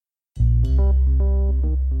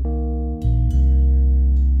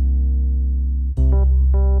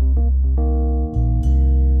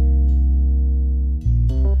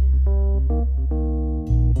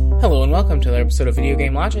Hello and welcome to another episode of Video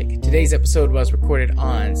Game Logic. Today's episode was recorded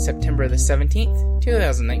on September the 17th,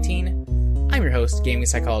 2019. I'm your host, gaming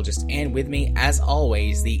psychologist, and with me, as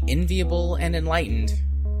always, the enviable and enlightened...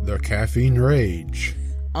 The Caffeine Rage.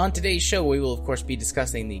 On today's show, we will of course be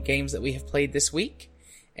discussing the games that we have played this week.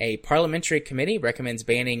 A parliamentary committee recommends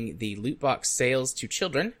banning the loot box sales to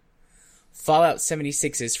children. Fallout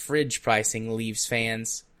 76's fridge pricing leaves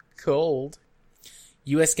fans cold.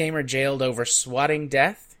 US gamer jailed over swatting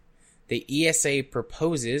death. The ESA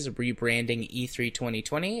proposes rebranding E3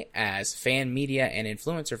 2020 as Fan Media and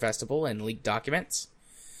Influencer Festival in leaked documents.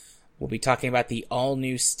 We'll be talking about the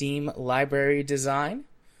all-new Steam library design.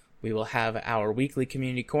 We will have our weekly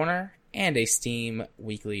community corner and a Steam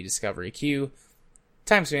weekly discovery queue.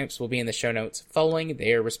 Timestamps will be in the show notes following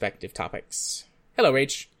their respective topics. Hello,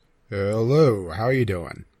 Rach. Hello, how are you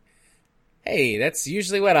doing? Hey, that's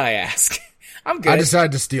usually what I ask. I'm good. I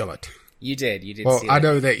decided to steal it. You did. Well, steal it. I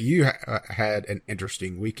know that you had an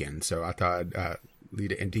interesting weekend, so I thought I'd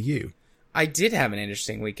lead it into you. I did have an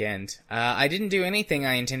interesting weekend. I didn't do anything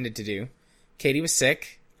I intended to do. Katie was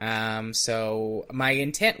sick, so my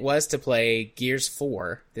intent was to play Gears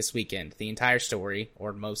 4 this weekend, the entire story,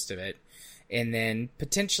 or most of it, and then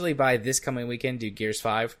potentially by this coming weekend do Gears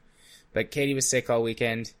 5. But Katie was sick all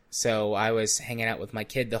weekend, so I was hanging out with my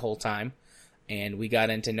kid the whole time, and we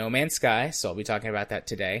got into No Man's Sky, so I'll be talking about that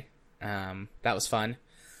today. That was fun.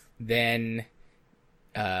 Then,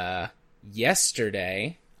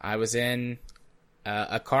 yesterday, I was in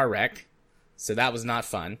a car wreck, so that was not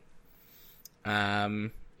fun.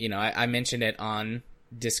 I mentioned it on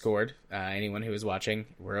Discord. Anyone who was watching,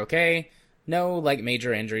 we're okay. No,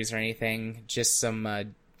 major injuries or anything. Just some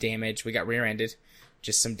damage. We got rear-ended.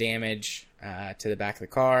 Just some damage to the back of the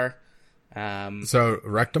car. So,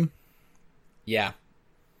 wrecked him? Yeah.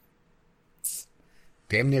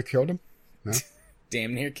 Damn near killed him? No?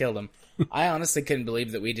 Damn near killed him. I honestly couldn't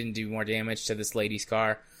believe that we didn't do more damage to this lady's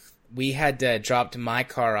car. We had dropped my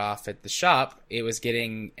car off at the shop. It was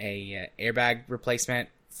getting a airbag replacement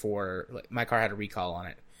for... my car had a recall on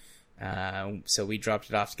it. So we dropped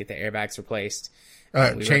it off to get the airbags replaced.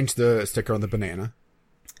 Changed the sticker on the banana.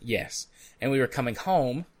 Yes. And we were coming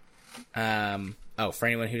home. For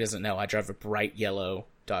anyone who doesn't know, I drive a bright yellow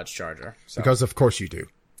Dodge Charger. So. Because of course you do.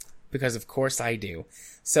 Because of course I do.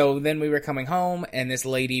 So then we were coming home, and this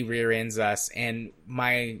lady rear ends us, and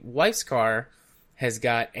my wife's car has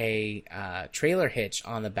got a trailer hitch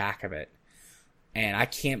on the back of it. And I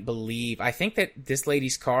can't believe... I think that this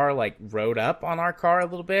lady's car, rode up on our car a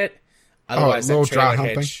little bit. Otherwise, a little that trailer dry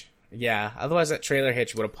humping? hitch... Yeah, otherwise that trailer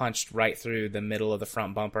hitch would have punched right through the middle of the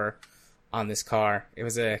front bumper on this car. It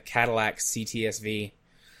was a Cadillac CTSV,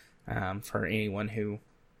 for anyone who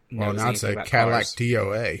knows anything about Cadillac cars.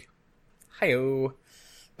 DOA. Hi-oh.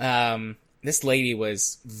 This lady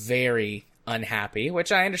was very unhappy,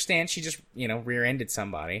 which I understand. She just, rear-ended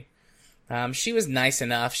somebody. She was nice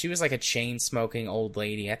enough. She was like a chain-smoking old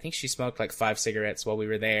lady. I think she smoked 5 cigarettes while we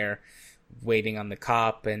were there, waiting on the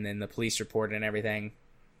cop and then the police report and everything.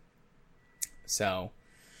 So,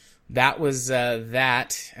 that was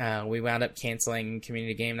that. We wound up canceling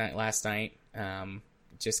community game night last night,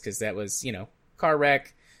 just because that was, car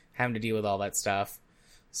wreck, having to deal with all that stuff.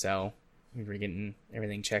 So... we were getting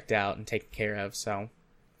everything checked out and taken care of, so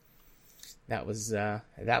that was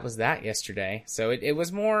that yesterday. So it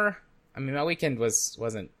was more... my weekend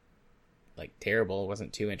wasn't terrible. It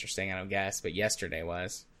wasn't too interesting, I don't guess, but yesterday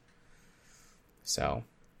was. So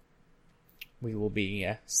we will be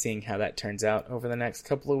seeing how that turns out over the next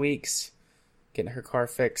couple of weeks, getting her car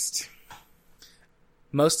fixed.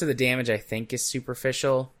 Most of the damage, I think, is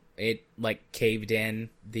superficial. It caved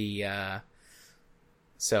in the...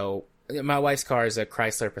 So... my wife's car is a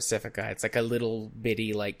Chrysler Pacifica. It's a little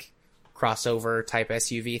bitty, crossover type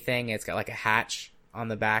SUV thing. It's got a hatch on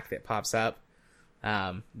the back that pops up.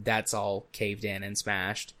 That's all caved in and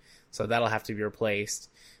smashed. So that'll have to be replaced.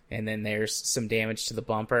 And then there's some damage to the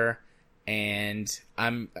bumper. And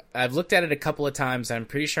I've looked at it a couple of times, and I'm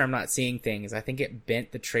pretty sure I'm not seeing things. I think it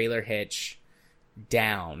bent the trailer hitch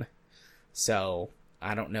down. So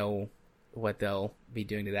I don't know what they'll be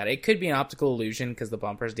doing to that. It could be an optical illusion because the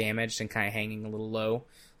bumper's damaged and kind of hanging a little low,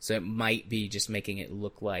 so it might be just making it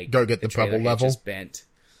look like go get the bubble level is bent.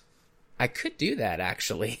 I could do that,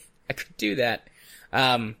 actually. I could do that.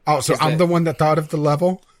 So I'm the one that thought of the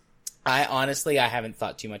level? I haven't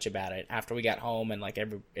thought too much about it. After we got home and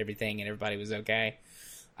everything and everybody was okay,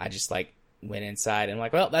 I just went inside and I'm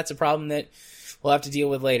like, well, that's a problem that we'll have to deal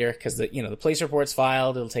with later because the police report's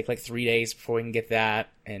filed. It'll take like 3 days before we can get that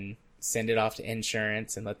and send it off to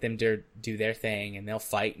insurance and let them do their thing, and they'll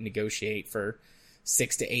fight and negotiate for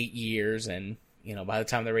 6 to 8 years, and by the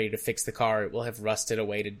time they're ready to fix the car, it will have rusted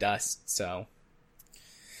away to dust. So,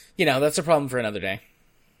 that's a problem for another day.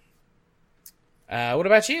 What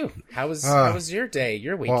about you? How was your day,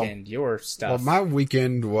 your weekend, your stuff? Well, my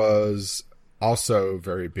weekend was also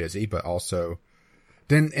very busy, but also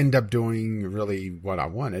didn't end up doing really what I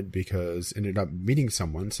wanted because ended up meeting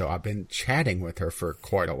someone. So I've been chatting with her for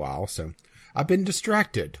quite a while. So I've been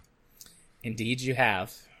distracted. Indeed you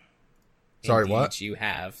have. Sorry, Indeed what? You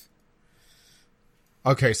have.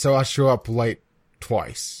 Okay, so I show up late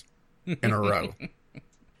twice in a row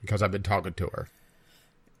because I've been talking to her.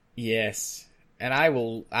 Yes. And I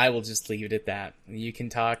will just leave it at that. You can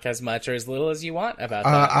talk as much or as little as you want about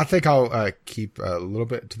that. I think I'll keep a little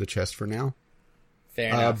bit to the chest for now. Fair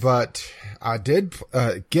enough. But I did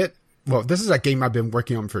this is a game I've been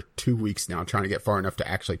working on for 2 weeks now, trying to get far enough to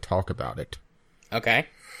actually talk about it. Okay.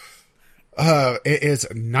 It is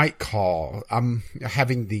Nightcall. I'm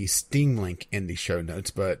having the Steam link in the show notes,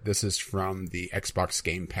 but this is from the Xbox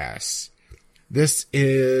Game Pass. This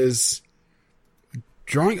is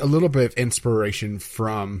drawing a little bit of inspiration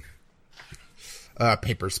from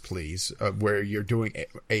Papers, Please, where you're doing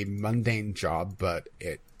a mundane job, but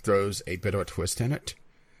it throws a bit of a twist in it.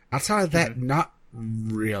 Outside of that, not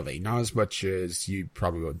really. Not as much as you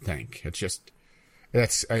probably would think. It's just,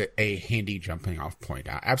 that's a handy jumping off point.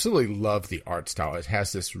 I absolutely love the art style. It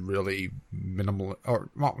has this really minimal, or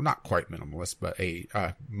well, not quite minimalist, but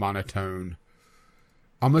a monotone,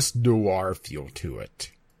 almost noir feel to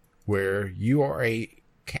it, where you are a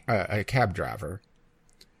cab driver,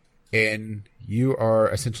 and you are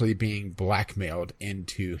essentially being blackmailed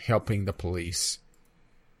into helping the police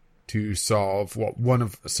to solve one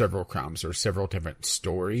of several crimes or several different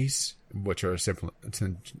stories, which are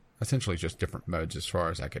essentially just different modes as far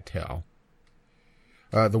as I could tell.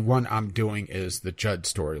 The one I'm doing is the Judd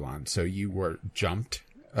storyline. So you were jumped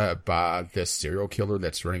by this serial killer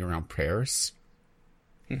that's running around Paris.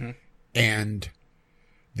 Mm-hmm. And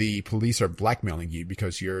the police are blackmailing you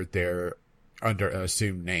because you're there under an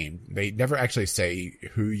assumed name. They never actually say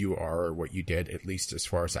who you are or what you did, at least as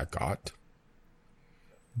far as I got.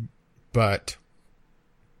 But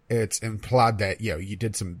it's implied that, you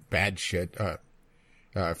did some bad shit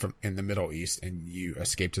from in the Middle East, and you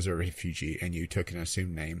escaped as a refugee, and you took an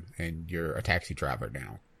assumed name, and you're a taxi driver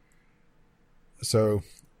now. So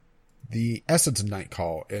the essence of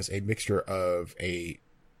Nightcall is a mixture of a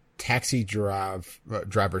taxi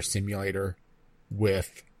driver simulator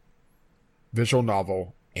with visual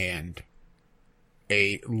novel and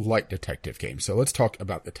a light detective game. So let's talk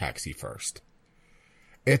about the taxi first.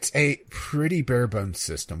 It's a pretty bare bones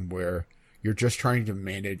system where you're just trying to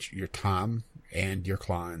manage your time and your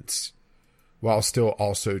clients while still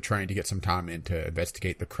also trying to get some time in to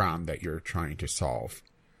investigate the crime that you're trying to solve.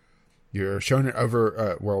 You're shown an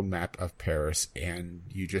over world map of Paris, and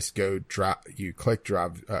you just click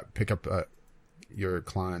drive, pick up your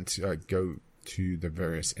clients, go to the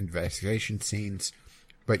various investigation scenes.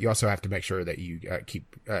 But you also have to make sure that you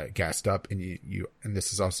keep gassed up, and and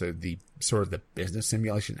this is also the sort of the business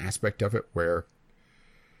simulation aspect of it, where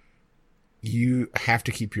you have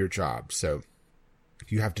to keep your job. So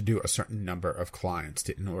you have to do a certain number of clients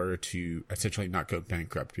in order to essentially not go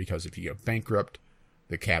bankrupt. Because if you go bankrupt,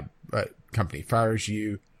 the cab company fires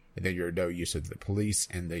you, and then you're no use of the police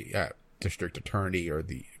and the district attorney, or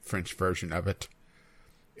the French version of it.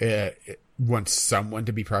 It wants someone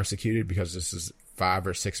to be prosecuted because this is 5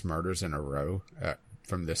 or 6 murders in a row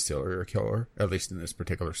from this serial killer, at least in this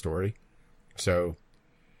particular story. So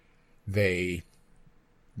they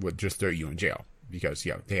would just throw you in jail because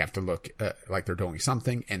they have to look like they're doing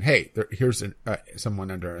something. And hey, here's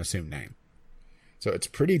someone under an assumed name. So it's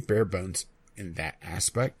pretty bare bones in that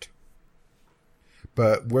aspect.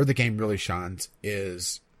 But where the game really shines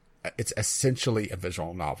is it's essentially a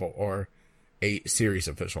visual novel, or a series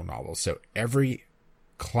of visual novels. So every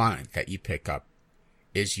client that you pick up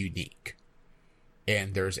is unique.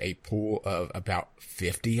 And there's a pool of about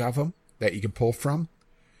 50 of them that you can pull from.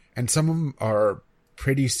 And some of them are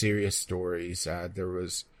pretty serious stories. There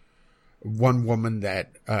was one woman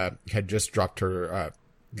that had just dropped her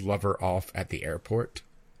lover off at the airport.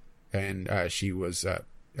 And she was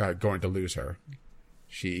going to lose her.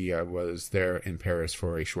 She was there in Paris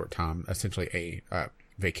for a short time, essentially a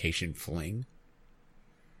vacation fling.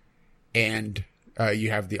 And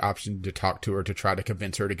you have the option to talk to her to try to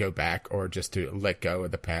convince her to go back, or just to let go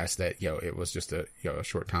of the past that, it was just a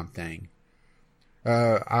short time thing.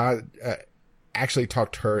 actually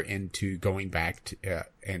talked her into going back to,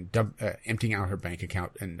 and emptying out her bank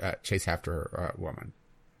account and chase after her woman.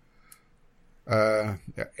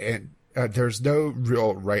 There's no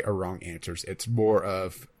real right or wrong answers. It's more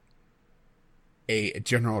of a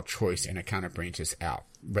general choice, and it kind of branches out.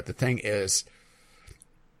 But the thing is,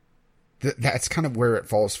 that's kind of where it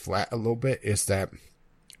falls flat a little bit, is that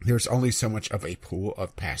there's only so much of a pool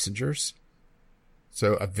of passengers.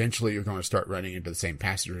 So eventually you're going to start running into the same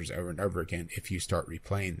passengers over and over again if you start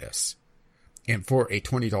replaying this. And for a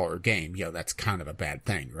 $20 game, that's kind of a bad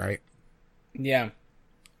thing, right? Yeah.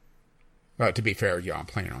 Well, to be fair, I'm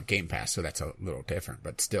playing on Game Pass, so that's a little different,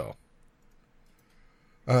 but still.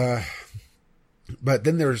 But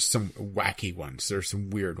then there's some wacky ones. There's some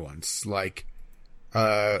weird ones. Like,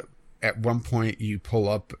 at one point you pull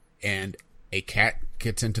up and a cat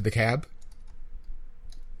gets into the cab.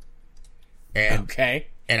 And, okay.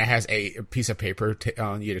 And it has a piece of paper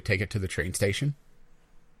on you to take it to the train station.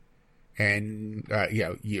 And,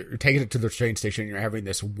 you're taking it to the train station and you're having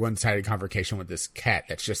this one-sided conversation with this cat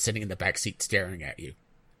that's just sitting in the back seat staring at you.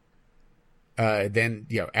 Then,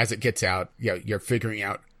 as it gets out, you're figuring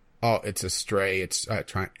out, oh, it's a stray. It's,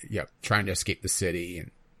 trying to escape the city,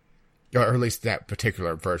 or at least that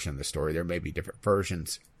particular version of the story. There may be different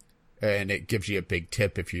versions, and it gives you a big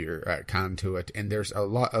tip if you're kind to it. And there's a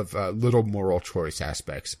lot of little moral choice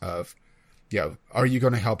aspects of, are you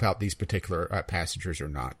going to help out these particular passengers or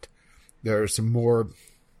not? There's some more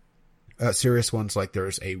serious ones, like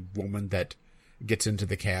there's a woman that gets into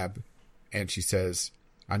the cab, and she says,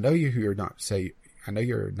 I know you're not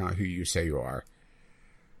who you say you are,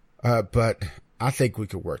 but I think we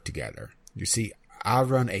could work together. You see, I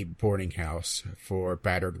run a boarding house for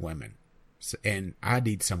battered women, and I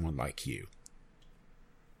need someone like you.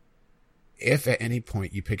 If at any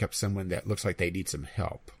point you pick up someone that looks like they need some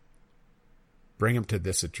help, bring them to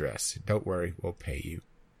this address. Don't worry, we'll pay you.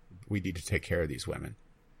 We need to take care of these women.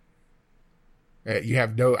 You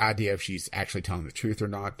have no idea if she's actually telling the truth or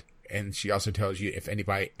not. And she also tells you if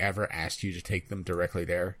anybody ever asks you to take them directly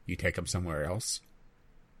there, you take them somewhere else.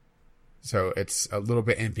 So it's a little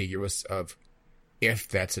bit ambiguous of if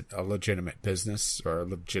that's a legitimate business or a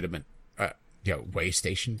legitimate way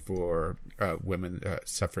station for women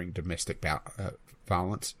suffering domestic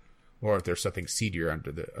violence, or if there's something seedier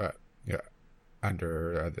under the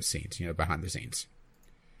scenes, behind the scenes.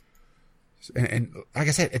 And like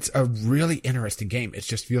I said, it's a really interesting game. It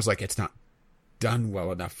just feels like it's not done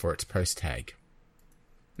well enough for its price tag.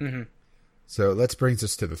 Mm-hmm. So let's bring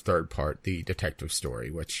us to the third part, the detective story,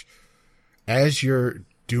 which, as you're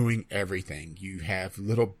doing everything, you have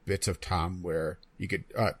little bits of time where you could,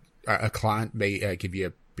 a client may give you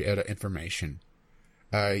a bit of information.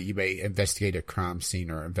 You may investigate a crime scene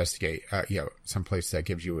or investigate, someplace that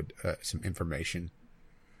gives you some information.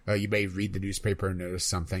 You may read the newspaper and notice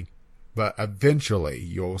something. But eventually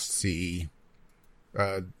you'll see,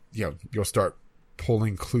 you'll start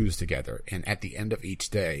pulling clues together. And at the end of each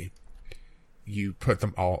day, you put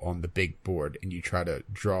them all on the big board and you try to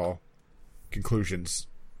draw conclusions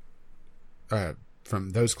from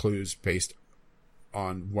those clues based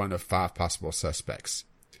on one of 5 possible suspects.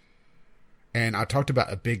 And I talked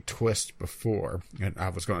about a big twist before, and I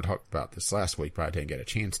was going to talk about this last week, but I didn't get a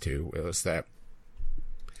chance to. It was that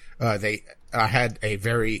I had a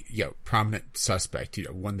very, prominent suspect,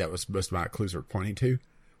 one that was most of my clues were pointing to.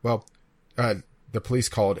 Well, the police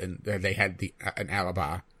called and they had an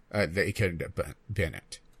alibi. They couldn't have been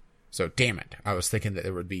it. So, damn it. I was thinking that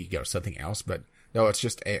there would be, something else, but no, it's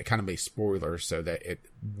just kind of a spoiler so that it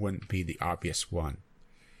wouldn't be the obvious one.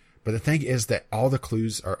 But the thing is that all the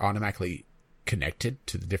clues are automatically connected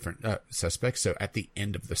to the different suspects. So at the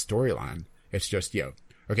end of the storyline, it's just,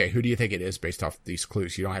 okay, who do you think it is based off these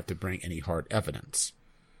clues? You don't have to bring any hard evidence,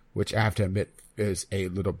 which I have to admit is a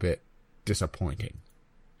little bit disappointing.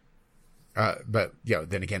 But,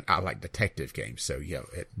 then again, I like detective games, so,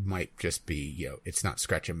 it might just be, it's not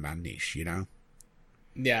scratching my niche,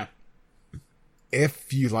 Yeah.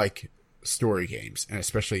 If you like story games, and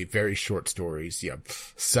especially very short stories,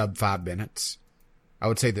 sub 5 minutes, I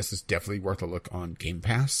would say this is definitely worth a look on Game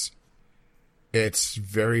Pass. It's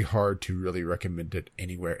very hard to really recommend it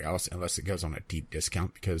anywhere else unless it goes on a deep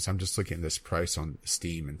discount, because I'm just looking at this price on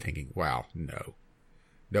Steam and thinking, wow,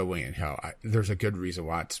 no way in hell. There's a good reason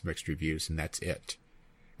why it's mixed reviews, and that's it.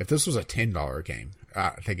 If this was a $10 game, I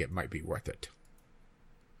think it might be worth it.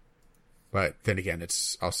 But then again,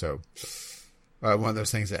 it's also one of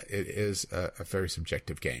those things that it is a very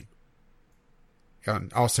subjective game.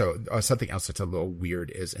 And also, something else that's a little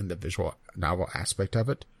weird is in the visual novel aspect of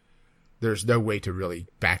it. There's no way to really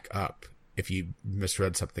back up if you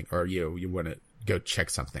misread something or you want to go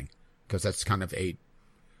check something, because that's kind of a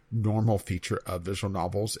normal feature of visual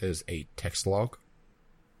novels is a text log.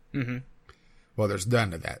 Mm-hmm. Well, there's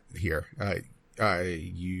none of that here.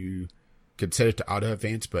 You could set it to auto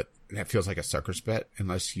advance, but that feels like a sucker's bet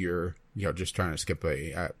unless you're, just trying to skip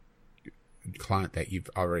a client that you've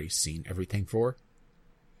already seen everything for.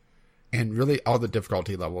 And really, all the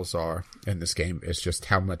difficulty levels are in this game is just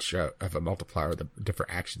how much of a multiplier the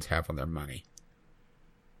different actions have on their money.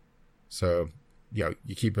 So, you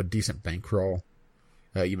keep a decent bankroll.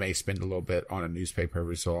 You may spend a little bit on a newspaper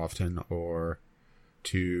every so often, or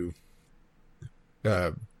to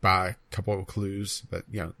buy a couple of clues, but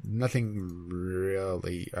nothing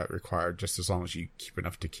really required, just as long as you keep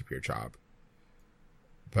enough to keep your job.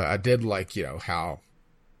 But I did like how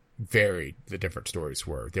varied the different stories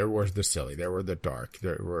were. There were the silly, there were the dark,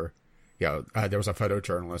 there were there was a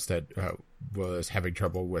photojournalist that was having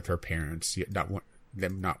trouble with her parents,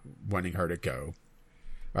 them not wanting her to go.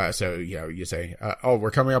 So you say, "Oh,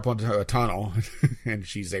 we're coming up onto a tunnel," and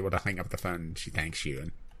she's able to hang up the phone and she thanks you.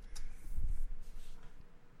 And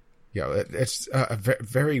it's a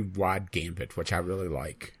very wide gambit, which I really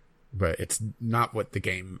like, but it's not what the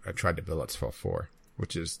game tried to bill itself for,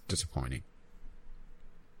 which is disappointing.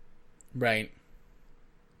 Right.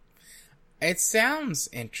 It sounds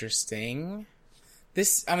interesting.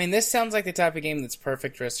 This sounds like the type of game that's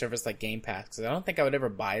perfect for a service like Game Pass, because I don't think I would ever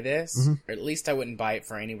buy this, or at least I wouldn't buy it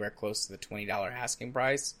for anywhere close to the $20 asking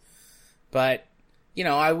price. But,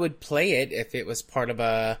 I would play it if it was part of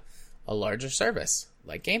a larger service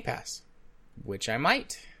like Game Pass, which I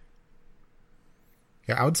might.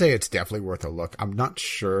 Yeah, I would say it's definitely worth a look. I'm not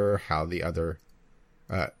sure how the other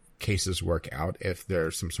cases work out, if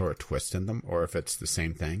there's some sort of twist in them, or if it's the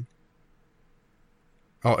same thing.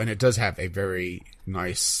 Oh, and it does have a very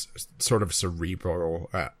nice, sort of cerebral,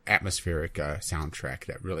 atmospheric soundtrack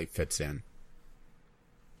that really fits in.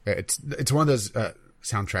 It's one of those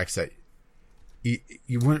soundtracks that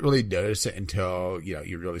you wouldn't really notice it until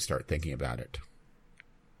you really start thinking about it.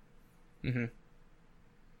 Mm-hmm.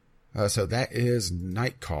 So that is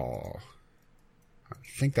Nightcall. I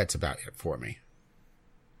think that's about it for me.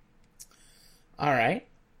 All right.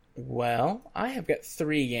 Well, I have got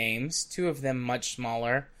 3 games, 2 of them much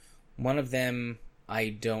smaller. One of them, I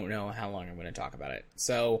don't know how long I'm going to talk about it.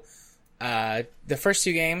 So, the first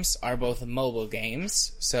 2 games are both mobile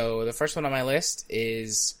games. So, the first one on my list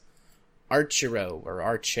is Archero, or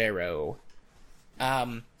Archero.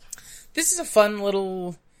 This is a fun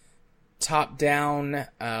little top-down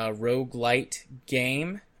roguelite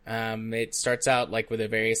game. It starts out with a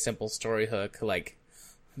very simple story hook,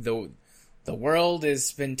 the world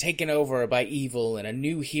has been taken over by evil and a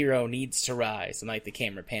new hero needs to rise. And the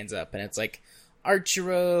camera pans up and it's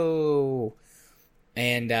Archero.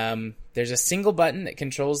 And there's a single button that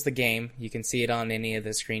controls the game. You can see it on any of the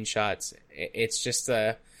screenshots. It's just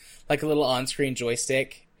a little on-screen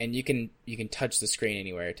joystick, and you can touch the screen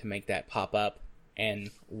anywhere to make that pop up and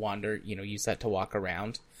wander, use that to walk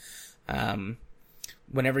around.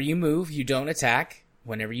 Whenever you move, you don't attack.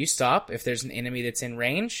 Whenever you stop, if there's an enemy that's in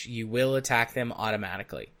range, you will attack them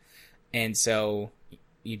automatically. And so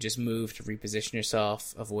you just move to reposition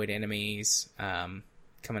yourself, avoid enemies, come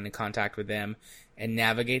into contact with them, and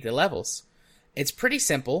navigate the levels. It's pretty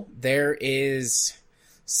simple. There is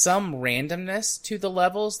some randomness to the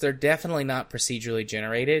levels. They're definitely not procedurally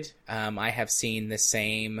generated. I have seen the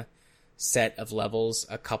same set of levels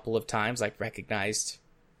a couple of times, recognized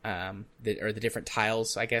the different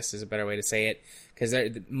tiles, I guess is a better way to say it, because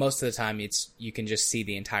most of the time you can just see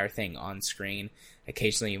the entire thing on screen.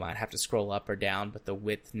 Occasionally you might have to scroll up or down, but the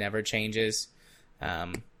width never changes.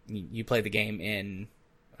 You play the game in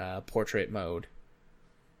portrait mode,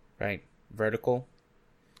 right? Vertical.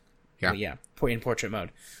 Yeah, in portrait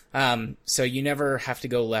mode. So you never have to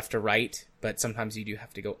go left or right, but sometimes you do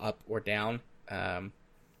have to go up or down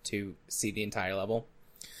to see the entire level.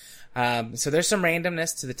 So there's some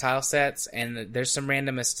randomness to the tile sets, and there's some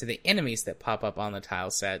randomness to the enemies that pop up on the tile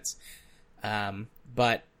sets.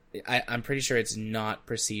 But I'm pretty sure it's not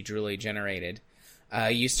procedurally generated.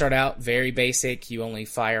 You start out very basic. You only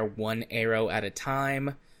fire 1 arrow at a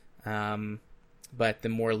time. But the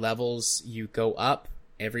more levels you go up,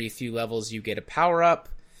 every few levels you get a power-up.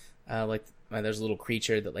 There's a little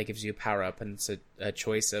creature that gives you a power-up, and it's a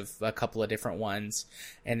choice of a couple of different ones.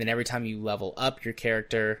 And then every time you level up your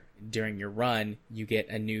character during your run, you get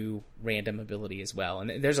a new random ability as well.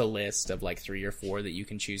 And there's a list of 3 or 4 that you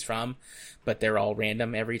can choose from, but they're all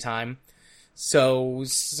random every time. So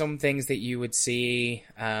some things that you would see,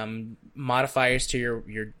 modifiers to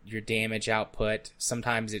your damage output.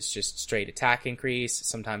 Sometimes it's just straight attack increase.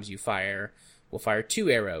 Sometimes you fire will fire 2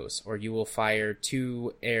 arrows, or you will fire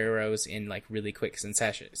 2 arrows in like really quick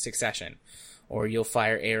succession, or you'll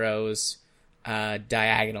fire arrows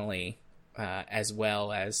diagonally as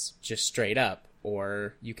well as just straight up,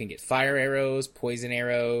 or you can get fire arrows, poison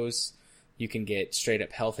arrows, you can get straight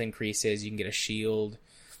up health increases, you can get a shield,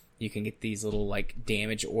 you can get these little like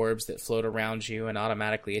damage orbs that float around you and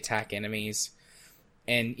automatically attack enemies,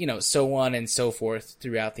 and so on and so forth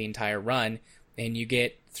throughout the entire run. And you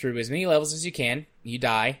get through as many levels as you can, you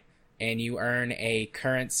die, and you earn a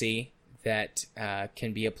currency that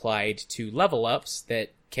can be applied to level ups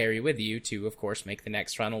that carry with you to, of course, make the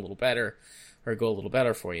next run a little better or go a little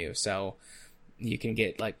better for you. So you can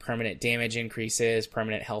get like permanent damage increases,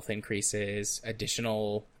 permanent health increases,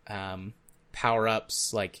 additional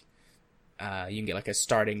power-ups, like you can get like a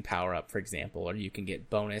starting power-up, for example, or you can get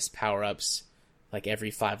bonus power-ups. Like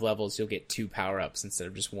every 5 levels, you'll get 2 power-ups instead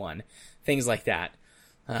of just 1. Things like that.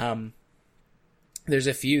 There's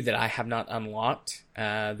a few that I have not unlocked.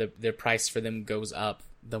 The price for them goes up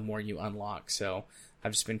the more you unlock. So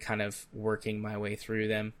I've just been kind of working my way through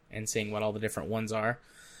them and seeing what all the different ones are.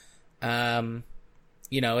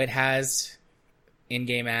 It has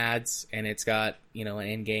in-game ads, and it's got, an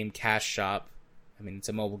in-game cash shop. I mean, it's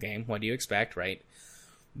a mobile game. What do you expect, right?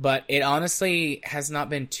 But it honestly has not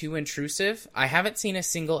been too intrusive. I haven't seen a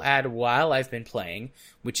single ad while I've been playing,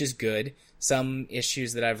 which is good. Some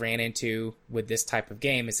issues that I've ran into with this type of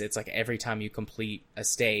game is it's like every time you complete a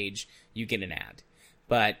stage, you get an ad.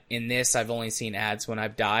 But in this, I've only seen ads when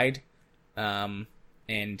I've died and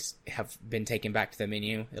have been taken back to the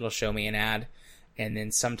menu. It'll show me an ad. And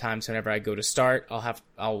then sometimes whenever I go to start,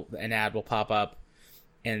 an ad will pop up,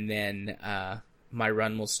 and then my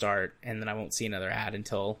run will start, and then I won't see another ad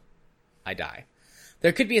until I die.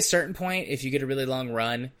 There could be a certain point if you get a really long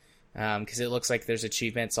run, because it looks like there's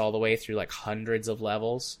achievements all the way through like hundreds of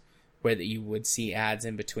levels where that you would see ads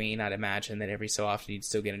in between. I'd imagine that every so often you'd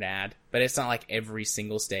still get an ad, but it's not like every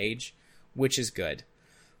single stage, which is good.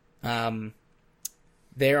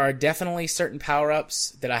 There are definitely certain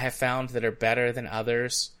power-ups that I have found that are better than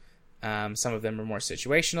others. Some of them are more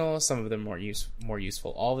situational, some of them more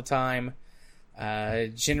useful all the time.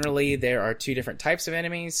 Generally, there are 3 different types of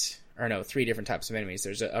enemies.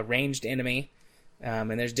 There's a ranged enemy,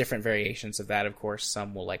 and there's different variations of that, of course.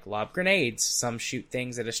 Some will like lob grenades, some shoot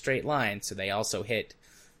things at a straight line, so they also hit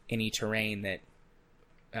any terrain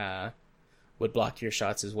that would block your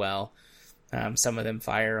shots as well. Some of them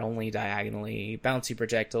fire only diagonally, bouncy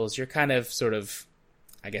projectiles. You're kind of sort of,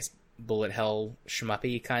 I guess, bullet hell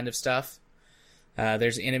shmuppy kind of stuff.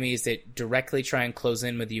 There's enemies that directly try and close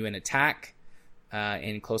in with you and attack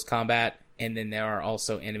in close combat, and then there are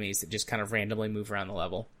also enemies that just kind of randomly move around the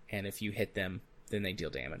level, and if you hit them, then they deal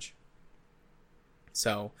damage.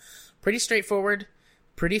 So, pretty straightforward,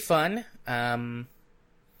 pretty fun.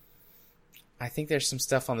 I think there's some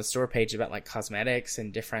stuff on the store page about like cosmetics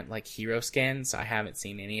and different like hero skins. I haven't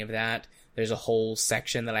seen any of that. There's a whole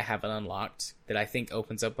section that I haven't unlocked that I think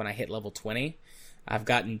opens up when I hit level 20.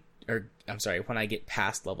 When I get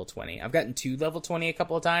past level 20. I've gotten to level 20 a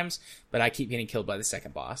couple of times, but I keep getting killed by the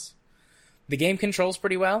second boss. The game controls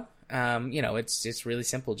pretty well. It's really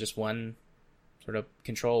simple. Just one sort of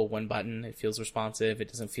control, one button. It feels responsive. It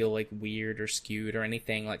doesn't feel like weird or skewed or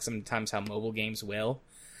anything like sometimes how mobile games will.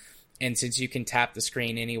 And since you can tap the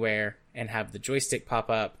screen anywhere and have the joystick pop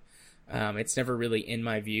up, it's never really in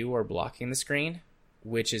my view or blocking the screen,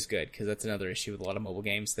 which is good, because that's another issue with a lot of mobile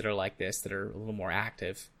games that are like this, that are a little more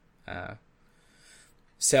active.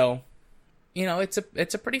 So, it's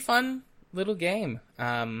a pretty fun little game.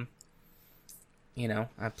 I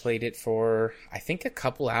played it for, I think, a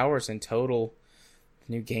couple hours in total.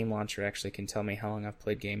 The new game launcher actually can tell me how long I've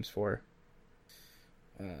played games for.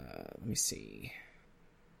 Let me see.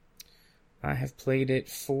 I have played it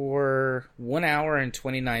for 1 hour and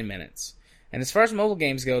 29 minutes. And as far as mobile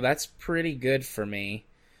games go, that's pretty good for me.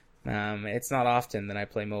 It's not often that I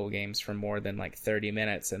play mobile games for more than like 30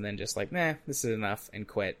 minutes and then just like, this is enough, and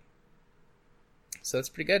quit. So that's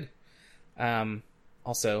pretty good.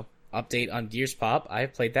 Also, update on Gears Pop.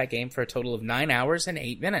 I've played that game for a total of 9 hours and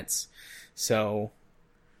 8 minutes. So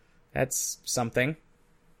that's something.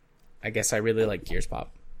 I guess I really like Gears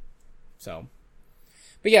Pop. So,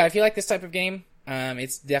 but yeah, if you like this type of game,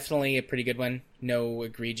 it's definitely a pretty good one. No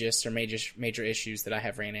egregious or major issues that I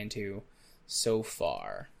have ran into so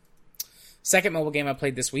far. Second mobile game I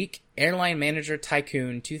played this week, Airline Manager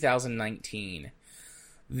Tycoon 2019.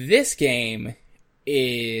 This game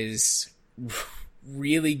is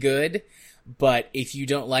really good, but if you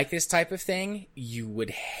don't like this type of thing, you would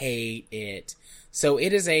hate it. So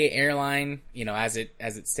it is a airline, as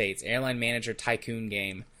it states, Airline Manager Tycoon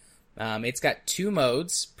game. It's got two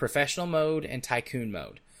modes, professional mode and tycoon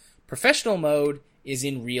mode. Professional mode is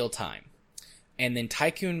in real time. And then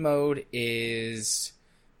tycoon mode is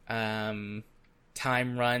time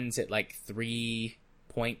runs at like 3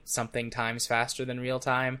 point something times faster than real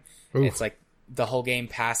time. Oof. It's like the whole game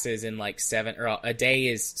passes in like a day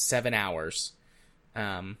is 7 hours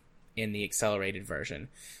in the accelerated version.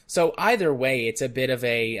 So either way, it's a bit of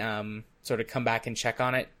a sort of come back and check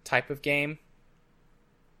on it type of game.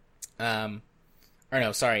 The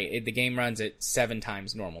game runs at 7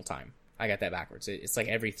 times normal time. I got that backwards. It's like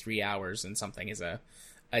every 3 hours and something is a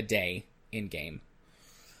day in game.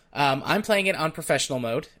 I'm playing it on professional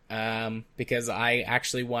mode because I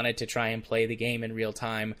actually wanted to try and play the game in real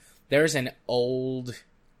time. There's an old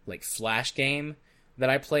like Flash game that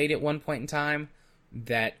I played at one point in time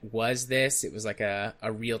that was this. It was like a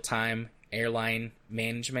real-time airline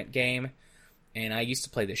management game, and I used to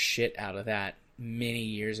play the shit out of that many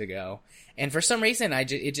years ago. And for some reason,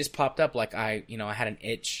 it just popped up like I had an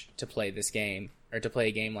itch to play this game, or to play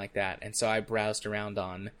a game like that. And so I browsed around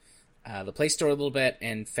on the Play Store a little bit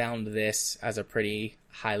and found this as a pretty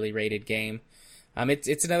highly rated game.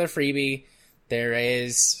 It's another freebie. There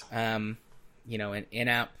is, an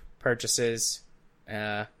in-app purchases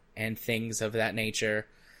and things of that nature.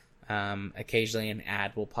 Occasionally an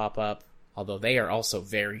ad will pop up, although they are also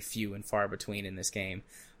very few and far between in this game.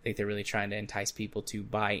 I think they're really trying to entice people to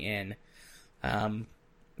buy in.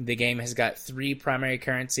 The game has got 3 primary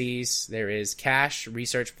currencies. There is cash,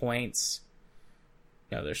 research points.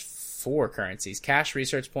 No, there's 4 currencies. Cash,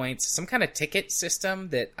 research points, some kind of ticket system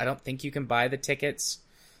that I don't think you can buy the tickets.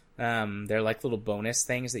 They're like little bonus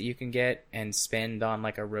things that you can get and spend on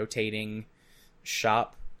like a rotating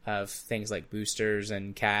shop of things like boosters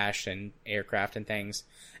and cash and aircraft and things.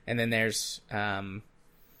 And then there's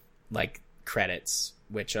like credits,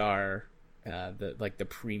 which are the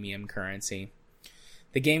premium currency.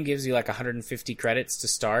 The game gives you like 150 credits to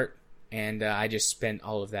start, and I just spent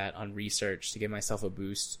all of that on research to give myself a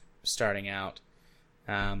boost starting out.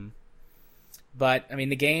 But I mean,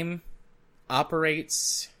 the game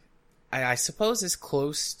operates, I suppose, as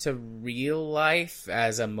close to real life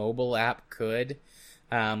as a mobile app could.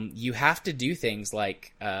 You have to do things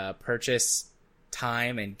like purchase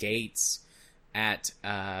time and gates at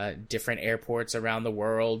different airports around the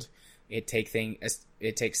world. It takes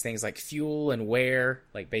things like fuel and wear,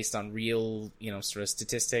 like based on real, sort of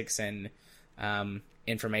statistics and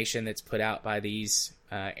information that's put out by these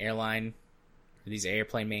airplane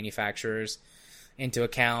manufacturers into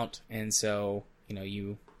account. And so,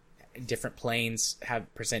 different planes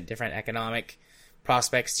present different economic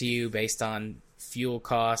prospects to you based on fuel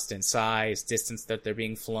cost and size, distance that they're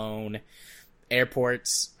being flown.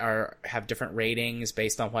 Airports have different ratings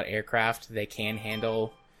based on what aircraft they can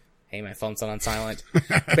handle. Hey, my phone's on silent.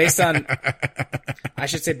 Based on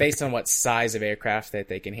what size of aircraft that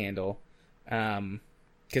they can handle.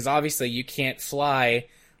 Because obviously you can't fly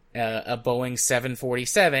a Boeing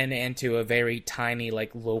 747 into a very tiny,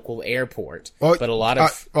 like, local airport. Well, but a lot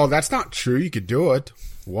of... well, that's not true. You could do it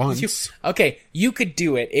once. You could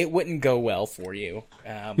do it. It wouldn't go well for you.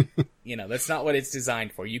 That's not what it's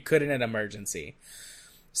designed for. You could in an emergency.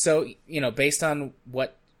 So, based on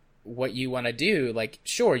what you want to do, like,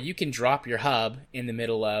 sure, you can drop your hub in the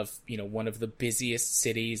middle of, one of the busiest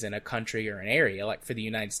cities in a country or an area. Like for the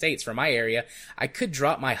United States, for my area, I could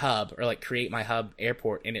drop my hub or like create my hub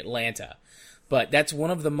airport in Atlanta. But that's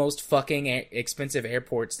one of the most fucking expensive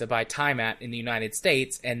airports to buy time at in the United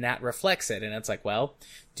States, and that reflects it. And it's like, well,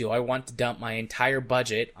 do I want to dump my entire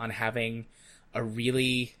budget on having a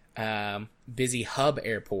really busy hub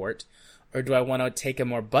airport, or do I want to take a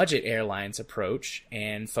more budget airlines approach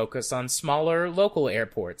and focus on smaller local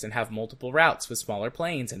airports and have multiple routes with smaller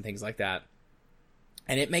planes and things like that?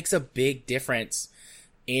 And it makes a big difference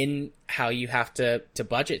in how you have to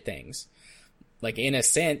budget things. Like, in a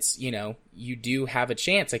sense, you do have a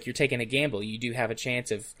chance, like you're taking a gamble. You do have a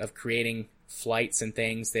chance of creating flights and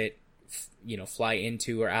things that, fly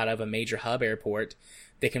into or out of a major hub airport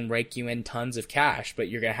that can rake you in tons of cash, but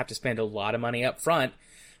you're going to have to spend a lot of money up front.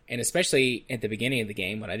 And especially at the beginning of the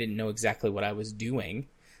game, when I didn't know exactly what I was doing,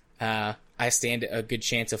 I stand a good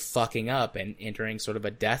chance of fucking up and entering sort of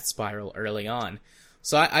a death spiral early on.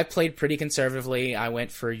 So I played pretty conservatively. I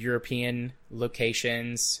went for European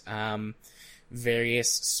locations,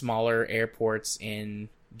 various smaller airports in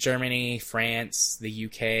Germany, France, the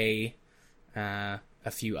UK,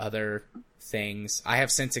 a few other things. I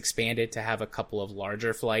have since expanded to have a couple of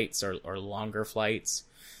larger flights or longer flights.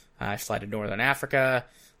 I fly to Northern Africa.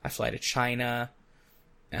 I fly to China.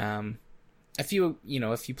 a few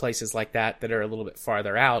places like that are a little bit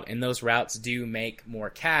farther out, and those routes do make more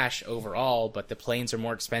cash overall, but the planes are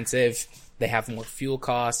more expensive. They have more fuel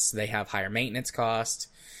costs. They have higher maintenance costs.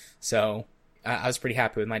 So I was pretty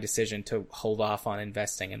happy with my decision to hold off on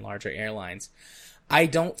investing in larger airlines. I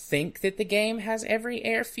don't think that the game has every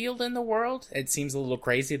airfield in the world. It seems a little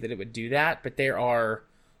crazy that it would do that, but there are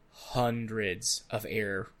hundreds of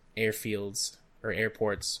airfields or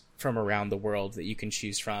airports from around the world that you can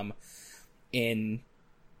choose from in,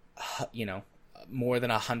 more than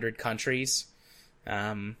 100 countries.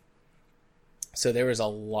 So there is a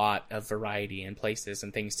lot of variety in places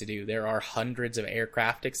and things to do. There are hundreds of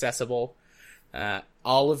aircraft accessible.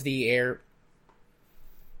 All of the aircraft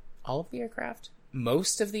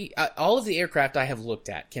I have looked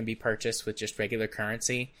at can be purchased with just regular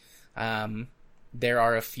currency. There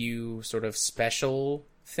are a few sort of special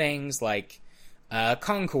things like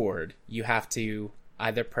Concorde. You have to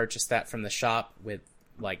either purchase that from the shop with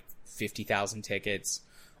like 50,000 tickets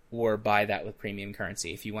or buy that with premium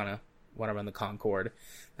currency if you want to run the Concorde.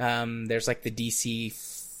 There's like the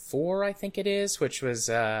DC-4, I think it is, which was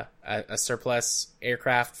a surplus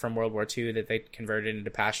aircraft from World War II that they converted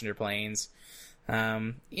into passenger planes.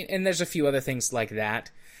 And there's a few other things like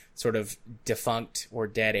that, sort of defunct or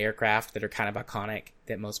dead aircraft that are kind of iconic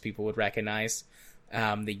that most people would recognize,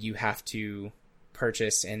 that you have to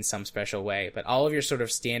purchase in some special way. But all of your sort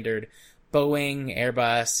of standard Boeing,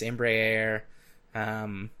 Airbus, Embraer,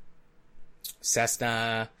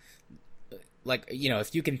 Cessna, like,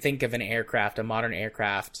 if you can think of an aircraft, a modern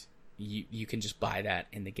aircraft, you can just buy that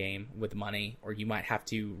in the game with money, or you might have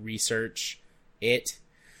to research it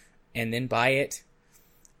and then buy it.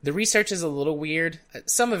 The research is a little weird.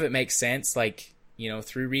 Some of it makes sense. Like,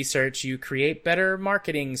 through research, you create better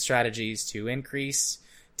marketing strategies to increase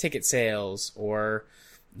ticket sales, or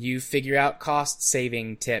you figure out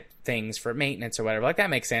cost-saving tip things for maintenance or whatever. Like, that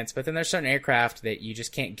makes sense. But then there's certain aircraft that you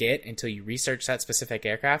just can't get until you research that specific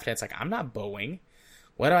aircraft. And it's like, I'm not Boeing.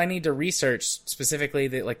 What do I need to research specifically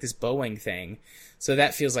that, like, this Boeing thing? So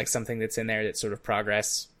that feels like something that's in there that's sort of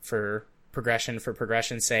progression's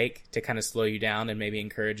sake, to kind of slow you down and maybe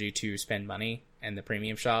encourage you to spend money in the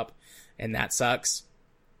premium shop. And that sucks.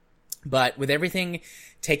 But with everything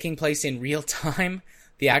taking place in real time,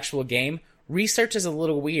 the actual game, research is a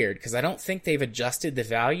little weird because I don't think they've adjusted the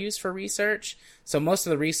values for research. So most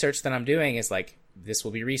of the research that I'm doing is like, this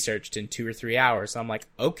will be researched in 2 or 3 hours. So I'm like,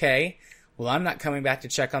 okay, well, I'm not coming back to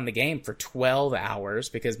check on the game for 12 hours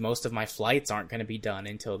because most of my flights aren't going to be done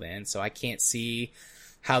until then. So I can't see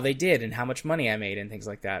how they did and how much money I made and things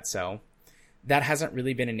like that. So that hasn't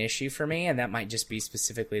really been an issue for me, and that might just be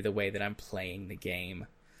specifically the way that I'm playing the game.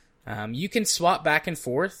 You can swap back and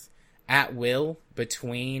forth at will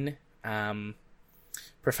between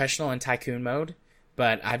professional and tycoon mode,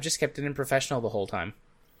 but I've just kept it in professional the whole time.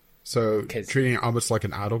 So treating it almost like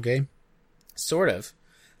an idle game? Sort of.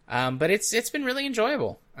 But it's been really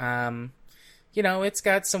enjoyable. It's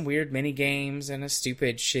got some weird mini games and a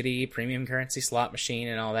stupid, shitty premium currency slot machine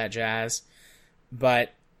and all that jazz.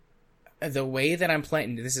 But the way that I'm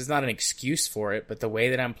playing, this is not an excuse for it, but the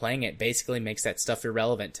way that I'm playing it basically makes that stuff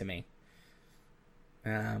irrelevant to me.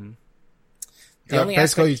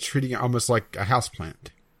 Basically treating it almost like a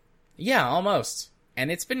houseplant. Yeah, almost.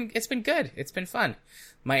 And it's been good. It's been fun.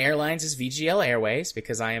 My airlines is VGL Airways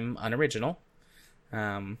because I am unoriginal.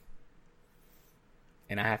 And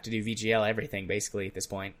I have to do VGL everything basically at this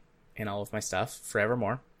point in all of my stuff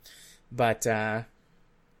forevermore. But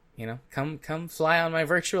come fly on my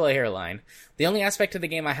virtual airline. The only aspect of the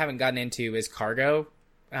game I haven't gotten into is cargo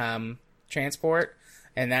transport,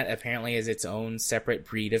 and that apparently is its own separate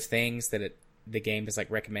breed of things that the game is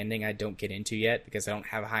like recommending I don't get into yet because I don't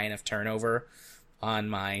have a high enough turnover on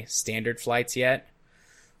my standard flights yet.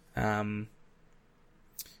 But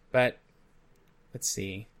let's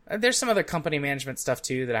see. There's some other company management stuff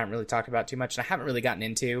too that I haven't really talked about too much and I haven't really gotten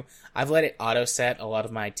into. I've let it auto set a lot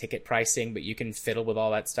of my ticket pricing, but you can fiddle with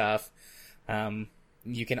all that stuff.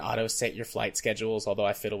 You can auto set your flight schedules, although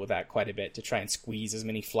I fiddle with that quite a bit to try and squeeze as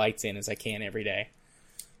many flights in as I can every day.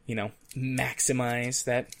 Maximize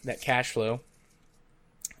that cash flow.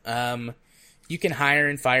 You can hire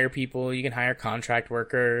and fire people. You can hire contract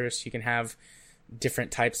workers. You can have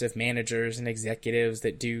different types of managers and executives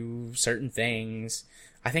that do certain things.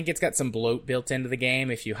 I think it's got some bloat built into the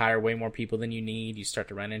game. If you hire way more people than you need, you start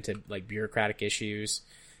to run into like bureaucratic issues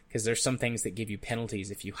because there's some things that give you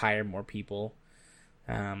penalties if you hire more people.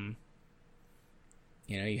 You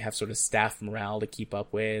have sort of staff morale to keep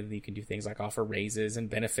up with. You can do things like offer raises and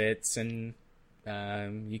benefits, and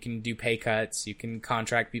you can do pay cuts. You can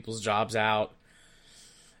contract people's jobs out.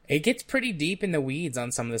 It gets pretty deep in the weeds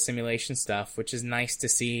on some of the simulation stuff, which is nice to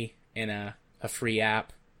see in a free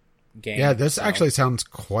app game. Yeah, this actually sounds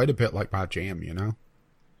quite a bit like my jam, you know?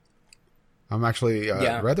 I'm actually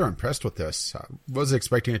rather impressed with this. I was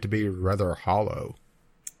expecting it to be rather hollow.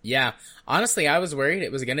 Yeah, honestly, I was worried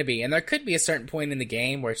it was going to be. And there could be a certain point in the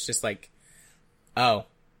game where it's just like, oh,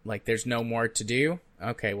 like there's no more to do?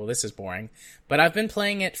 Okay, well, this is boring. But I've been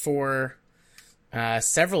playing it for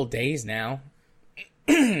several days now.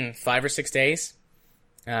 5 or 6 days.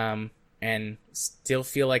 And still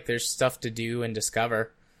feel like there's stuff to do and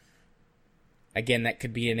discover. Again, that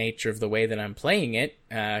could be the nature of the way that I'm playing it,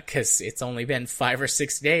 because it's only been 5 or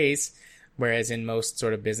 6 days, whereas in most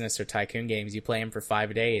sort of business or tycoon games, you play them for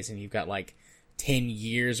 5 days, and you've got like 10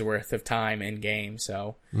 years worth of time in game,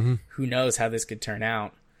 so who knows how this could turn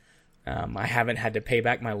out. I haven't had to pay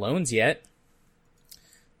back my loans yet.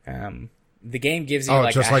 The game gives you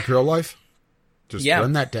like real life? Just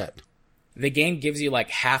run that debt. The game gives you like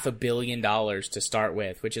 $500 million to start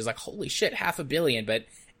with, which is like, holy shit, $500 million, but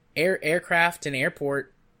aircraft and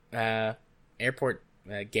airport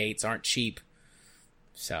gates aren't cheap,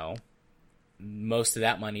 so most of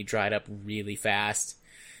that money dried up really fast.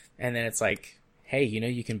 And then it's like, hey, you know,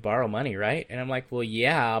 you can borrow money, right? And I'm like, well,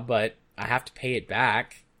 yeah, but I have to pay it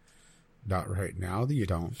back. Not right now. You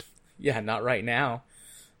don't. Yeah, not right now.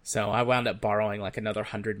 So I wound up borrowing like another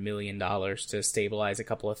 $100 million to stabilize a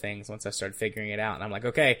couple of things once I started figuring it out. And I'm like,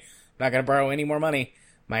 okay, I'm not going to borrow any more money.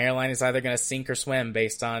 My airline is either going to sink or swim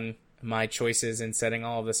based on my choices in setting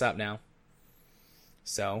all of this up now.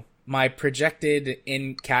 So my projected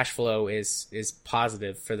in cash flow is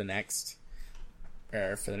positive for the next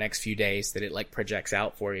few days that it like projects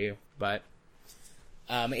out for you. But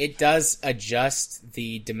it does adjust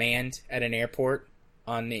the demand at an airport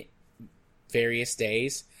on various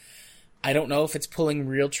days. I don't know if it's pulling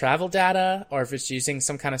real travel data or if it's using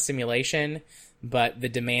some kind of simulation, but the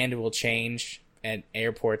demand will change at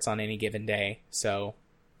airports on any given day. So,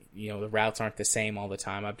 you know, the routes aren't the same all the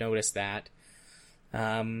time. I've noticed that.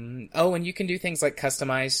 And you can do things like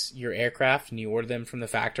customize your aircraft and you order them from the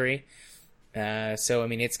factory. So, I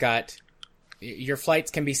mean, it's got... Your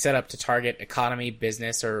flights can be set up to target economy,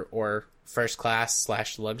 business, or first class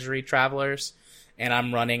 / luxury travelers. And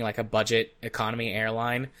I'm running like a budget economy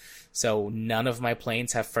airline. So none of my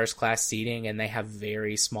planes have first class seating and they have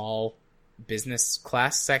very small business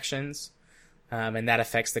class sections. And that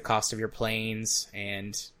affects the cost of your planes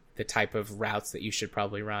and the type of routes that you should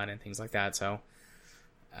probably run and things like that. So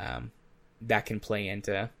that can play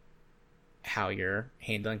into how you're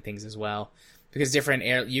handling things as well. Because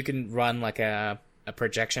you can run like a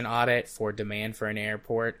projection audit for demand for an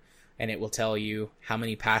airport, and it will tell you how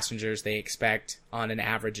many passengers they expect on an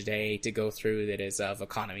average day to go through that is of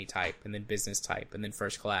economy type, and then business type, and then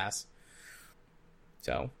first class.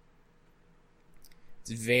 So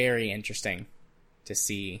it's very interesting to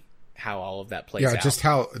see how all of that plays out. Yeah, just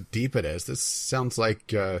how deep it is. This sounds like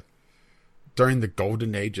during the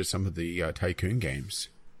golden age of some of the tycoon games.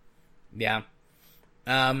 Yeah.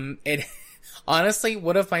 It honestly,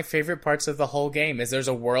 one of my favorite parts of the whole game is there's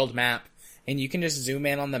a world map, and you can just zoom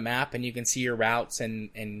in on the map and you can see your routes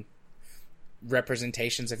and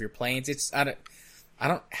representations of your planes. I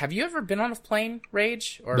don't have you ever been on a plane,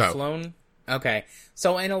 Rage, or No. flown? Okay.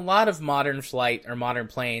 So in a lot of modern flight or modern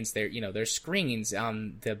planes, there's screens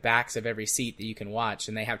on the backs of every seat that you can watch,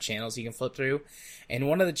 and they have channels you can flip through. And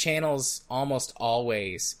one of the channels almost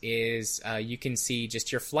always is you can see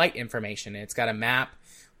just your flight information. It's got a map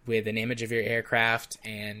with an image of your aircraft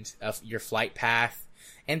and your flight path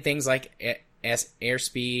and things like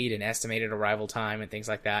airspeed and estimated arrival time and things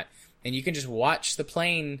like that. And you can just watch the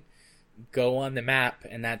plane go on the map,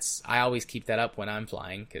 and I always keep that up when I'm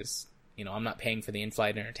flying because, you know, I'm not paying for the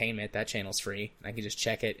in-flight entertainment. That channel's free. I can just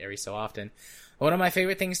check it every so often. One of my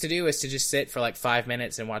favorite things to do is to just sit for like 5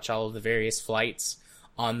 minutes and watch all of the various flights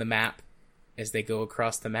on the map as they go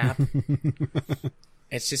across the map.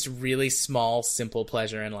 It's just really small, simple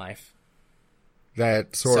pleasure in life.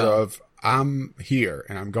 That sort of, I'm here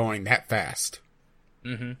and I'm going that fast.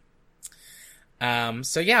 Mm-hmm.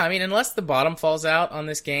 So yeah, I mean, unless the bottom falls out on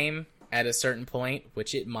this game at a certain point,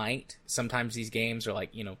 which it might. Sometimes these games are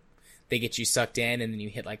like, you know, they get you sucked in and then you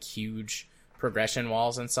hit like huge progression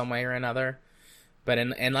walls in some way or another. But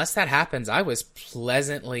unless that happens, I was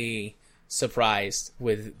pleasantly surprised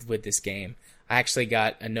with this game. I actually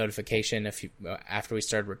got a notification after we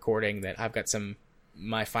started recording that I've got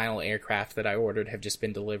my final aircraft that I ordered have just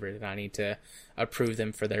been delivered, and I need to approve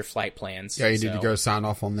them for their flight plans. Yeah, you need to go sign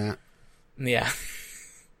off on that. Yeah.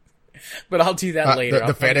 But I'll do that later.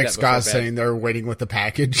 The FedEx guy's saying they're waiting with the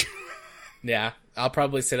package. Yeah, I'll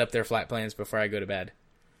probably set up their flight plans before I go to bed.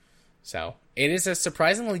 So it is a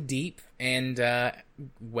surprisingly deep and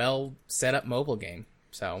well set up mobile game.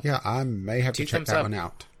 So yeah, I may have to check that up. one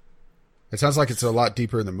out. It sounds like it's a lot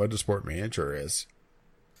deeper than Motorsport Manager is.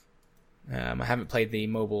 I haven't played the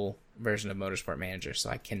mobile version of Motorsport Manager, so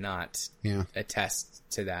I cannot attest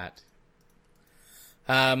to that.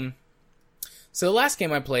 So the last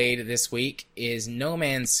game I played this week is No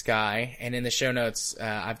Man's Sky, and in the show notes,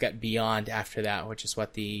 I've got Beyond after that, which is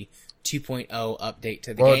what the 2.0 update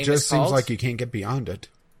to the game is called. Well, it just seems like you can't get beyond it.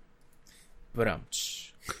 But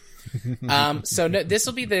so this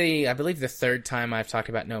will be I believe the third time I've talked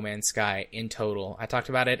about No Man's Sky in total. I talked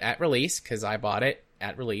about it at release because I bought it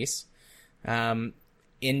at release.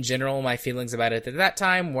 In general, my feelings about it at that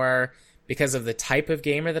time were because of the type of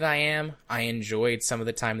gamer that I am, I enjoyed some of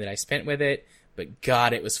the time that I spent with it, but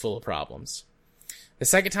God, it was full of problems. The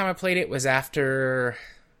second time I played it was after,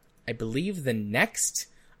 I believe, the next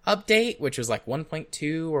update, which was like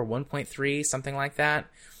 1.2 or 1.3, something like that.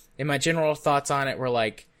 And my general thoughts on it were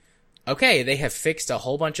like, okay, they have fixed a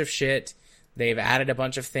whole bunch of shit. They've added a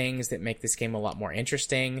bunch of things that make this game a lot more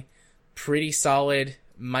interesting. Pretty solid.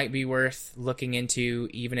 Might be worth looking into,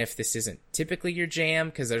 even if this isn't typically your jam,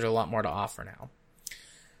 because there's a lot more to offer now.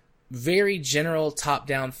 Very general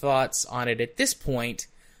top-down thoughts on it at this point.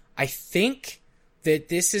 I think that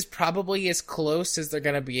this is probably as close as they're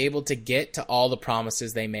going to be able to get to all the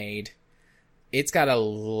promises they made. It's got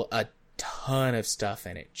a ton of stuff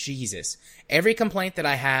in it. Jesus. Every complaint that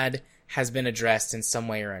I had has been addressed in some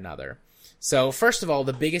way or another. So, first of all,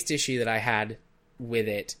 the biggest issue that I had with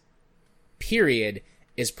it, period,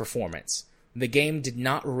 is performance. The game did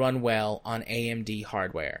not run well on AMD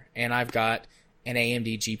hardware, and I've got an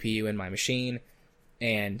AMD GPU in my machine,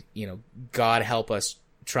 and, God help us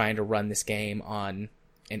trying to run this game on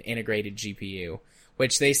an integrated GPU,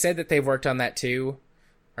 which they said that they've worked on that too,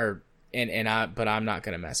 but I'm not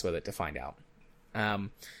going to mess with it to find out.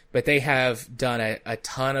 But they have done a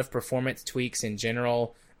ton of performance tweaks in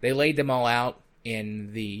general. They laid them all out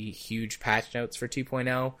in the huge patch notes for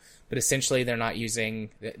 2.0, but essentially they're not using,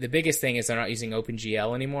 the biggest thing is they're not using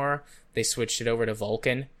OpenGL anymore. They switched it over to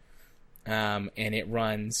Vulkan, and it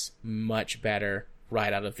runs much better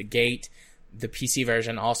right out of the gate. The PC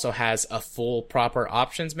version also has a full proper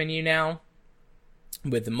options menu now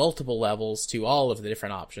with multiple levels to all of the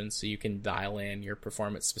different options, so you can dial in your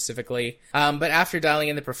performance specifically. But after dialing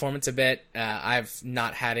in the performance a bit, I've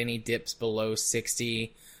not had any dips below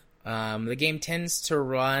 60. The game tends to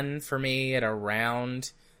run for me at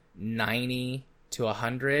around 90 to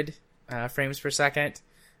 100 frames per second.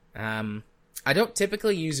 I don't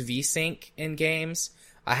typically use VSync in games.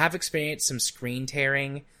 I have experienced some screen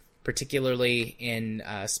tearing, particularly in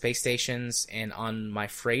space stations and on my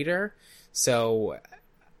freighter. So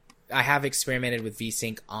I have experimented with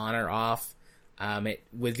VSync on or off.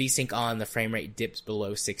 With VSync on, the frame rate dips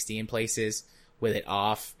below 60 in places. With it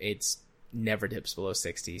off, it's never dips below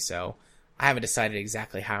 60. So I haven't decided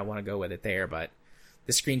exactly how I want to go with it there, but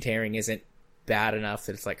the screen tearing isn't bad enough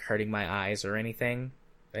that it's like hurting my eyes or anything,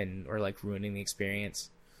 or like ruining the experience.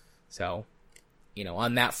 So,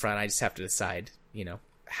 on that front, I just have to decide,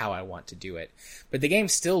 how I want to do it. But the game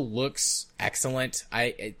still looks excellent.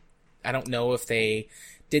 I don't know if they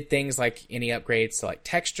did things like any upgrades to like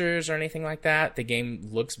textures or anything like that. The game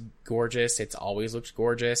looks gorgeous. It's always looked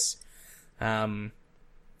gorgeous. It's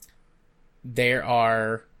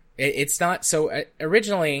not so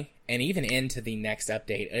originally, and even into the next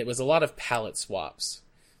update, it was a lot of palette swaps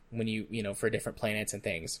when for different planets and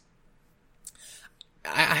things.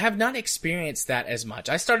 I have not experienced that as much.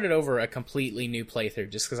 I started over a completely new playthrough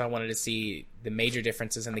just because I wanted to see the major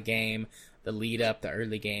differences in the game, the lead up, the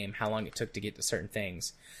early game, how long it took to get to certain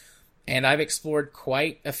things. And I've explored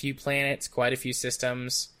quite a few planets, quite a few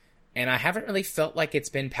systems, and I haven't really felt like it's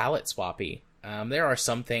been palette swappy. There are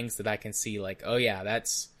some things that I can see like, oh yeah,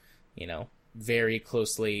 that's, very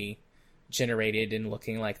closely generated and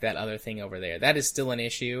looking like that other thing over there. That is still an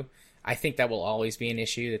issue. I think that will always be an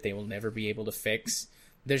issue that they will never be able to fix.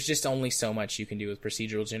 There's just only so much you can do with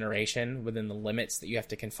procedural generation within the limits that you have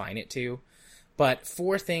to confine it to. But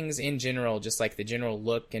for things in general, just like the general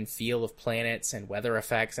look and feel of planets and weather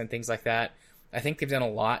effects and things like that, I think they've done a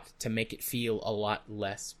lot to make it feel a lot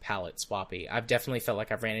less palette swappy. I've definitely felt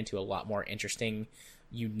like I've ran into a lot more interesting,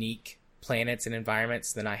 unique planets and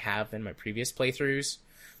environments than I have in my previous playthroughs.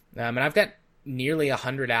 And I've got nearly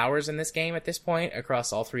 100 hours in this game at this point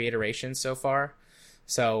across all 3 iterations so far.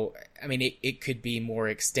 So, I mean, it could be more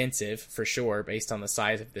extensive for sure based on the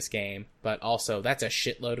size of this game, but also that's a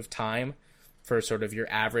shitload of time for sort of your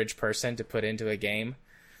average person to put into a game.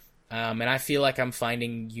 And I feel like I'm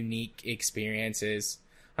finding unique experiences.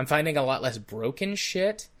 I'm finding a lot less broken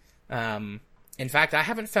shit. In fact, I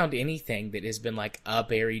haven't found anything that has been like a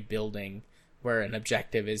buried building where an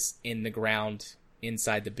objective is in the ground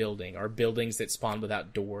inside the building, or buildings that spawn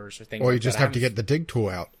without doors or things like that. Or you just have to get the dig tool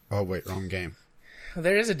out. Oh, wait, wrong game.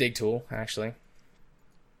 There is a dig tool, actually.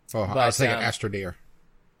 Oh, I was thinking Astrodeer.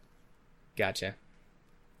 Gotcha.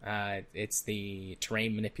 It's the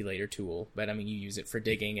terrain manipulator tool, but I mean, you use it for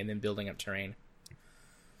digging and then building up terrain.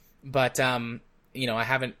 But you know, I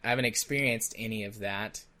haven't experienced any of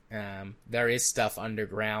that. There is stuff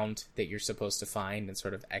underground that you're supposed to find and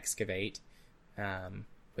sort of excavate,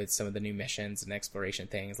 with some of the new missions and exploration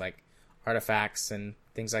things like artifacts and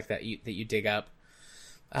things like that that you dig up.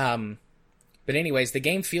 But anyways, the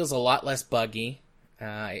game feels a lot less buggy.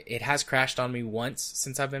 It has crashed on me once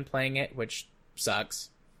since I've been playing it, which sucks.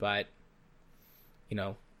 But, you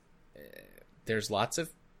know, there's lots of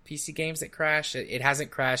PC games that crash. It hasn't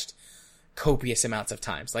crashed copious amounts of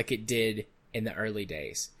times like it did in the early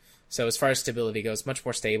days. So as far as stability goes, much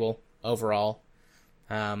more stable overall.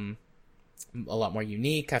 A lot more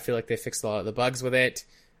unique. I feel like they fixed a lot of the bugs with it.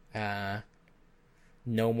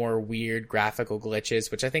 No more weird graphical glitches,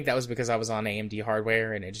 which I think that was because I was on AMD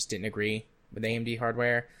hardware and it just didn't agree with AMD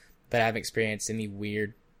hardware. But I haven't experienced any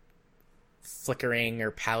weird flickering or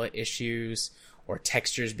palette issues or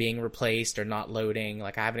textures being replaced or not loading.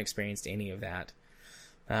 Like, I haven't experienced any of that.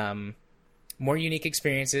 More unique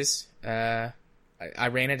experiences. I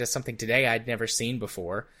ran into something today I'd never seen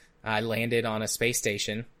before. I landed on a space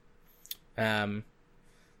station.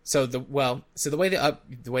 So the way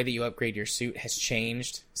that you upgrade your suit has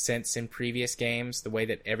changed since in previous games. The way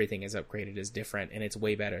that everything is upgraded is different, and it's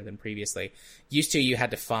way better than previously. Used to, you had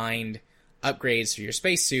to find upgrades for your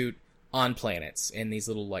spacesuit on planets in these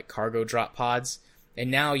little like cargo drop pods,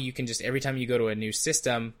 and now you can just, every time you go to a new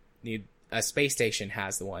system, a space station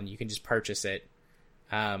has the one. You can just purchase it,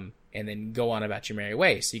 and then go on about your merry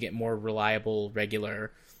way. So you get more reliable,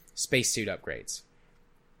 regular spacesuit upgrades.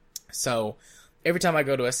 So every time I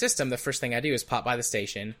go to a system, the first thing I do is pop by the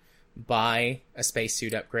station, buy a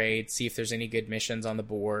spacesuit upgrade, see if there's any good missions on the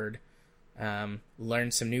board,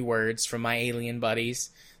 learn some new words from my alien buddies,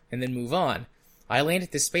 and then move on. I land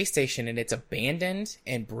at this space station and it's abandoned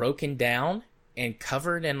and broken down and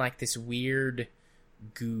covered in like this weird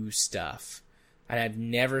goo stuff. And I've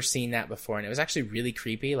never seen that before. And it was actually really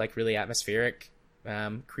creepy, like really atmospheric,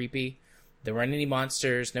 creepy. There weren't any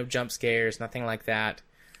monsters, no jump scares, nothing like that.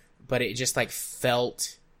 But it just like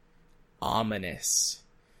felt ominous,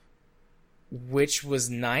 which was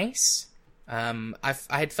nice. I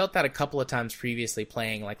had felt that a couple of times previously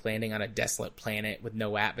playing, like landing on a desolate planet with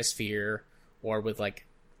no atmosphere or with like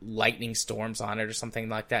lightning storms on it or something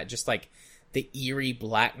like that. Just like the eerie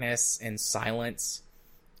blackness and silence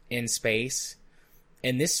in space.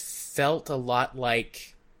 And this felt a lot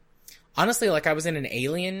like, honestly, like I was in an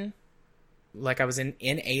Alien, like I was in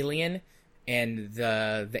Alien, and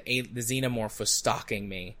the xenomorph was stalking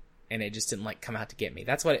me, and it just didn't like come out to get me.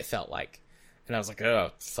 That's what it felt like. And I was like,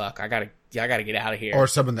 oh fuck, I gotta get out of here. Or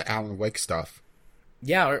some of the Alan Wake stuff.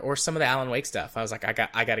 Yeah, or some of the Alan Wake stuff. I was like, I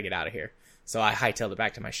gotta get out of here. So I hightailed it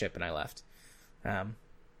back to my ship and I left.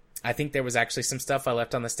 I think there was actually some stuff I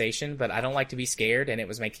left on the station, but I don't like to be scared, and it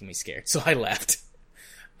was making me scared, so I left.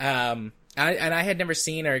 I had never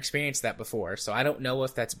seen or experienced that before, so I don't know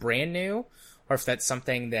if that's brand new or if that's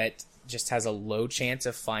something that just has a low chance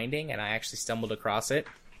of finding, and I actually stumbled across it.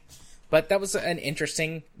 But that was an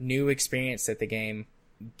interesting new experience that the game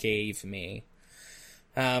gave me.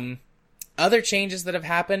 Other changes that have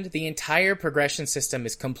happened, the entire progression system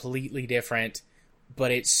is completely different,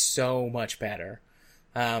 but it's so much better.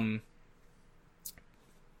 In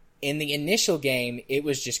the initial game, it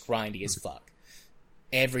was just grindy as fuck.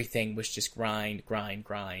 Everything was just grind,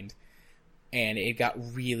 and it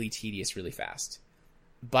got really tedious really fast.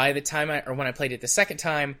 By the time when I played it the second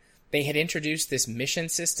time, they had introduced this mission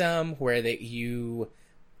system where you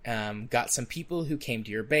got some people who came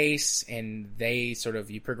to your base, and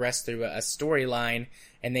you progressed through a storyline,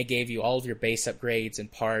 and they gave you all of your base upgrades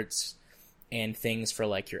and parts and things for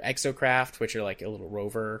like your exocraft, which are like a little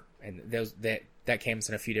rover, and that comes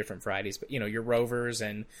in a few different varieties, but your rovers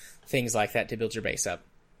and things like that to build your base up.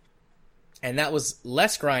 And that was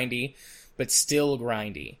less grindy, but still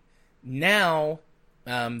grindy. Now,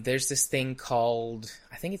 there's this thing called,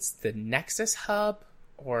 I think it's the Nexus Hub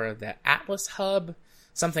or the Atlas Hub,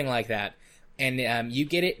 something like that. And you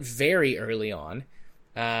get it very early on,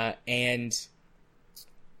 and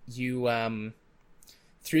you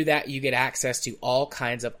through that you get access to all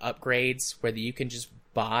kinds of upgrades, whether you can just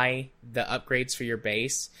buy the upgrades for your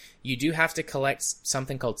base. You do have to collect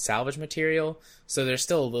something called salvage material, so there's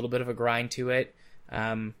still a little bit of a grind to it.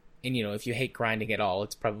 and if you hate grinding at all,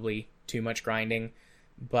 it's probably too much grinding,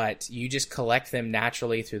 but you just collect them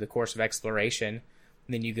naturally through the course of exploration.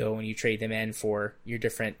 And then you go and you trade them in for your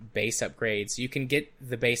different base upgrades. You can get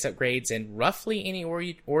the base upgrades in roughly any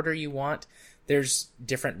order you want. There's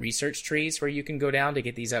different research trees where you can go down to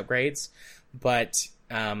get these upgrades, but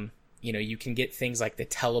you can get things like the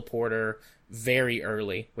teleporter very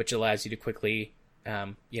early, which allows you to quickly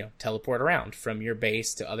teleport around from your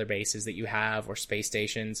base to other bases that you have or space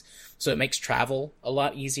stations. So it makes travel a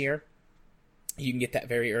lot easier. You can get that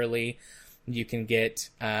very early. You can get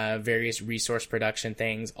various resource production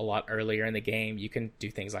things a lot earlier in the game. You can do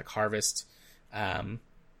things like harvest.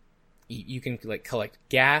 You can collect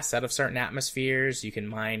gas out of certain atmospheres. You can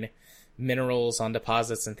mine minerals on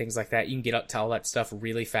deposits and things like that. You can get up to all that stuff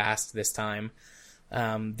really fast this time.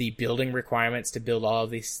 The building requirements to build all of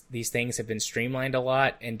these things have been streamlined a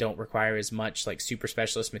lot and don't require as much super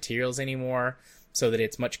specialist materials anymore, so that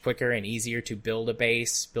it's much quicker and easier to build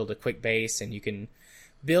a quick base, and you can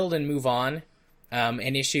build and move on.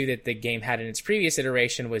 An issue that the game had in its previous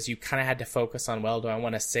iteration was you kind of had to focus on, do I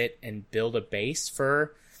want to sit and build a base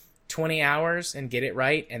for 20 hours and get it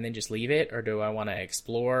right and then just leave it, or do I want to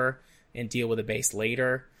explore and deal with a base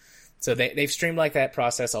later? So they've streamlined that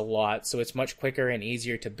process a lot, so it's much quicker and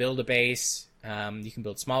easier to build a base. You can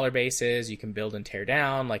build smaller bases, you can build and tear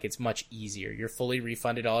down, it's much easier. You're fully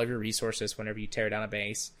refunded all of your resources whenever you tear down a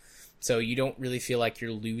base, so you don't really feel like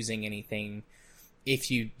you're losing anything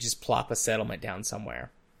if you just plop a settlement down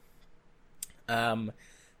somewhere.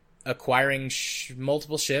 Acquiring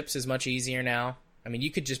multiple ships is much easier now. I mean,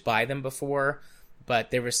 you could just buy them before,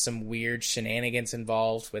 but there was some weird shenanigans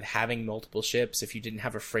involved with having multiple ships if you didn't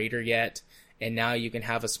have a freighter yet, and now you can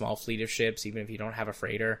have a small fleet of ships even if you don't have a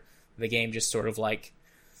freighter. The game just sort of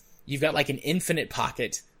you've got an infinite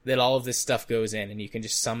pocket that all of this stuff goes in, and you can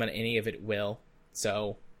just summon any of it at will.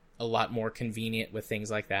 So a lot more convenient with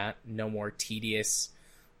things like that. No more tedious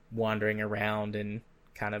wandering around and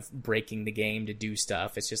kind of breaking the game to do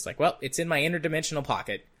stuff. It's just it's in my interdimensional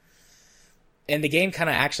pocket. And the game kind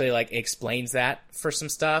of actually explains that for some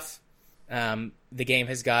stuff. The game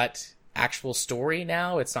has got actual story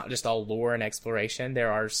now. It's not just all lore and exploration.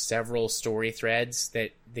 There are several story threads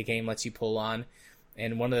that the game lets you pull on.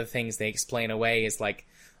 And one of the things they explain away is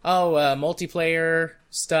multiplayer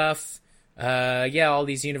stuff. All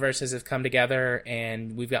these universes have come together,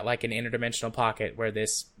 and we've got an interdimensional pocket where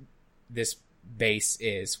this base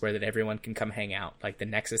is, where that everyone can come hang out, the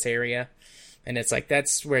Nexus area. And it's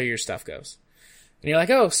that's where your stuff goes. And you're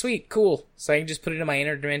oh, sweet, cool. So I can just put it in my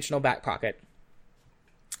interdimensional back pocket.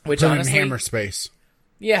 Which honestly, hammer space.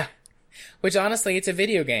 Yeah. Which honestly, it's a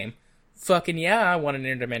video game. Fucking yeah, I want an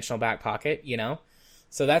interdimensional back pocket,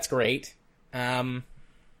 So that's great. And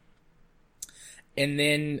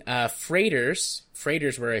then freighters.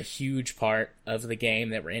 Freighters were a huge part of the game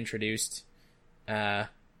that were introduced. Player-owned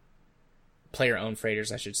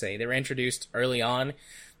freighters, I should say. They were introduced early on,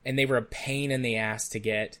 and they were a pain in the ass to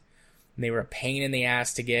get. They were a pain in the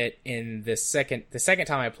ass to get in the second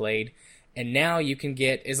time I played. And now you can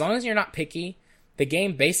get, as long as you're not picky, the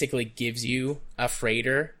game basically gives you a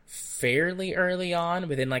freighter fairly early on,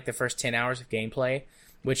 within the first 10 hours of gameplay,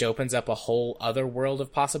 which opens up a whole other world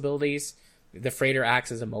of possibilities. The freighter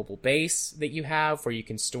acts as a mobile base that you have, where you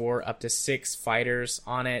can store up to 6 fighters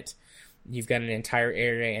on it. You've got an entire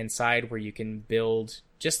area inside where you can build,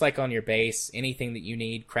 just like on your base, anything that you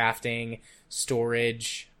need, crafting,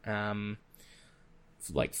 storage,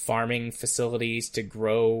 farming facilities to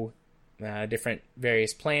grow different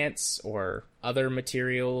various plants or other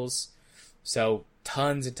materials. So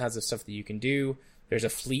tons and tons of stuff that you can do. There's a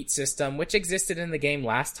fleet system, which existed in the game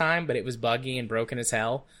last time, but it was buggy and broken as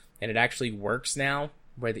hell. And it actually works now,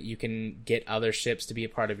 where that you can get other ships to be a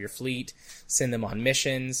part of your fleet, send them on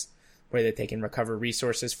missions, where that they can recover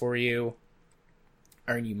resources for you,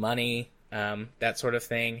 earn you money, that sort of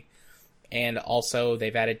thing. And also,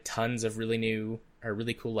 they've added tons of really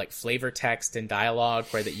cool flavor text and dialogue,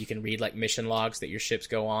 where that you can read mission logs that your ships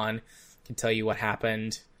go on, can tell you what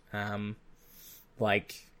happened. There'll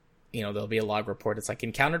be a log report. It's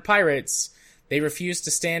encountered pirates. They refused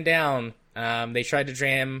to stand down. They tried to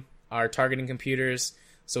jam our targeting computers,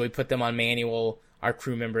 so we put them on manual. Our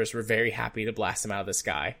crew members were very happy to blast them out of the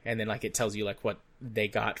sky. And then it tells you what they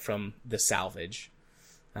got from the salvage.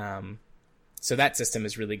 So that system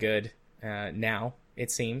is really good. Now,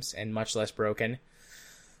 it seems, and much less broken.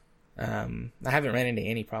 I haven't ran into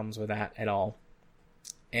any problems with that at all.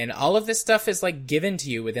 And all of this stuff is given to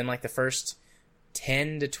you within the first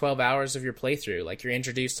 10 to 12 hours of your playthrough. You're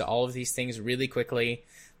introduced to all of these things really quickly.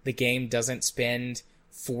 The game doesn't spend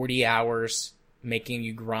 40 hours making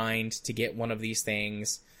you grind to get one of these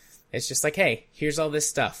things. It's just like, hey, here's all this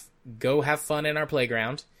stuff. Go have fun in our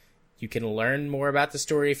playground. You can learn more about the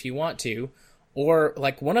story if you want to. Or,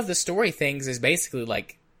 like, one of the story things is basically,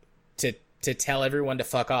 like, to tell everyone to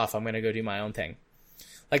fuck off. I'm going to go do my own thing.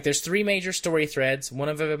 Like, there's 3 major story threads. One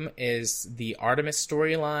of them is the Artemis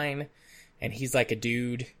storyline, and he's, like, a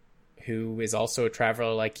dude who is also a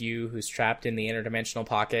traveler like you, who's trapped in the interdimensional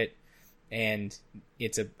pocket, and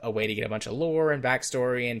it's a way to get a bunch of lore and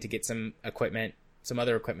backstory and to get some equipment, some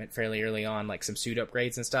other equipment fairly early on, like some suit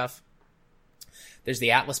upgrades and stuff. There's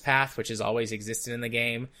the Atlas Path, which has always existed in the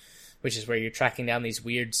game, which is where you're tracking down these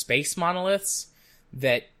weird space monoliths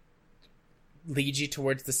that lead you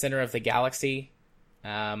towards the center of the galaxy.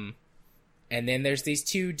 And then there's these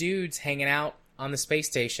 2 dudes hanging out on the space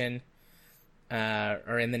station,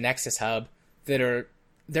 or in the Nexus hub, they're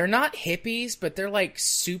not hippies, but they're like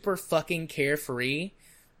super fucking carefree.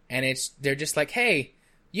 And they're just like, hey,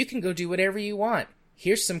 you can go do whatever you want.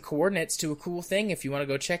 Here's some coordinates to a cool thing if you want to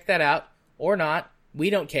go check that out or not. We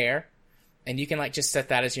don't care. And you can like just set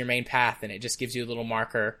that as your main path, and it just gives you a little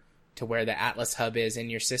marker to where the Atlas hub is in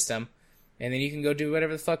your system. And then you can go do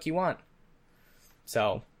whatever the fuck you want.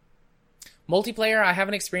 So, multiplayer, I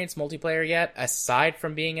haven't experienced multiplayer yet, aside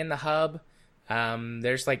from being in the hub.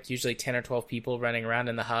 There's like usually 10 or 12 people running around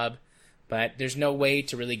in the hub, but there's no way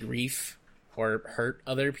to really grief or hurt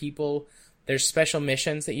other people. There's special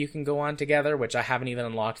missions that you can go on together, which I haven't even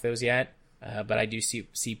unlocked those yet. But I do see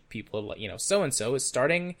people, so-and-so is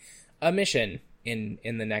starting a mission in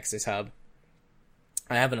the Nexus hub.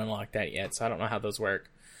 I haven't unlocked that yet, so I don't know how those work.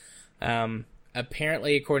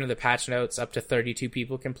 Apparently, according to the patch notes, up to 32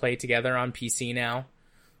 people can play together on PC now,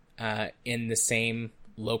 in the same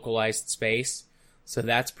localized space. So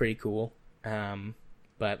that's pretty cool.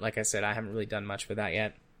 But like I said, I haven't really done much with that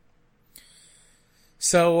yet.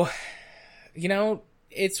 So,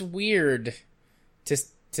 it's weird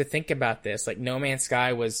to think about this. Like, No Man's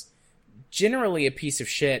Sky was generally a piece of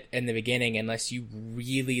shit in the beginning unless you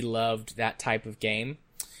really loved that type of game.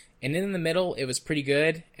 And in the middle, it was pretty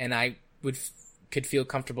good, and I could feel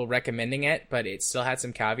comfortable recommending it, but it still had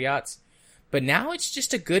some caveats. But now it's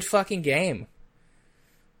just a good fucking game.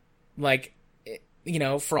 Like,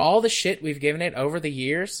 for all the shit we've given it over the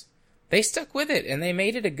years, they stuck with it, and they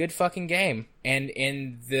made it a good fucking game. And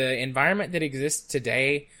in the environment that exists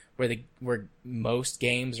today, where most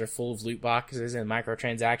games are full of loot boxes and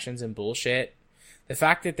microtransactions and bullshit, the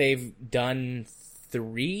fact that they've done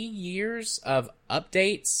 3 years of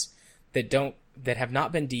updates that have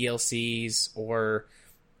not been DLCs, or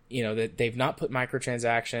that they've not put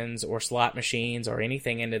microtransactions or slot machines or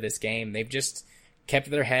anything into this game. They've just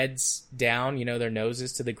kept their heads down, their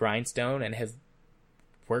noses to the grindstone, and have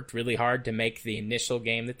worked really hard to make the initial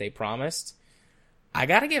game that they promised. I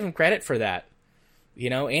gotta give them credit for that.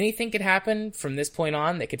 Anything could happen from this point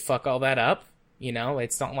on that could fuck all that up.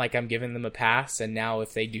 It's not like I'm giving them a pass, and now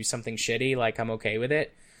if they do something shitty, like, I'm okay with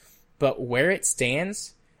it. But where it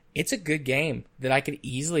stands, it's a good game that I could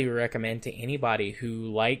easily recommend to anybody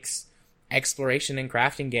who likes exploration and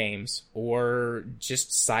crafting games, or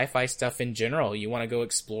just sci-fi stuff in general. You want to go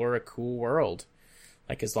explore a cool world.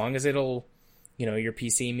 Like, as long as your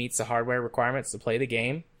PC meets the hardware requirements to play the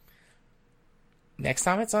game, next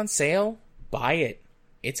time it's on sale, buy it.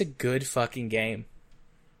 It's a good fucking game.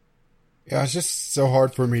 Yeah, it's just so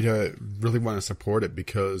hard for me to really want to support it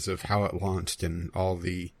because of how it launched and all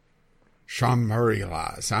the Sean Murray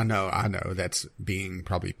lies. I know that's being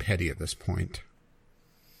probably petty at this point.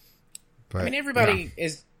 But, I mean, everybody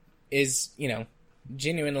is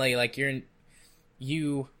genuinely, like,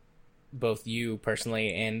 both you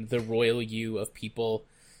personally and the royal you of people,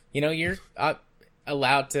 you're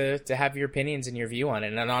allowed to have your opinions and your view on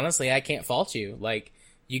it. And honestly, I can't fault you. Like,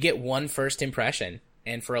 you get one first impression,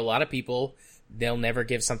 and for a lot of people, they'll never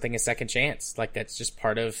give something a second chance. Like, that's just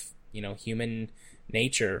part of, human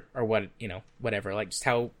nature, or whatever. Like, just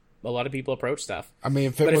how a lot of people approach stuff. I mean,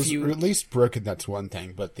 if it was at least broken, that's one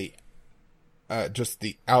thing, but just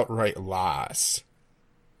the outright lies.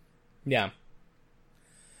 Yeah.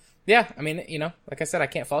 Yeah, I mean, like I said, I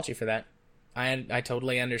can't fault you for that. I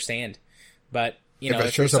totally understand. But, if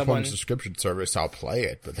it shows up on the subscription service, I'll play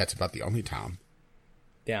it, but that's about the only time.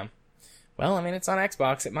 Yeah. Well, I mean, it's on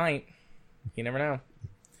Xbox. It might. You never know.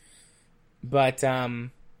 But,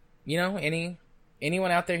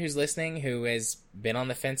 anyone out there who's listening who has been on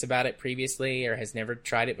the fence about it previously, or has never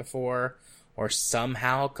tried it before, or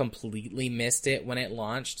somehow completely missed it when it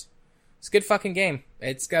launched, it's a good fucking game.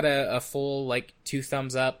 It's got a full, 2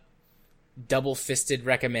 thumbs up, double-fisted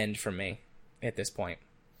recommend from me at this point.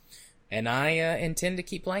 And I intend to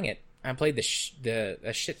keep playing it. I played a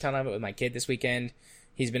shit ton of it with my kid this weekend.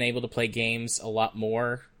 He's been able to play games a lot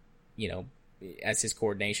more as his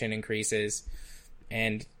coordination increases.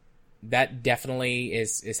 And that definitely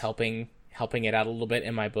is helping it out a little bit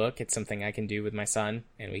in my book. It's something I can do with my son,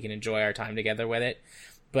 and we can enjoy our time together with it.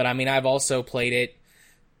 But I mean, I've also played it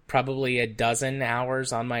probably a dozen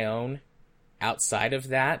hours on my own outside of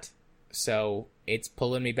that. So it's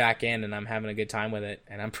pulling me back in, and I'm having a good time with it.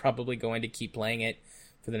 And I'm probably going to keep playing it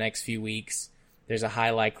for the next few weeks. There's a high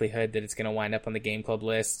likelihood that it's going to wind up on the game club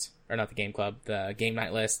list, or not the game club, the game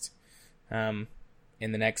night list, in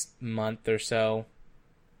the next month or so.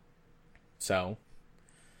 So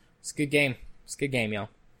it's a good game. It's a good game, y'all.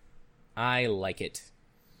 I like it.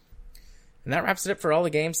 And that wraps it up for all the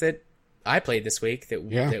games that I played this week,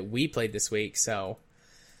 that we played this week. So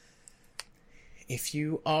if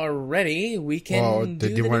you are ready, we can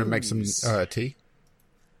did you want to make some tea?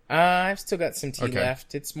 I've still got some tea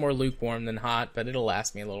left. It's more lukewarm than hot, but it'll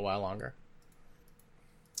last me a little while longer.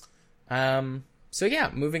 So yeah,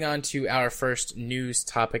 moving on to our first news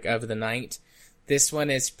topic of the night. This one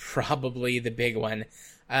is probably the big one.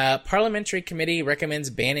 Parliamentary committee recommends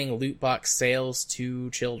banning loot box sales to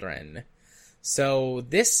children. So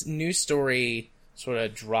this news story sort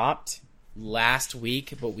of dropped last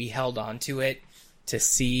week, but we held on to it to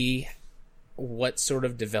see what sort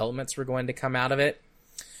of developments were going to come out of it.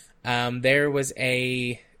 There was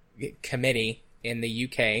a committee in the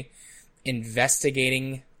UK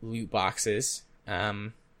investigating loot boxes,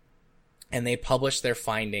 and they published their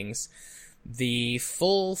findings. The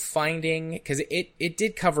full finding, because it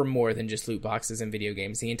did cover more than just loot boxes in video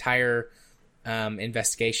games. The entire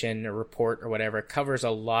investigation or report or whatever covers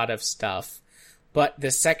a lot of stuff. But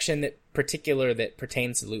the section that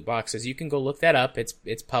pertains to loot boxes, you can go look that up.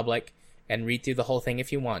 It's public, and read through the whole thing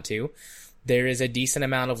if you want to. There is a decent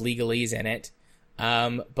amount of legalese in it.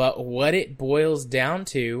 But what it boils down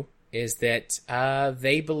to is that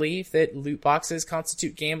they believe that loot boxes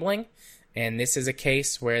constitute gambling, and this is a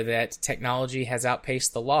case where that technology has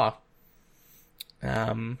outpaced the law.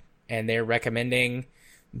 And they're recommending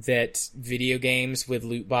that video games with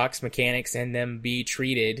loot box mechanics in them be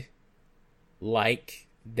treated like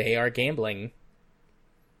they are gambling,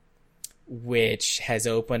 which has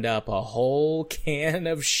opened up a whole can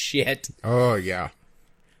of shit. Oh, yeah.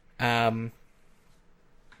 So,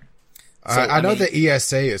 I know the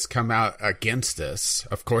ESA has come out against this.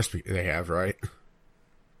 Of course they have, right?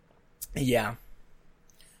 Yeah.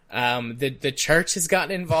 The church has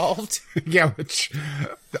gotten involved. Yeah,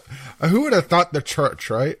 who would have thought the church,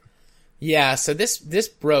 right? Yeah, so this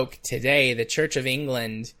broke today. The Church of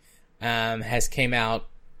England has came out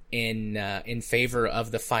in favor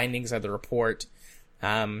of the findings of the report,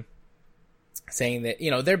 saying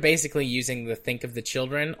that, they're basically using the think of the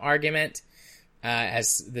children argument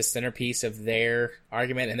as the centerpiece of their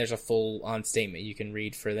argument, and there's a full-on statement you can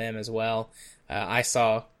read for them as well. I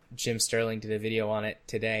saw Jim Sterling did a video on it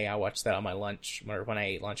today. I watched that on my lunch, or when I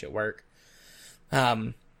ate lunch at work.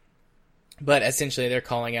 But essentially they're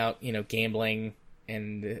calling out, gambling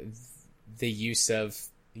and the use of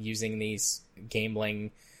using these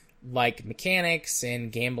gambling-like mechanics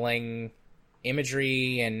and gambling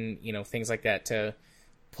imagery and, things like that to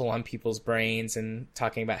pull on people's brains, and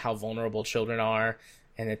talking about how vulnerable children are,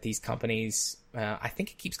 and that these companies, I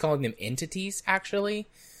think it keeps calling them entities, actually.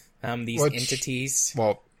 Entities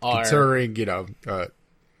are... Considering, in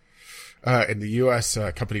the U.S.,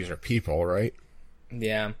 companies are people, right?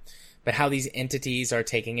 Yeah. But how these entities are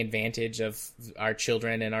taking advantage of our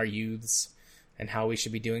children and our youths, and how we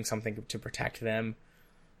should be doing something to protect them.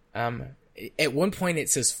 At one point it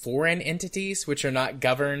says foreign entities, which are not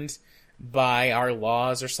governed by our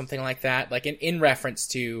laws or something like that. Like in reference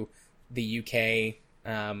to the UK,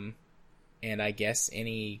 and I guess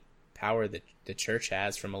any power that the church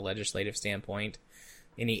has from a legislative standpoint.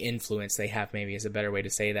 Any influence they have, maybe, is a better way to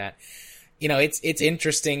say that. It's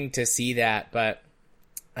interesting to see that, but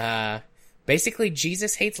basically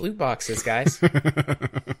Jesus hates loot boxes, guys.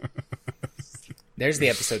 There's the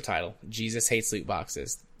episode title. Jesus hates loot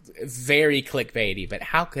boxes. Very clickbaity, but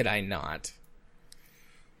how could I not?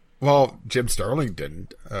 Well, Jim Sterling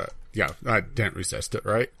didn't. I didn't resist it,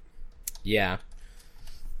 right? Yeah.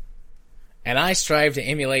 And I strive to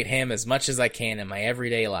emulate him as much as I can in my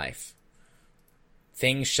everyday life.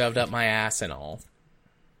 Things shoved up my ass and all.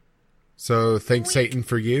 So, thanks Satan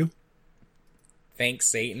for you? Thanks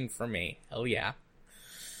Satan for me. Hell yeah.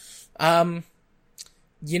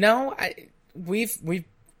 We've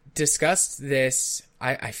discussed this,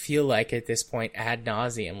 I feel like at this point ad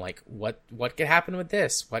nauseum, like what could happen with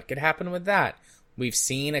this? What could happen with that? We've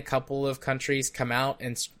seen a couple of countries come out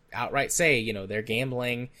and outright say, they're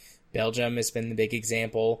gambling. Belgium has been the big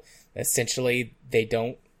example. Essentially, they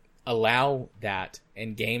don't allow that,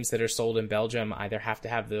 and games that are sold in Belgium either have to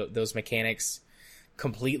have those mechanics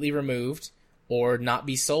completely removed or not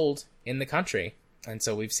be sold in the country. And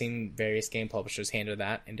so we've seen various game publishers handle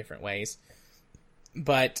that in different ways.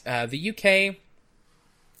 But the UK,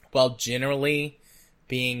 while generally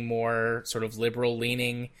being more sort of liberal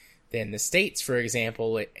leaning than the States, for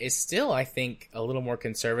example, it is still, I think, a little more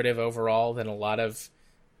conservative overall than a lot of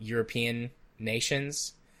European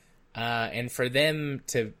nations. And for them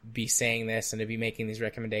to be saying this and to be making these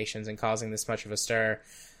recommendations and causing this much of a stir,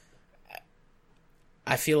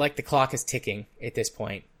 I feel like the clock is ticking at this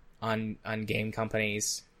point on game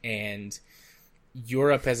companies, and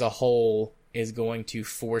Europe as a whole is going to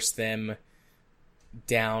force them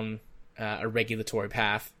down a regulatory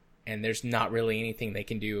path, and there's not really anything they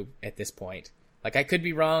can do at this point. Like, I could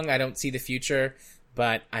be wrong, I don't see the future,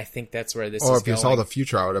 but I think that's where this is going. Or if you saw the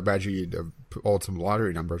future, I would imagine you'd have pulled some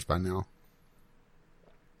lottery numbers by now.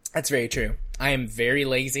 That's very true. I am very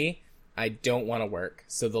lazy. I don't want to work.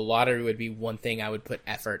 So the lottery would be one thing I would put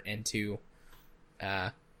effort into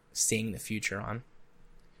seeing the future on.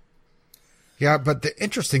 Yeah, but the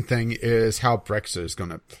interesting thing is how Brexit is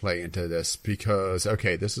going to play into this, because,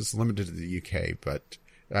 okay, this is limited to the UK, but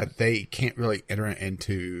they can't really enter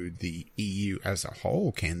into the EU as a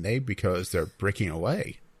whole, can they? Because they're breaking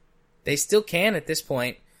away. They still can at this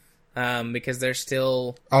point, because they're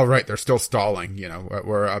still... Oh, right, they're still stalling. You know,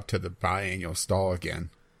 we're up to the biannual stall again.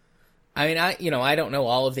 I mean, I don't know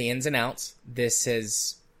all of the ins and outs.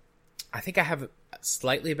 I think I have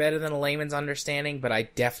slightly better than a layman's understanding, but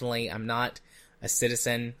I'm not a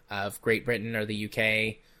citizen of Great Britain or the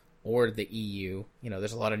UK or the EU. You know,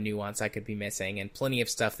 there's a lot of nuance I could be missing, and plenty of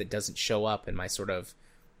stuff that doesn't show up in my sort of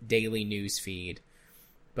daily news feed.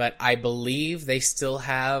 But I believe they still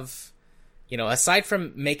have, you know, aside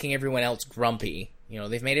from making everyone else grumpy, you know,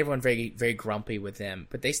 they've made everyone very, very grumpy with them,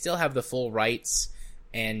 but they still have the full rights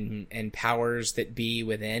and powers that be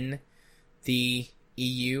within the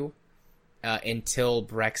EU until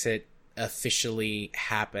Brexit officially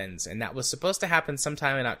happens. And that was supposed to happen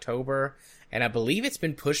sometime in October, and I believe it's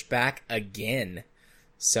been pushed back again.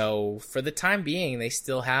 So for the time being, they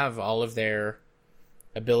still have all of their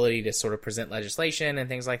ability to sort of present legislation and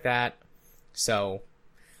things like that. So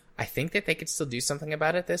I think that they could still do something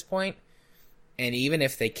about it at this point. And even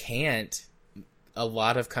if they can't, a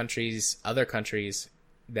lot of other countries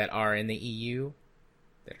that are in the EU,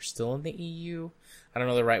 that are still in the EU, I don't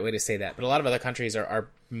know the right way to say that, but a lot of other countries are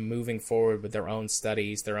moving forward with their own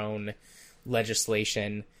studies, their own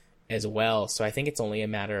legislation as well. So I think it's only a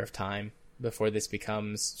matter of time before this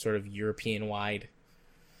becomes sort of European-wide.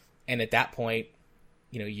 And at that point,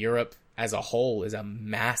 you know, Europe as a whole is a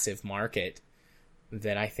massive market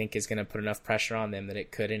that I think is going to put enough pressure on them that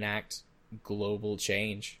it could enact global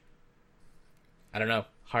change. I don't know.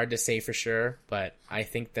 Hard to say for sure, but I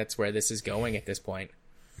think that's where this is going at this point.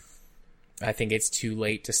 I think it's too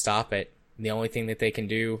late to stop it. The only thing that they can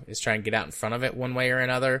do is try and get out in front of it one way or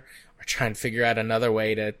another, or try and figure out another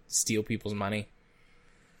way to steal people's money.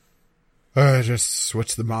 Just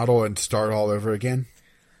switch the model and start all over again?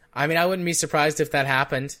 I mean, I wouldn't be surprised if that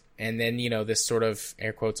happened, and then, you know, this sort of,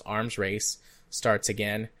 air quotes, arms race starts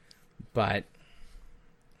again. But,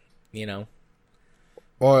 you know.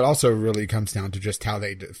 Well, it also really comes down to just how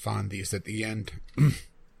they define these at the end.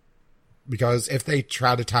 Because if they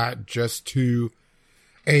try to tie it just to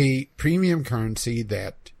a premium currency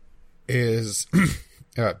that is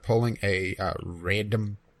pulling a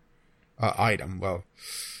random item, well,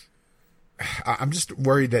 I'm just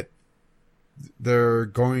worried that they're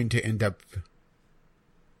going to end up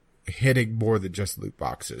hitting more than just loot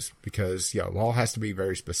boxes, because, you know, law has to be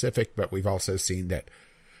very specific, but we've also seen that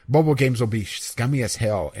mobile games will be scummy as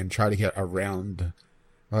hell and try to get around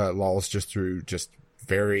laws just through just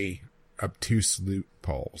very obtuse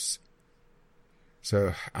loopholes.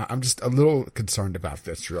 So I'm just a little concerned about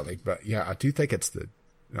this, really. But yeah, I do think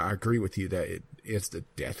I agree with you that it is the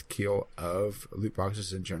death kill of loot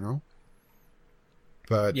boxes in general.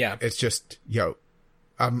 But yeah, it's just, you know,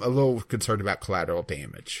 I'm a little concerned about collateral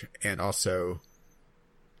damage and also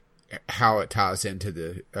how it ties into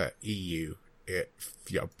the EU if,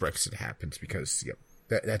 you know, Brexit happens, because, you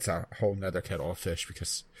know, that's a whole nother kettle of fish,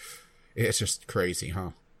 because it's just crazy,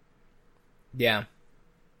 huh? Yeah.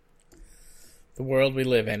 The world we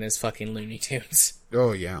live in is fucking Looney Tunes.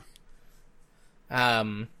 Oh, yeah.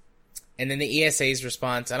 And then the ESA's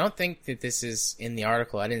response, I don't think that this is in the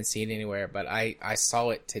article. I didn't see it anywhere, but I saw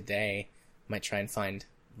it today. Might try and find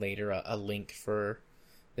later a link for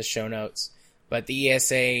the show notes. But the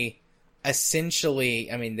ESA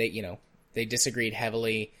essentially, I mean, they disagreed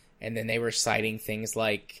heavily And then they were citing things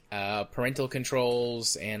like parental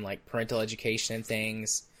controls and like parental education and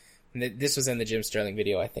things. And this was in the Jim Sterling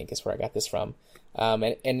video, I think, is where I got this from.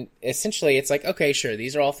 And essentially, it's like, okay, sure,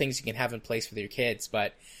 these are all things you can have in place with your kids.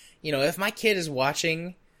 But, you know, if my kid is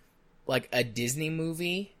watching like a Disney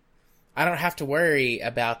movie, I don't have to worry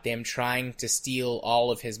about them trying to steal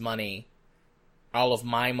all of his money, all of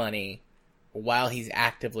my money, while he's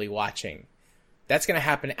actively watching. That's going to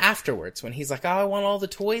happen afterwards when he's like, oh, I want all the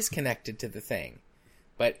toys connected to the thing.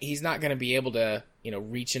 But he's not going to be able to, you know,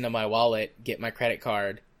 reach into my wallet, get my credit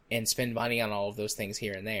card, and spend money on all of those things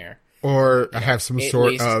here and there. Or have some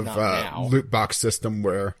sort of loot box system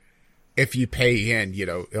where if you pay in, you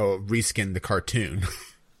know, it'll reskin the cartoon.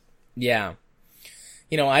 Yeah.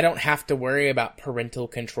 You know, I don't have to worry about parental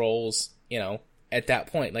controls, you know, at that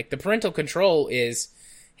point. Like, the parental control is,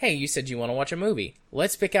 hey, you said you want to watch a movie.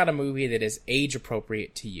 Let's pick out a movie that is age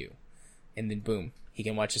appropriate to you. And then boom, he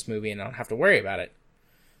can watch this movie and I don't have to worry about it.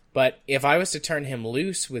 But if I was to turn him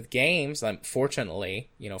loose with games, fortunately,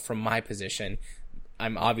 you know, from my position,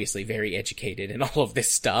 I'm obviously very educated in all of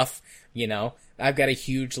this stuff, you know. I've got a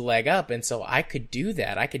huge leg up, and so I could do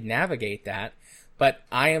that. I could navigate that. But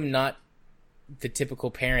I am not the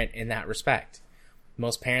typical parent in that respect.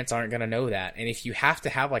 Most parents aren't going to know that. And if you have to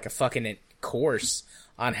have like a fucking course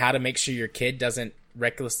on how to make sure your kid doesn't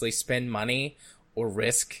recklessly spend money or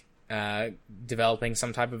risk developing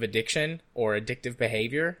some type of addiction or addictive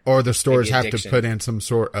behavior. Or the stores have to put in some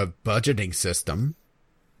sort of budgeting system.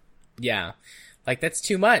 Yeah. Like, that's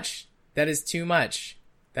too much. That is too much.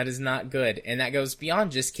 That is not good. And that goes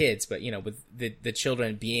beyond just kids, but, you know, with the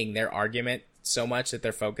children being their argument so much that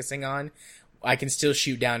they're focusing on, I can still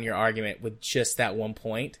shoot down your argument with just that one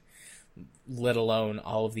point, let alone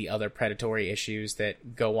all of the other predatory issues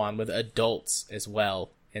that go on with adults as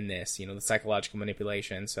well in this, you know, the psychological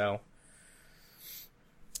manipulation. So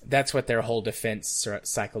that's what their whole defense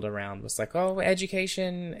cycled around, was like, oh,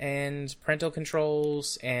 education and parental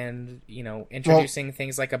controls and, you know, introducing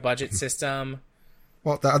things like a budget system.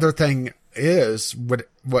 Well, the other thing is what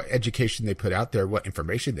education they put out there, what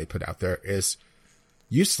information they put out there is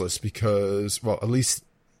useless because, well, at least,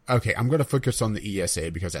 okay, I'm going to focus on the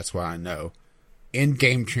ESA because that's what I know.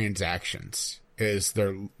 In-game transactions is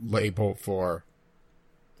their label for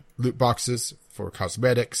loot boxes, for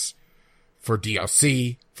cosmetics, for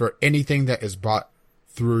DLC, for anything that is bought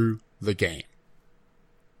through the game.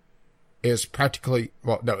 Is practically,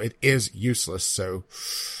 well, no, it is useless, so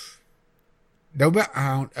no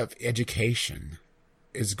amount of education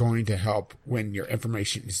is going to help when your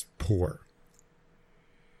information is poor.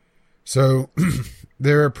 So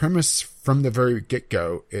their premise from the very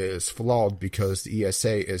get-go is flawed because the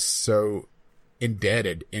ESA is so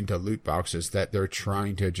indebted into loot boxes that they're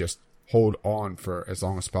trying to just hold on for as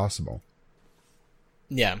long as possible.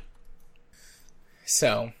 Yeah.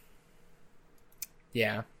 So,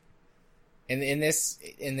 yeah. In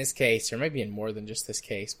this case, or maybe in more than just this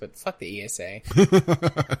case, but fuck the ESA.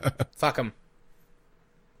 Fuck them.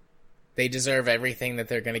 They deserve everything that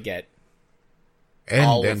they're going to get.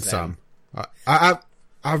 And then some. I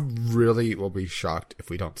really will be shocked if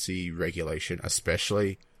we don't see regulation,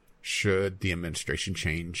 especially should the administration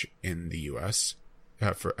change in the U.S.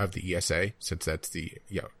 Of the ESA, since that's the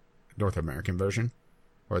North American version,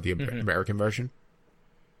 or the American version.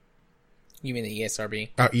 You mean the ESRB?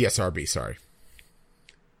 ESRB, sorry.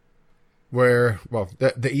 Where, well,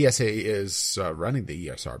 the ESA is running the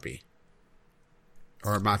ESRB.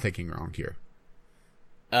 Or am I thinking wrong here?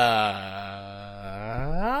 I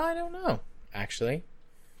don't know, actually.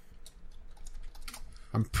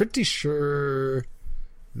 I'm pretty sure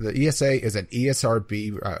the ESA is an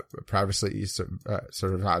ESRB privacy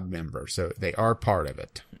certified member, so they are part of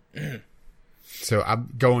it. So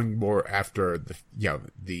I'm going more after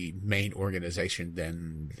the main organization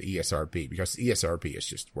than the ESRB, because the ESRB is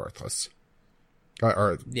just worthless,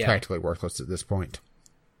 or practically worthless at this point.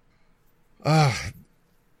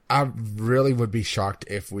 I really would be shocked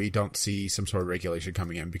if we don't see some sort of regulation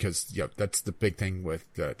coming in, because that's the big thing with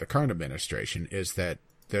the current administration, is that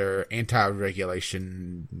they're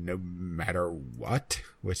anti-regulation no matter what,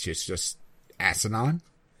 which is just asinine.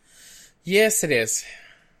 Yes, it is.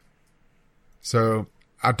 So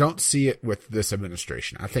I don't see it with this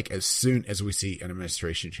administration. I think as soon as we see an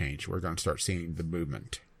administration change, we're going to start seeing the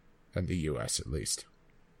movement in the U.S. at least.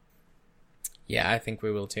 Yeah, I think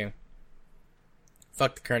we will too.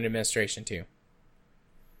 Fuck the current administration too.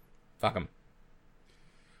 Fuck them.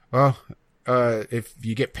 Well, if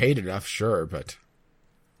you get paid enough, sure, but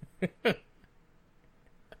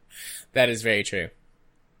that is very true.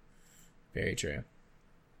 Very true.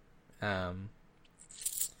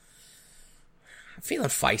 feeling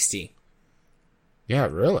feisty. Yeah,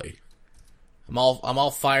 really. I'm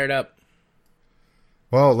all fired up.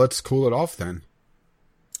 Well, let's cool it off then.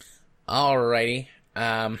 Alrighty.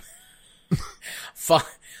 I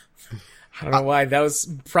don't know why. That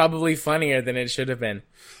was probably funnier than it should have been.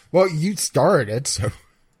 Well, you started, so.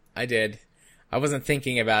 I did. I wasn't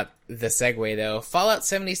thinking about the segue, though. Fallout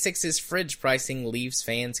 76's fridge pricing leaves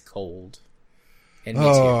fans cold. And me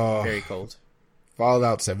too. Very cold.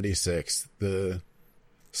 Fallout 76. The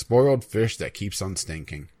spoiled fish that keeps on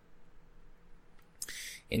stinking.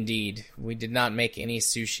 Indeed. We did not make any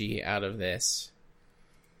sushi out of this.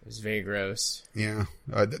 It was very gross. Yeah.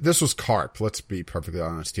 This was carp. Let's be perfectly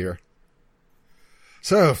honest here.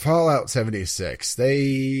 So, Fallout 76.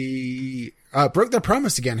 They broke their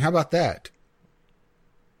promise again. How about that?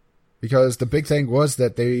 Because the big thing was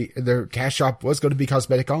that their cash shop was going to be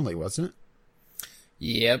cosmetic only, wasn't it?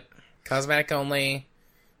 Yep. Cosmetic only.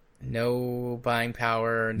 No buying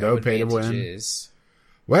power. No pay to win. advantages.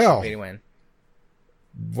 Well, No pay to win.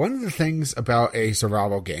 One of the things about a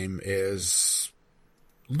survival game is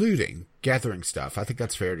looting, gathering stuff. I think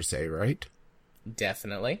that's fair to say, right?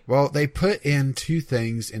 Definitely. Well, they put in two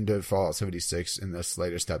things into Fallout 76 in this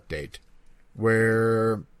latest update.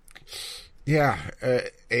 Where,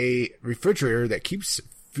 a refrigerator that keeps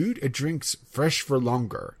food and drinks fresh for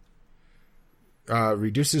longer.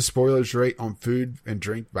 Reduces spoilage rate on food and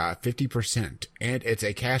drink by 50%. And it's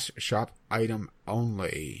a cash shop item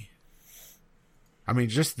only. I mean,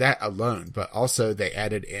 just that alone. But also they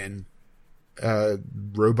added in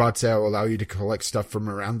robots that will allow you to collect stuff from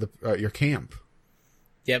around your camp.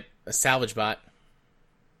 Yep, a salvage bot.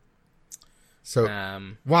 So,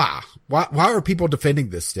 why are people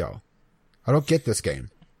defending this still? I don't get this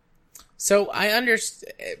game. So I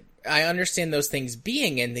understand those things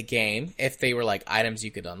being in the game if they were like items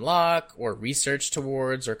you could unlock or research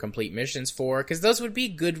towards or complete missions for, because those would be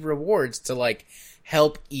good rewards to like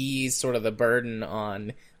help ease sort of the burden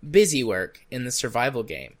on busy work in the survival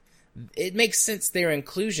game. It makes sense their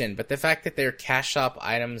inclusion, but the fact that they're cash shop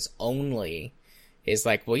items only is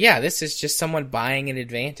like, well, yeah, this is just someone buying an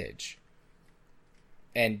advantage.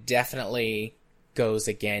 And definitely goes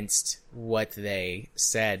against what they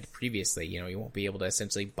said previously. You know, you won't be able to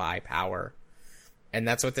essentially buy power. And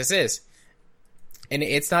that's what this is. And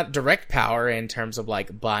it's not direct power in terms of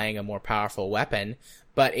like buying a more powerful weapon,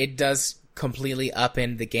 but it does completely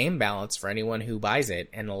upend the game balance for anyone who buys it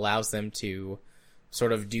and allows them to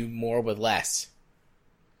sort of do more with less.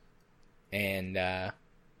 And,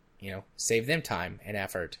 save them time and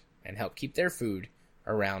effort and help keep their food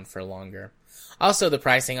around for longer. Also, the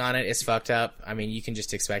pricing on it is fucked up. I mean, you can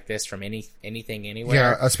just expect this from anything, anywhere.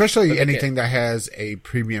 Yeah, especially anything that has a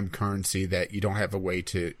premium currency that you don't have a way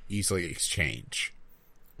to easily exchange.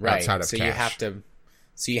 Right. Outside of so cash.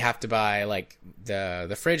 you have to buy like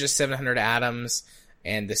the fridge is 700 atoms,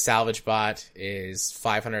 and the salvage bot is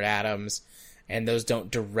 500 atoms, and those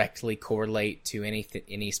don't directly correlate to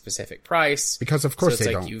any specific price. Because of course so it's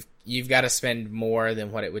they like don't. You've got to spend more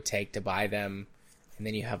than what it would take to buy them, and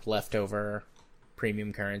then you have leftover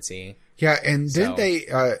premium currency. Yeah, and didn't they,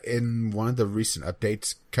 in one of the recent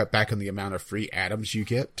updates, cut back on the amount of free atoms you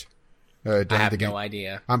get? I have the game? no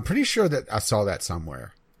idea. I'm pretty sure that I saw that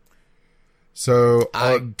somewhere. So,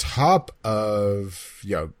 on top of,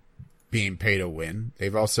 being pay to win,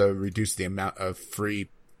 they've also reduced the amount of free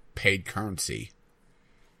paid currency.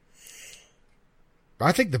 But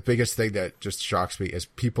I think the biggest thing that just shocks me is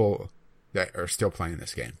people that are still playing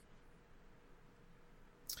this game.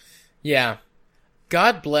 Yeah.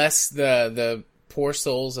 God bless the poor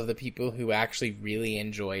souls of the people who actually really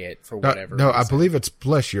enjoy it for whatever reason. I believe it's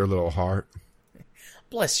bless your little heart.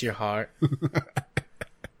 Bless your heart.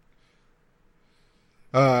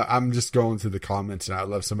 I'm just going through the comments, and I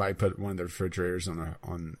love somebody put one of the refrigerators on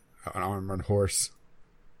an armored horse.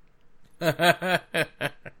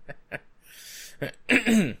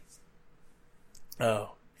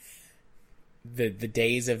 Oh, the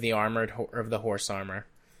days of the of the horse armor.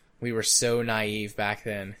 We were so naive back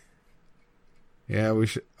then. Yeah, we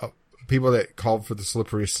should. People that called for the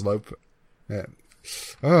slippery slope.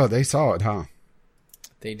 They saw it, huh?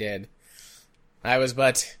 They did. I was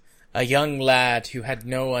but a young lad who had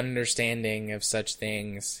no understanding of such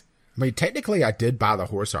things. I mean, technically, I did buy the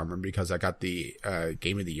horse armor because I got the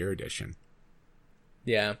Game of the Year edition.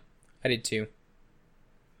 Yeah, I did too.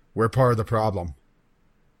 We're part of the problem.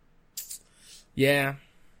 Yeah.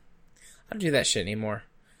 I don't do that shit anymore.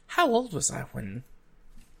 How old was I when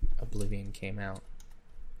Oblivion came out?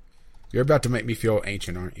 You're about to make me feel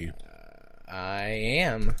ancient, aren't you? I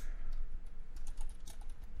am.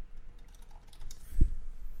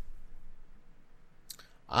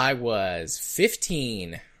 I was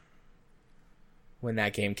 15 when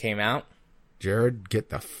that game came out. Jared, get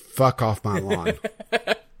the fuck off my lawn.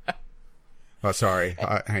 Oh, sorry.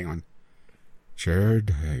 Hang on.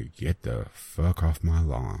 Jared, hey, get the fuck off my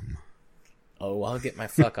lawn. Oh, I'll get my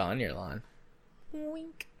fuck on your lawn.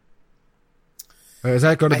 Wink. Is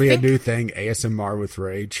that going to be a new thing? ASMR with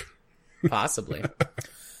rage? Possibly.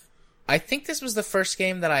 I think this was the first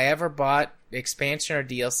game that I ever bought expansion or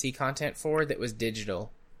DLC content for that was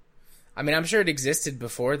digital. I mean, I'm sure it existed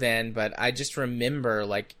before then, but I just remember,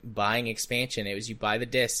 like, buying expansion. It was you buy the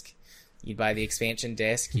disc. You'd buy the expansion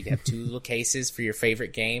disc. You'd have 2 little cases for your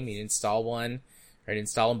favorite game. You'd install one, or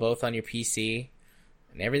install them both on your PC,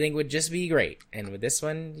 and everything would just be great. And with this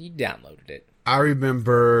one, you downloaded it. I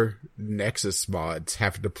remember Nexus mods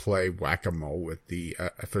having to play Whack-A-Mole with the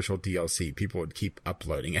official DLC. People would keep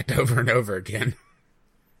uploading it over and over again.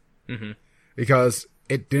 Mm-hmm. Because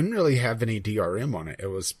it didn't really have any DRM on it. It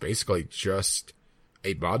was basically just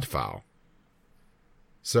a mod file.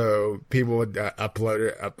 So people would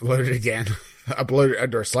upload it again, upload it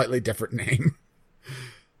under a slightly different name.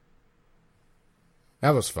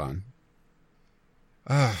 That was fun.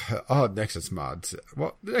 Nexus mods.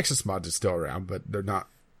 Well, the Nexus mods are still around, but they're not,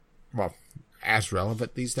 well, as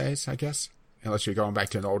relevant these days, I guess. Unless you're going back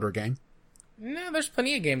to an older game. No, there's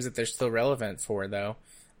plenty of games that they're still relevant for, though.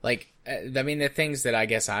 Like, I mean, the things that I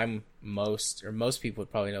guess I'm most people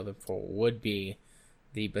would probably know them for would be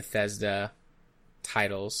the Bethesda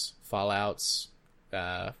titles, Fallouts,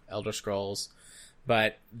 Elder Scrolls,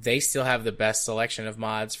 but they still have the best selection of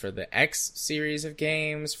mods for the X series of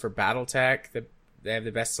games, for BattleTech, they have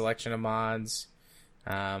the best selection of mods.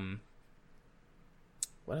 What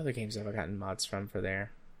other games have I gotten mods from for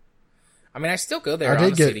there? I mean, I still go there. I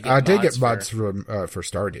did get mods for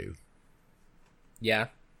Stardew. Yeah.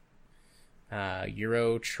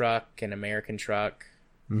 Euro Truck and American Truck.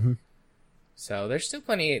 Mm-hmm. So there's still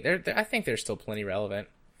plenty. I think there's still plenty relevant.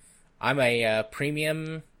 I'm a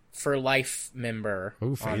Premium for Life member.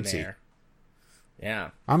 Ooh, fancy. On there. Yeah.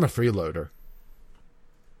 I'm a freeloader.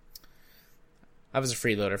 I was a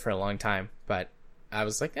freeloader for a long time, but I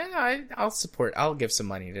was like, I'll give some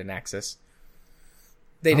money to Nexus.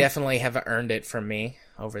 They definitely have earned it from me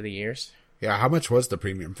over the years. Yeah, how much was the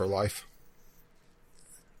Premium for Life?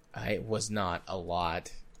 It was not a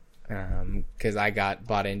lot, because I got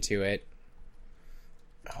bought into it.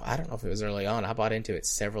 Oh, I don't know if it was early on. I bought into it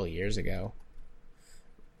several years ago.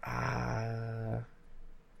 Like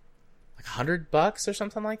 $100 or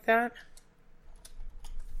something like that.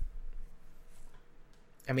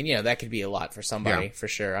 I mean, that could be a lot for somebody, for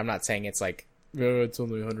sure. I'm not saying it's like, it's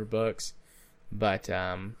only $100, but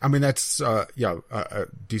I mean, that's a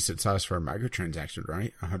decent size for a microtransaction,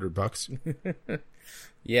 right? $100.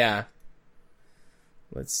 Yeah.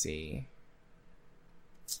 Let's see.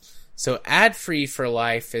 So ad-free for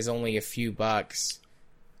Life is only a few bucks.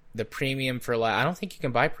 The Premium for Life, I don't think you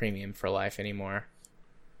can buy Premium for Life anymore.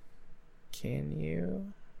 Can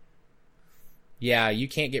you? Yeah, you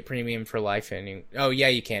can't get Premium for Life anymore. Oh, yeah,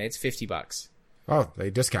 you can. It's $50. Oh,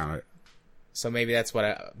 they discount it. So maybe that's what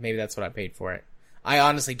I paid for it. I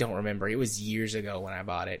honestly don't remember. It was years ago when I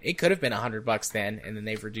bought it. It could have been $100 then, and then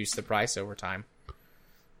they've reduced the price over time.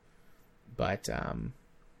 But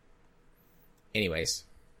anyways,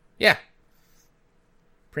 yeah.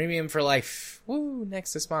 Premium for Life. Woo,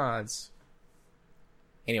 Nexus mods.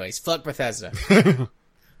 Anyways, fuck Bethesda.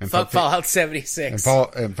 And fuck Fallout 76.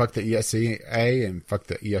 And fuck the ESEA and fuck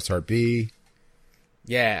the ESRB.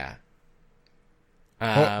 Yeah.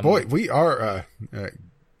 Boy, we are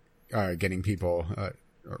getting people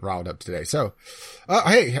riled up today. So,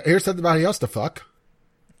 hey, here's somebody else to fuck.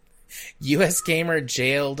 U.S. gamer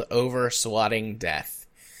jailed over swatting death.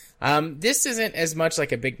 This isn't as much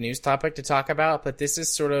like a big news topic to talk about, but this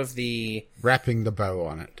is sort of the... wrapping the bow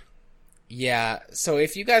on it. Yeah, so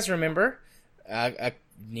if you guys remember,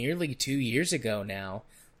 nearly 2 years ago now,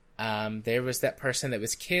 there was that person that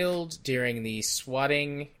was killed during the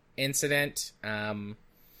swatting incident,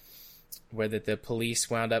 where the police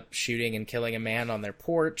wound up shooting and killing a man on their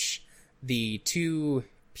porch. The 2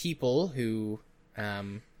 people who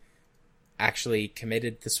actually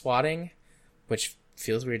committed the swatting, which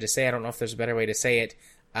feels weird to say, I don't know if there's a better way to say it,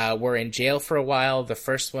 were in jail for a while. The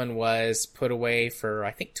first one was put away for, I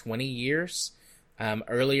think, 20 years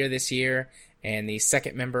earlier this year, and the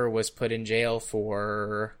second member was put in jail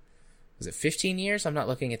for, was it 15 years? I'm not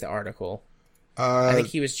looking at the article. I think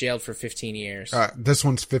he was jailed for 15 years. This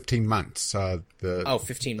one's 15 months.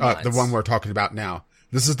 15 months. The one we're talking about now.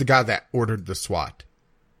 This is the guy that ordered the SWAT.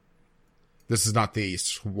 This is not the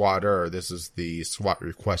SWATer. This is the SWAT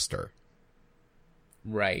requester.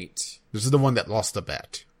 Right. This is the one that lost the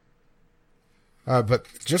bet. But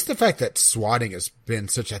just the fact that swatting has been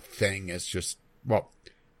such a thing is just, well,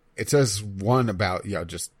 it says one about,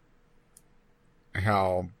 just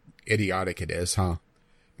how idiotic it is, huh?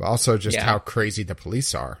 But also just how crazy the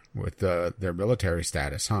police are with their military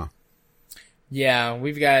status, huh? Yeah,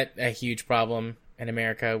 we've got a huge problem in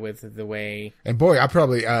America with the way... And boy, I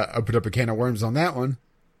probably opened up a can of worms on that one.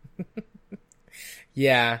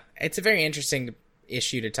 Yeah, it's a very interesting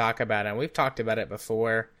issue to talk about, and we've talked about it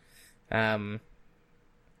before.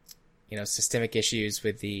 Systemic issues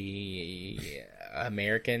with the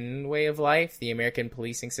American way of life, the American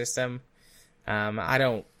policing system. I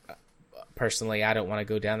don't want to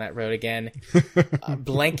go down that road again. A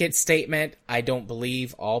blanket statement, I don't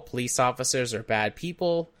believe all police officers are bad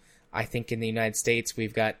people. I think in the United States,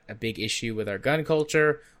 we've got a big issue with our gun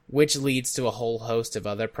culture, which leads to a whole host of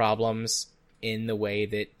other problems in the way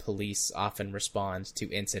that police often respond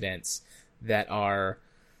to incidents that are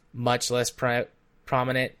much less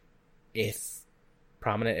prominent, if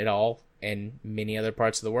prominent at all, in many other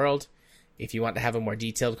parts of the world. If you want to have a more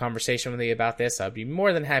detailed conversation with me about this, I'd be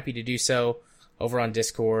more than happy to do so over on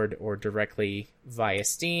Discord or directly via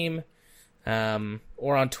Steam,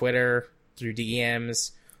 or on Twitter through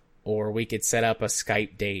DMs, or we could set up a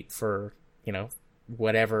Skype date for,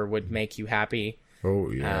 whatever would make you happy.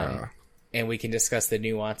 Oh, yeah. And we can discuss the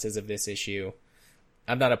nuances of this issue.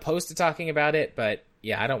 I'm not opposed to talking about it, but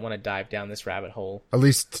yeah, I don't want to dive down this rabbit hole. At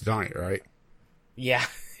least tonight, right? Yeah,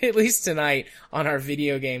 at least tonight on our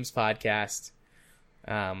video games podcast.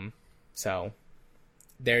 So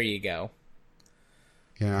there you go.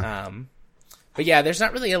 Yeah. But yeah, there's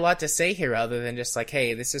not really a lot to say here other than just like,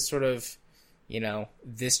 hey, this is sort of,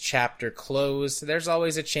 this chapter closed. There's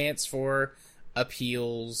always a chance for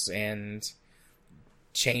appeals and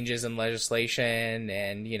changes in legislation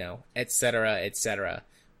and, et cetera, et cetera.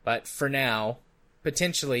 But for now,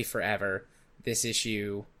 potentially forever, this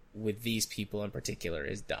issue with these people in particular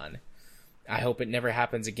is done. I hope it never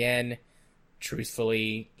happens again.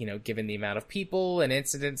 Truthfully, given the amount of people and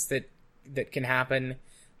incidents that can happen,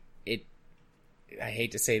 I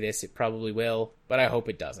hate to say this, it probably will, but I hope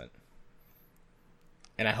it doesn't.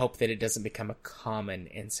 And I hope that it doesn't become a common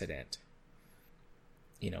incident.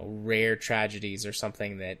 Rare tragedies are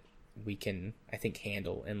something that we can, I think,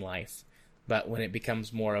 handle in life. But when it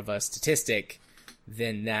becomes more of a statistic,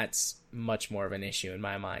 then that's much more of an issue in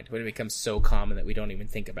my mind. When it becomes so common that we don't even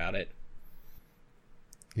think about it.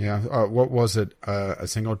 Yeah. What was it? A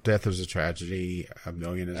single death is a tragedy. A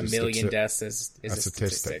million deaths is a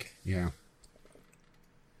statistic. Yeah.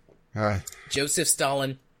 Joseph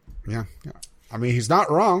Stalin. Yeah. I mean, he's not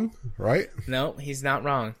wrong, right? No, he's not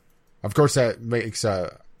wrong. Of course, that makes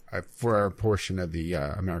for a portion of the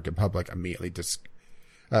American public immediately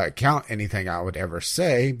discount anything I would ever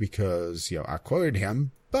say because, I quoted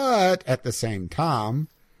him. But at the same time...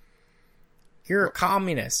 You're a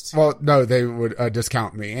communist. Well, no, they would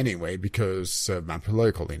discount me anyway because of my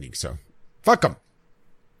political leaning. So, fuck them.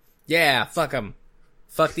 Yeah, fuck them.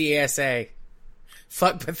 Fuck the ASA.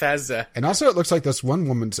 Fuck Bethesda. And also, it looks like this one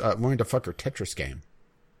woman's wanting to fuck her Tetris game.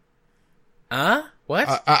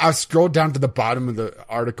 What? I scrolled down to the bottom of the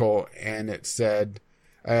article and it said,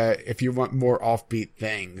 if you want more offbeat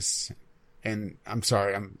things. And I'm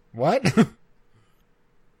sorry, what?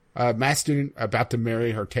 Math student about to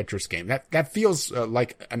marry her Tetris game. That feels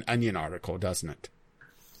like an Onion article, doesn't it?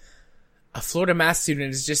 A Florida math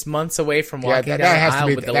student is just months away from walking down the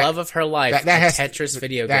aisle with the love of her life, Tetris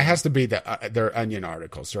video game. That has to be their Onion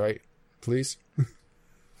articles, right? Please?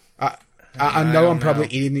 I know I'm probably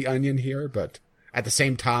eating the onion here, but at the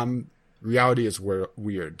same time, reality is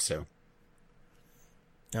weird, so.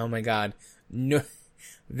 Oh my god. No.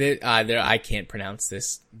 I can't pronounce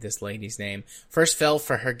this lady's name. First fell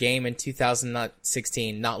for her game in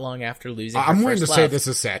 2016, not long after losing her first love. I'm willing to say this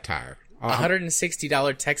is satire. A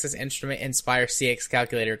 $160 Texas Instrument Inspire CX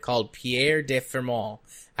calculator called Pierre de Fermont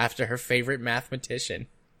after her favorite mathematician.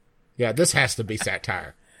 Yeah, this has to be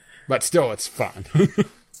satire. But still, it's fun.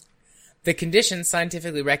 The condition,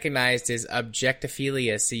 scientifically recognized as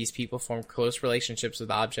objectophilia, sees people form close relationships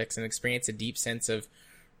with objects and experience a deep sense of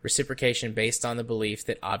reciprocation based on the belief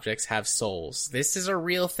that objects have souls. This is a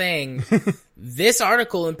real thing. This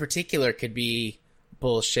article in particular could be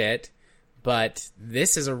bullshit, but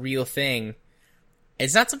this is a real thing.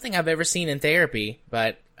 It's not something I've ever seen in therapy,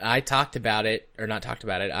 but I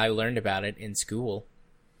learned about it in school.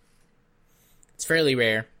 It's fairly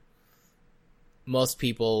rare. Most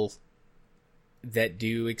people that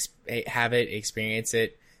do experience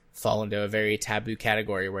it fall into a very taboo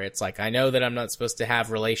category where it's like, I know that I'm not supposed to have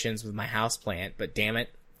relations with my houseplant, but damn it,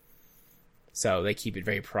 So they keep it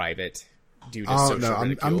very private due to Oh social no,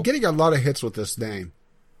 ridicule. I'm getting a lot of hits with this name.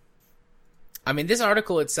 I mean, this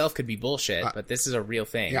article itself could be bullshit, but this is a real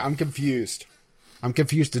thing. Yeah, I'm confused. I'm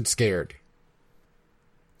confused and scared.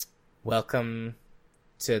 Welcome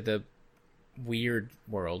to the weird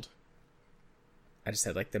world. I just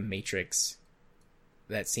had like the Matrix,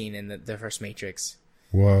 that scene in the first Matrix.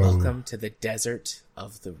 Whoa. Welcome to the desert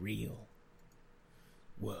of the real.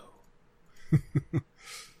 Whoa.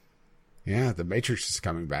 Yeah, the Matrix is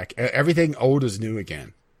coming back. Everything old is new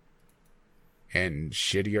again. And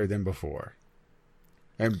shittier than before.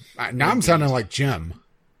 And now I'm sounding like Jim.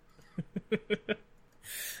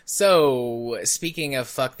 So, speaking of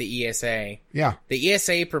fuck the ESA, Yeah. the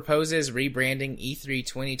ESA proposes rebranding E3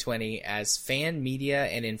 2020 as Fan Media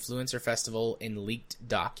and Influencer Festival in leaked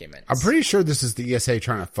documents. I'm pretty sure this is the ESA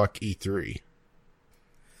trying to fuck E3.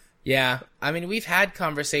 Yeah, I mean, we've had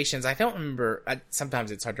conversations. I don't remember.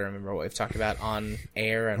 Sometimes it's hard to remember what we've talked about on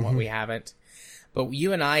air and what we haven't. But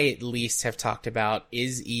you and I at least have talked about,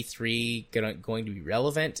 is E3 going to be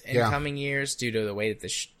relevant in coming years due to the way that the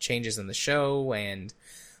changes in the show and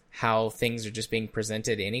how things are just being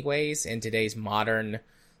presented anyways in today's modern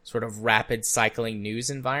sort of rapid cycling news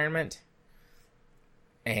environment.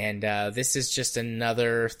 And this is just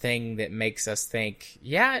another thing that makes us think,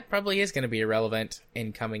 yeah, it probably is going to be irrelevant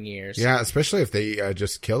in coming years. Yeah, especially if they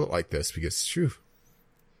just kill it like this, because, phew.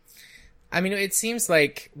 I mean, it seems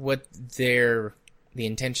like what the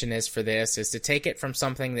intention is for this is to take it from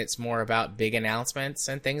something that's more about big announcements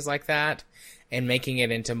and things like that and making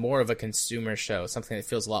it into more of a consumer show, something that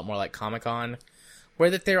feels a lot more like Comic-Con,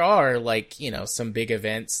 where that there are, like, you know, some big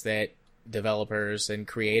events that developers and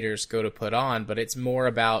creators go to put on, but it's more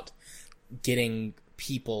about getting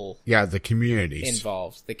people the communities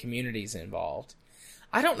involved, the communities involved.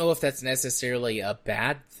 I don't know if that's necessarily a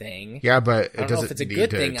bad thing. Yeah, but I it don't know if doesn't it's a need good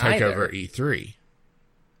to thing take either. over E3.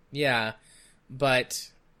 Yeah, but,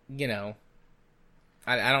 you know,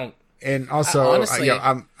 I don't... And also, honestly,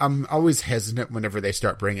 I'm always hesitant whenever they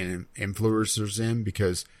start bringing influencers in,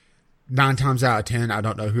 because 9 times out of 10, I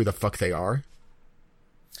don't know who the fuck they are.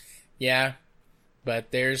 Yeah, but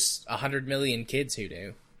there's 100 million kids who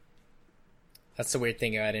do. That's the weird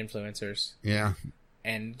thing about influencers. Yeah.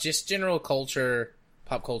 And just general culture,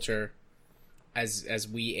 pop culture, as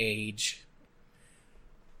we age.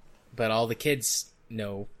 But all the kids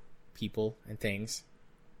know people and things.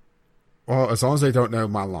 Well, as long as they don't know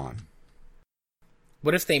my lawn.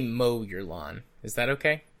 What if they mow your lawn? Is that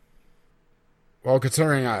okay? Well,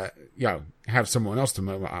 considering I, have someone else to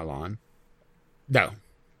mow my lawn, no.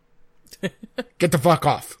 Get the fuck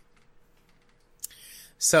off.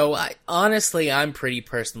 So, I'm pretty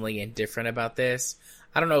personally indifferent about this.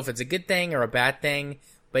 I don't know if it's a good thing or a bad thing,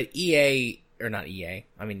 but EA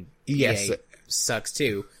sucks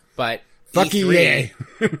too, but fuck E3,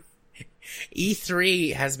 EA.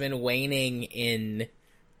 E3 has been waning in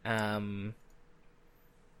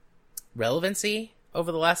relevancy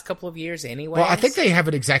over the last couple of years anyway. Well, I think they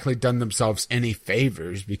haven't exactly done themselves any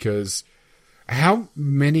favors, because how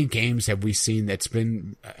many games have we seen that's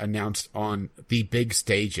been announced on the big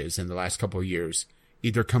stages in the last couple of years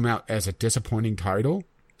either come out as a disappointing title,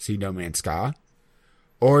 see No Man's Sky,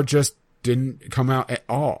 or just didn't come out at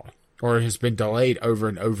all, or has been delayed over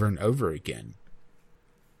and over and over again?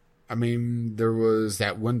 I mean, there was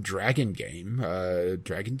that one Dragon game,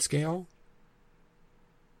 Dragon Scale,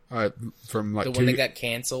 from like the one that got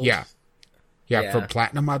canceled. Yeah, from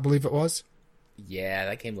Platinum, I believe it was. Yeah,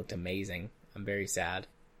 that game looked amazing. I'm very sad.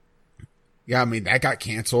 Yeah, I mean, that got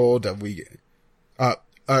canceled.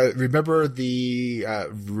 Remember the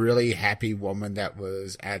really happy woman that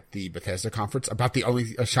was at the Bethesda conference, about the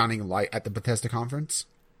only shining light at the Bethesda conference?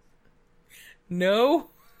 No,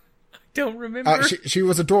 I don't remember. She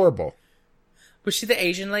was adorable. Was she the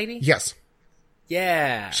Asian lady? Yes.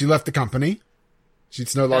 Yeah. She left the company.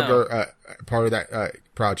 She's no longer part of that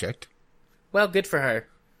project. Well, good for her.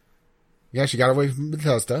 Yeah, she got away from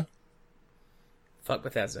Bethesda. Fuck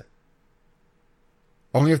Bethesda.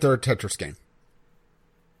 Only if they're a Tetris game.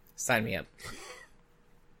 Sign me up.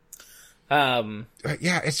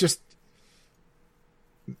 Yeah, it's just...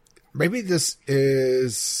 Maybe this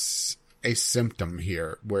is a symptom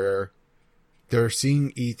here, where they're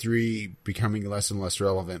seeing E3 becoming less and less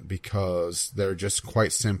relevant because they're just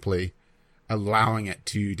quite simply allowing it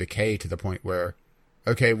to decay to the point where,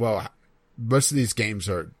 okay, well, most of these games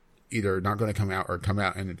are either not going to come out or come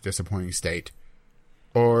out in a disappointing state,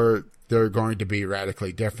 or they're going to be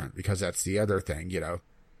radically different, because that's the other thing,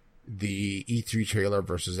 the E3 trailer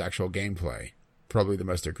versus actual gameplay. Probably the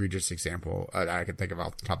most egregious example I can think of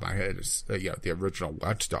off the top of my head is, the original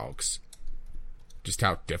Watch Dogs. just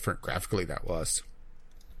how different graphically that was.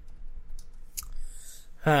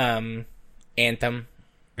 Anthem.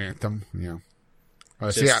 Anthem, yeah.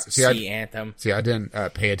 Anthem. See, I didn't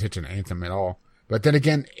pay attention to Anthem at all. But then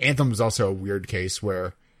again, Anthem was also a weird case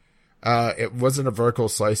where it wasn't a vertical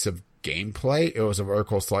slice of gameplay. It was a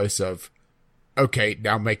vertical slice of, okay,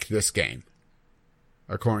 now make this game.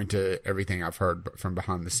 According to everything I've heard from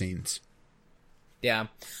behind the scenes. Yeah.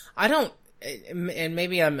 I don't, and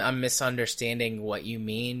maybe I'm misunderstanding what you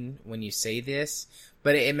mean when you say this,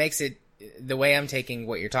 but it makes it, the way I'm taking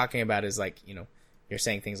what you're talking about is like, you're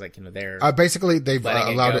saying things like, they're basically they've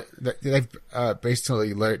allowed it. They've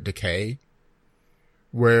basically let it decay,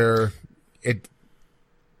 where it's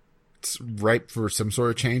ripe for some sort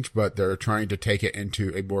of change, but they're trying to take it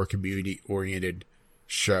into a more community-oriented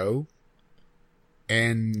show,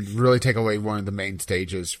 and really take away one of the main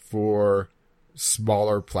stages for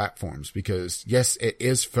smaller platforms. Because yes, it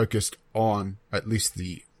is focused on at least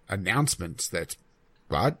the announcements that's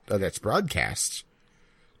broadcast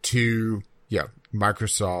to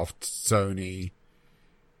Microsoft, Sony,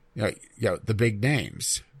 the big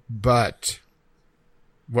names. But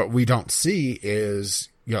what we don't see is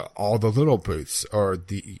all the little booths or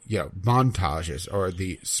the montages or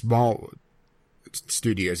the small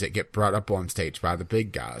studios that get brought up on stage by the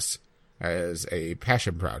big guys as a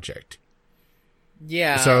passion project.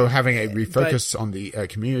 Yeah. So having a refocus on the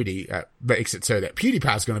community makes it so that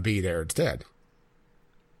PewDiePie's going to be there instead.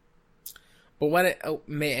 But and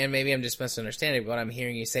maybe I'm just misunderstanding, but what I'm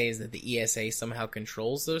hearing you say is that the ESA somehow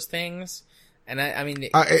controls those things. And I mean,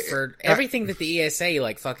 for everything that the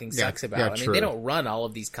ESA fucking sucks about, I mean, they don't run all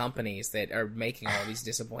of these companies that are making all these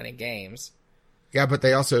disappointing games. Yeah, but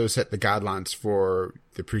they also set the guidelines for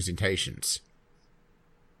the presentations.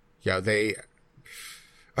 Yeah,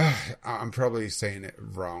 I'm probably saying it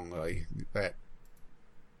wrongly, that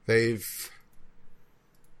they've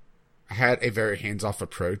had a very hands-off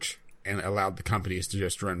approach and allowed the companies to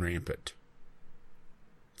just run rampant.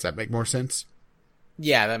 Does that make more sense?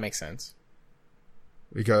 Yeah, that makes sense.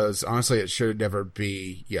 Because honestly, it should never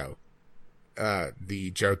be,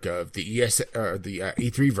 the joke of the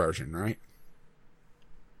E3 version, right?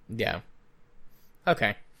 Yeah.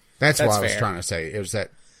 Okay. That's what I was trying to say. It was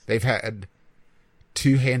that they've had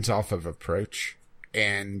too hands-off of approach,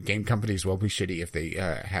 and game companies will be shitty if they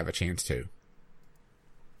have a chance to.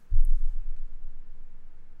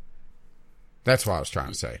 That's what I was trying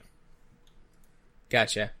to say.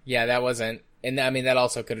 Gotcha. Yeah, that wasn't... And I mean, that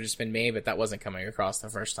also could have just been me, but that wasn't coming across the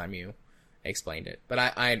first time you explained it. But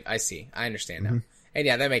I see. I understand now. And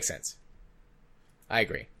yeah, that makes sense. I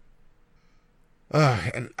agree.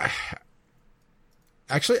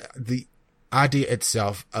 Actually, the idea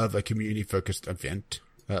itself of a community-focused event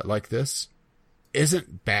like this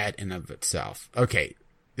isn't bad in of itself. Okay,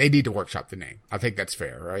 they need to workshop the name. I think that's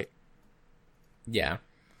fair, right? Yeah.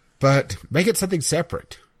 But make it something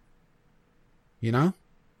separate.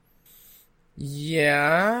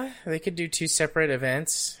 Yeah, they could do 2 separate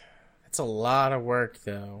events. That's a lot of work,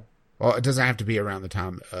 though. Well, it doesn't have to be around the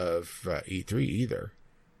time of E3 either.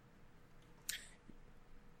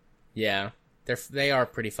 Yeah, they are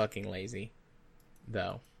pretty fucking lazy,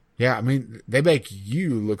 though. Yeah, I mean, they make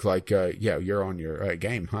you look like, you're on your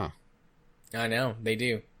game, huh? I know, they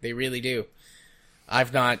do. They really do.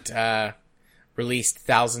 I've not released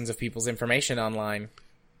thousands of people's information online.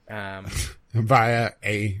 Via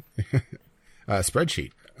a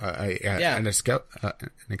spreadsheet. An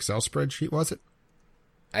Excel spreadsheet, was it?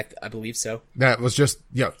 I believe so. That was just,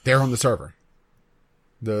 there on the server.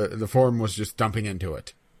 The forum was just dumping into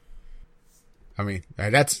it. I mean,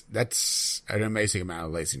 that's an amazing amount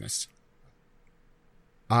of laziness.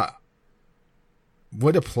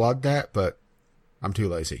 Would applaud that, but I'm too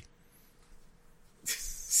lazy.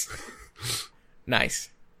 Nice.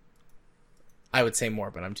 I would say more,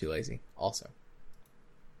 but I'm too lazy also.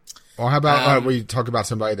 Well, how about we talk about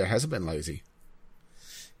somebody that hasn't been lazy?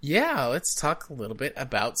 Yeah, let's talk a little bit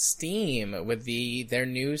about Steam with their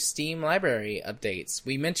new Steam library updates.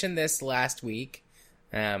 We mentioned this last week,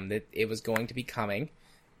 that it was going to be coming.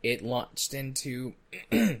 It launched into,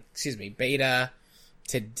 beta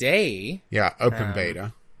today. Yeah, open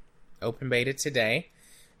beta. Open beta today.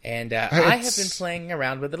 And I have been playing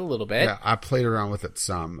around with it a little bit. Yeah, I played around with it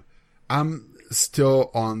some. I'm still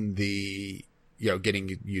on the,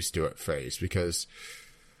 getting used to it phase because,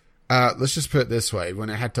 let's just put it this way. When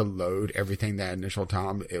I had to load everything that initial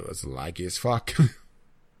time, it was laggy as fuck.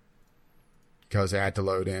 Because I had to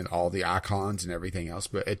load in all the icons and everything else.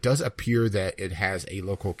 But it does appear that it has a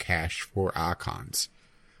local cache for icons.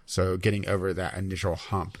 So getting over that initial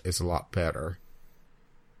hump is a lot better.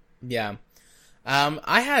 Yeah.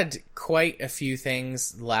 I had quite a few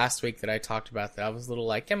things last week that I talked about that I was a little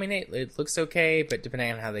like, I mean, it looks okay, but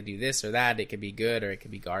depending on how they do this or that, it could be good or it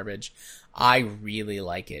could be garbage. I really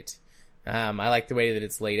like it. I like the way that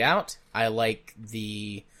it's laid out. I like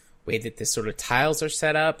the way that the sort of tiles are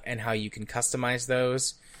set up and how you can customize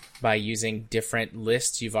those by using different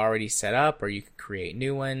lists you've already set up, or you can create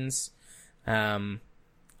new ones. The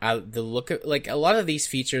look of, like, a lot of these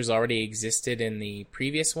features already existed in the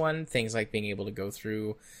previous one. Things like being able to go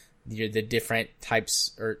through the different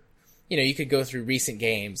types, or, you know, you could go through recent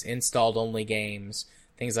games, installed only games,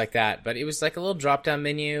 things like that. But it was like a little drop-down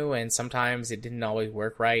menu, and sometimes it didn't always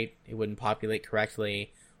work right. It wouldn't populate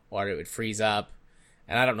correctly, or it would freeze up.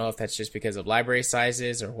 And I don't know if that's just because of library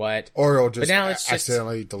sizes or what. Or it'll just,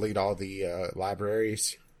 accidentally delete all the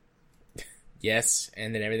libraries. Yes,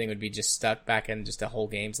 and then everything would be just stuck back in just a whole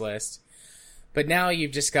games list. But now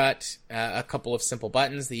you've just got a couple of simple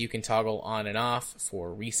buttons that you can toggle on and off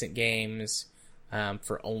for recent games,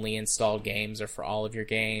 for only installed games, or for all of your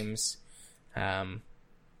games.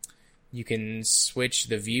 You can switch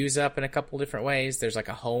the views up in a couple different ways. There's like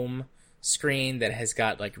a home screen that has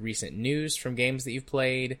got like recent news from games that you've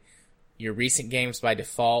played, your recent games by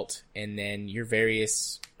default, and then your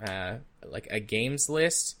various like a games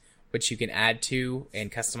list, which you can add to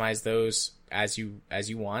and customize those as you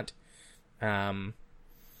want. And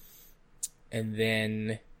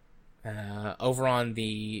then over on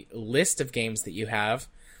the list of games that you have,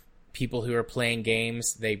 people who are playing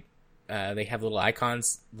games, they have little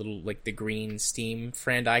icons, little like the green Steam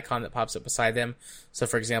friend icon that pops up beside them. So,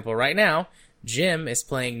 for example, right now, Jim is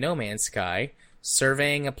playing No Man's Sky,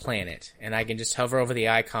 surveying a planet, and I can just hover over the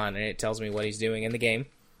icon, and it tells me what he's doing in the game.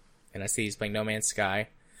 And I see he's playing No Man's Sky.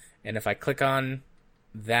 And if I click on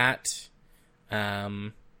that,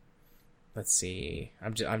 let's see,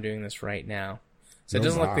 I'm doing this right now. So it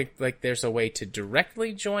doesn't look like there's a way to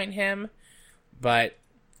directly join him, but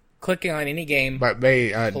clicking on any game, but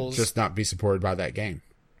may just not be supported by that game.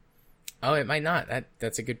 Oh, it might not.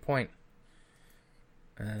 That's a good point.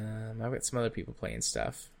 I've got some other people playing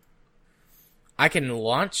stuff. I can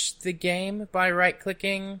launch the game by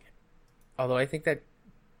right-clicking, although I think that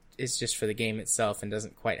is just for the game itself and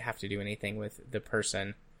doesn't quite have to do anything with the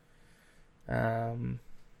person. Oh,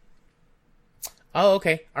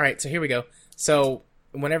 okay. All right, so here we go. So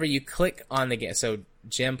whenever you click on the game, so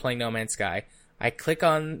Jim playing No Man's Sky, I click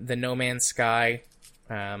on the No Man's Sky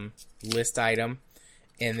list item,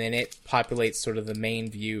 and then it populates sort of the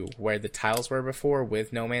main view where the tiles were before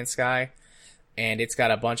with No Man's Sky, and it's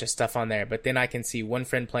got a bunch of stuff on there. But then I can see one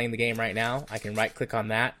friend playing the game right now. I can right-click on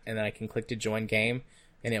that, and then I can click to join game,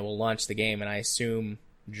 and it will launch the game, and I assume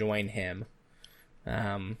join him.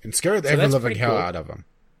 And scare the ever-living hell out of him.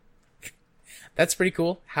 That's pretty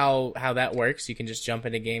cool how that works. You can just jump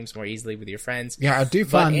into games more easily with your friends. Yeah, I do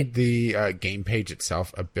find the game page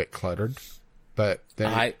itself a bit cluttered, but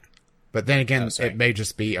then again, it may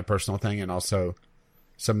just be a personal thing, and also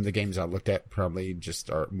some of the games I looked at probably just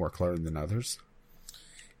are more cluttered than others.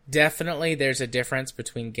 Definitely, there's a difference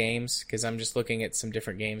between games, because I'm just looking at some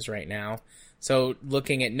different games right now. So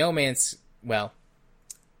looking at No Man's, well,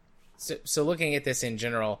 so looking at this in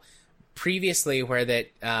general, previously where that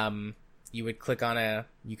you would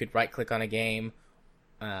you could right click on a game,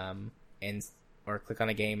 or click on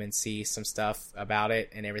a game and see some stuff about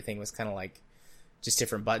it, and everything was kind of like just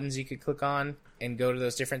different buttons you could click on and go to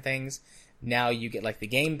those different things. Now you get like the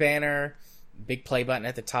game banner, big play button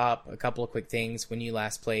at the top, a couple of quick things: when you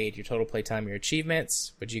last played, your total play time, your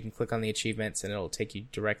achievements, but you can click on the achievements and it'll take you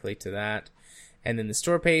directly to that. And then the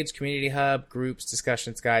store page, community hub, groups,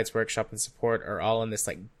 discussions, guides, workshop, and support are all in this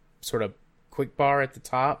like sort of quick bar at the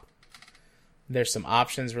top. There's some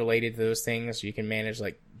options related to those things. You can manage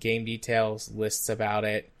like game details, lists about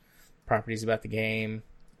it, properties about the game.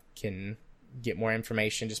 Can get more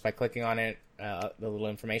information just by clicking on it, the little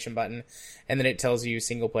information button. And then it tells you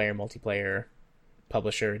single player, multiplayer,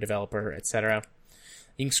 publisher, developer, etc.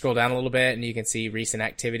 You can scroll down a little bit and you can see recent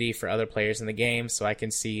activity for other players in the game. So I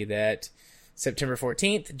can see that September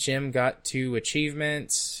 14th, Jim got 2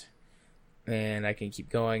 achievements. And I can keep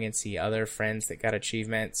going and see other friends that got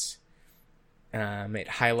achievements. It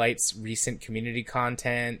highlights recent community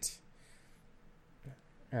content,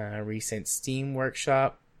 recent Steam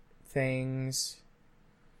Workshop things.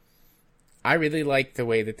 I really like the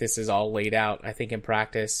way that this is all laid out. I think in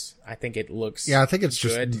practice, I think it looks I think it's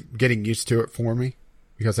good. Just getting used to it for me,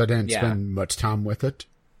 because I didn't spend much time with it.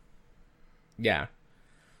 Yeah.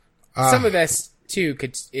 Some of this, too,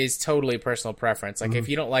 is totally personal preference. Like, if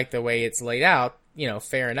you don't like the way it's laid out,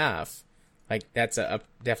 fair enough. Like, that's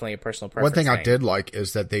definitely a personal preference. One thing I did like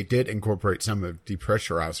is that they did incorporate some of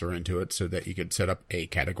Depressurizer into it so that you could set up a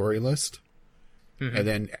category list. Mm-hmm. And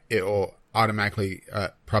then it will automatically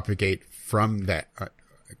propagate from that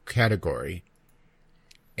category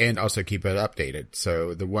and also keep it updated.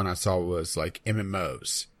 So the one I saw was like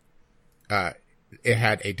MMOs. It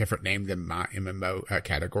had a different name than my MMO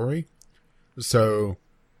category. So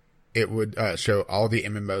it would show all the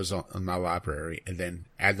MMOs on my library and then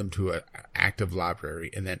add them to an active library.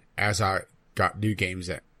 And then as I got new games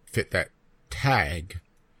that fit that tag,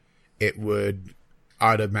 it would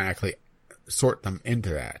automatically sort them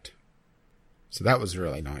into that. So that was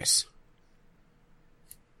really nice.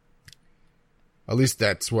 At least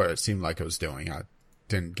that's what it seemed like it was doing. I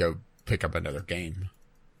didn't go pick up another game.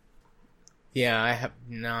 Yeah, I have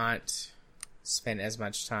not spent as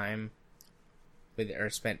much time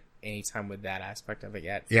spent any time with that aspect of it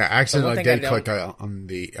yet. Yeah, actually, I did click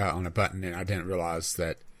on a button and I didn't realize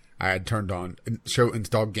that I had turned on show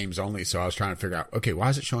installed games only. So I was trying to figure out, okay, why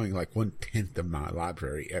is it showing like 1/10 of my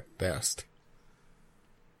library at best?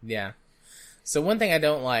 Yeah. So one thing I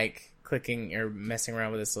don't like clicking or messing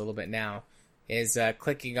around with this a little bit now is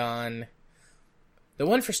clicking on the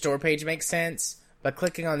one for store page makes sense, but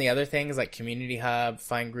clicking on the other things like community hub,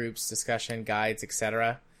 find groups, discussion, guides,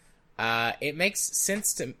 etc. It would make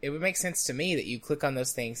sense to me that you click on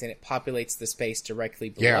those things and it populates the space directly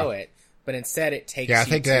below it, but instead it takes. Yeah,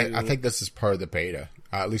 I think this is part of the beta.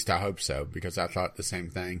 At least I hope so, because I thought the same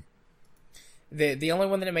thing. The only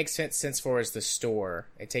one that it makes sense for is the store.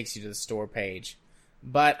 It takes you to the store page,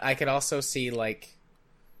 but I could also see like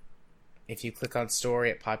if you click on store,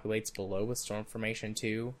 it populates below with store information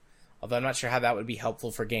too. Although I'm not sure how that would be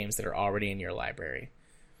helpful for games that are already in your library.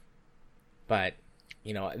 But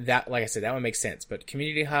you know, that, like I said, that one makes sense. But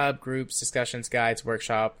community hub, groups, discussions, guides,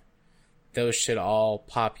 workshop, those should all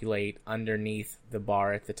populate underneath the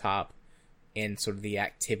bar at the top in sort of the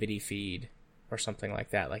activity feed or something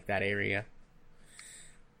like that area.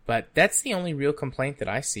 But that's the only real complaint that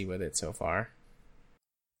I see with it so far.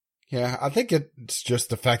 Yeah, I think it's just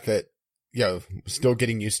the fact that, you know, still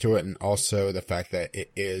getting used to it, and also the fact that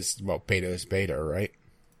it is, well, beta is beta, right?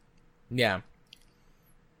 Yeah.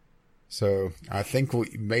 So I think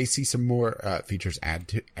we may see some more features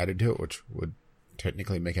added to it, which would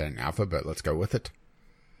technically make it an alpha, but let's go with it.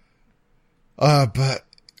 But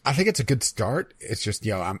I think it's a good start. It's just,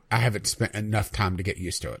 you know, I haven't spent enough time to get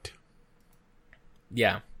used to it.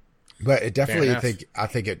 Yeah. But it definitely, I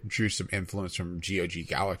think it drew some influence from GOG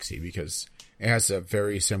Galaxy, because it has a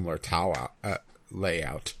very similar tile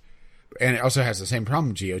layout. And it also has the same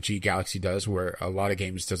problem GOG Galaxy does, where a lot of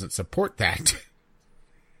games doesn't support that.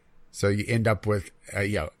 So you end up with,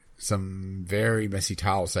 you know, some very messy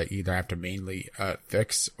tiles that you either have to mainly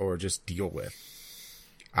fix or just deal with.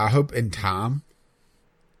 I hope in time,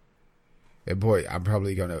 and boy, I'm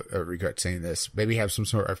probably going to regret saying this, maybe have some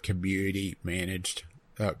sort of community managed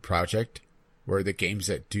project where the games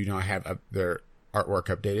that do not have their artwork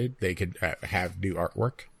updated, they could have new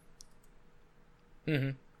artwork.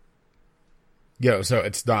 Mm-hmm. You know, so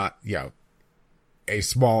it's not, you know, a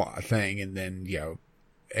small thing and then, you know,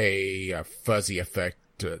 a fuzzy effect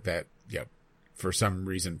that, you know, for some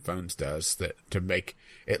reason phones does that to make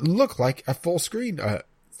it look like a full screen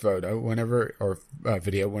photo whenever, or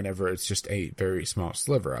video whenever it's just a very small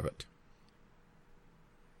sliver of it.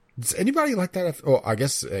 Does anybody like that? Well, I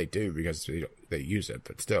guess they do because they use it,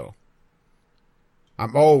 but still.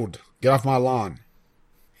 I'm old. Get off my lawn.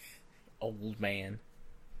 Old man.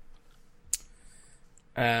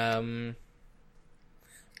 I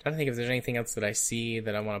don't think if there's anything else that I see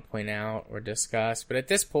that I want to point out or discuss. But at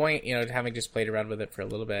this point, you know, having just played around with it for a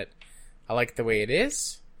little bit, I like the way it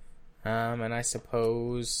is. And I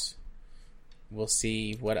suppose we'll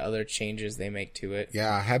see what other changes they make to it.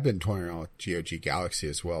 Yeah, I have been toying around with GOG Galaxy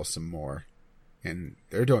as well some more. And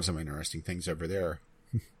they're doing some interesting things over there.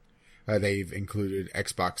 They've included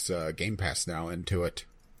Xbox Game Pass now into it.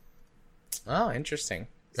 Oh, interesting.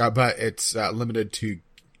 But it's limited to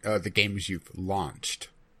the games you've launched.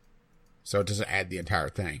 So it doesn't add the entire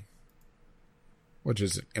thing. Which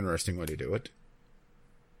is an interesting way to do it.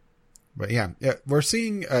 But yeah, we're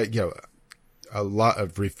seeing you know, a lot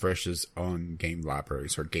of refreshes on game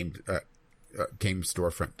libraries or game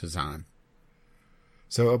storefront design.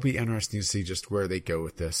 So it'll be interesting to see just where they go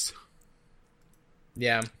with this.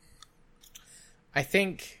 Yeah. I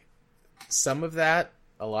think some of that,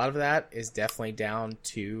 a lot of that, is definitely down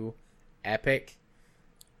to Epic.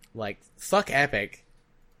 Like, fuck Epic.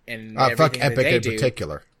 And fuck Epic in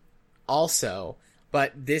particular. Also,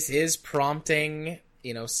 but this is prompting,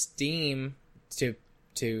 you know, Steam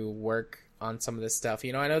to work on some of this stuff.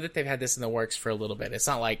 I know that they've had this in the works for a little bit. It's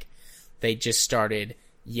not like they just started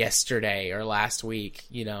yesterday or last week,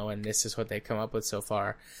 and this is what they've come up with so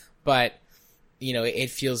far. But, it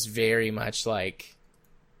feels very much like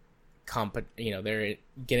they're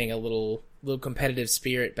getting a little competitive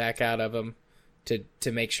spirit back out of them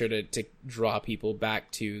to make sure to draw people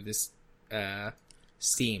back to this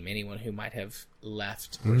Steam, anyone who might have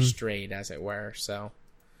left or strayed, as it were. So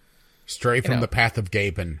stray from the path of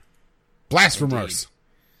Gaben. Blasphemers. Indeed.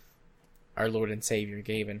 Our Lord and Savior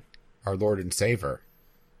Gaben. Our Lord and Savior.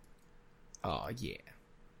 Oh yeah.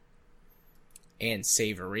 And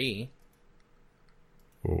savory.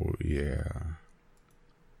 Oh yeah.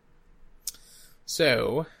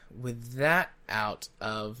 So, with that out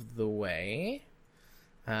of the way,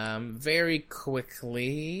 very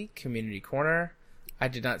quickly, Community Corner. I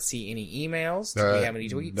did not see any emails. Do we have any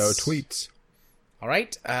tweets? No tweets. All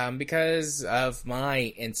right. Because of my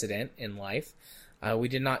incident in life, we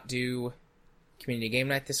did not do Community Game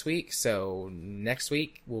Night this week. So next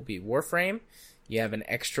week will be Warframe. You have an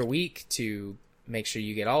extra week to make sure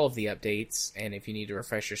you get all of the updates. And if you need to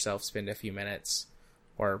refresh yourself, spend a few minutes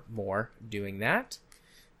or more doing that.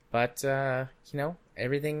 But,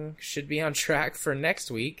 everything should be on track for next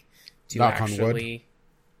week to knock on wood.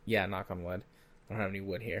 Yeah, knock on wood. I don't have any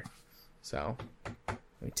wood here. So,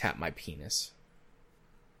 let me tap my penis.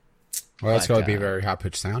 Well, that's going to be a very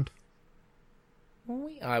high-pitched sound.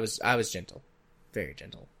 I was gentle. Very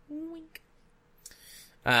gentle. Wink.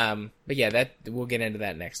 But yeah, we'll get into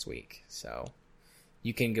that next week. So,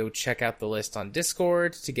 you can go check out the list on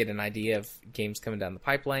Discord to get an idea of games coming down the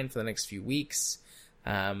pipeline for the next few weeks.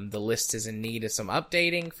 The list is in need of some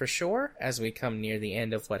updating for sure as we come near the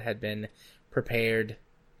end of what had been prepared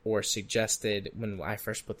or suggested when I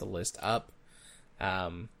first put the list up.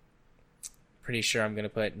 Pretty sure I'm going to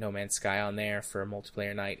put No Man's Sky on there for a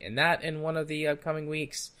multiplayer night and that in one of the upcoming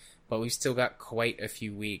weeks, but we've still got quite a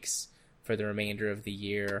few weeks for the remainder of the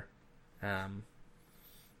year.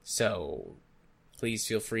 So please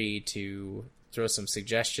feel free to throw some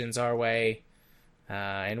suggestions our way.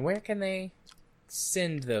 And where can they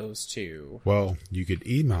send those to? Well, you could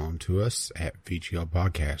email them to us at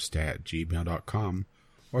vglpodcast@gmail.com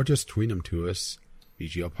or just tweet them to us,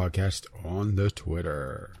 VGLpodcast, on the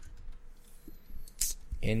Twitter.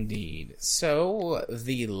 Indeed. So,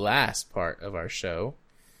 the last part of our show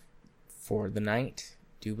for the night,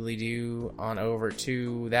 doobly-doo on over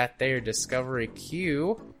to that there Discovery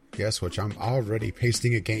queue. Yes, which I'm already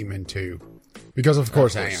pasting a game into. Because of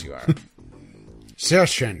course I am. You are.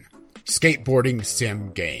 Session. Skateboarding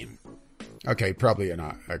sim game. Okay, probably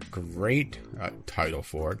not a great title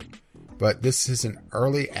for it. But this is an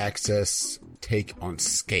early access take on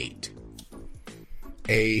Skate.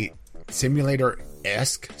 A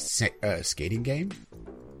simulator-esque skating game.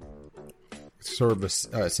 Sort of a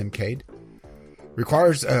simcade.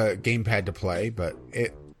 Requires a gamepad to play, but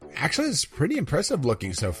it actually is pretty impressive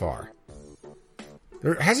looking so far.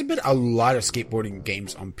 There hasn't been a lot of skateboarding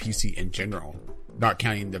games on PC in general, not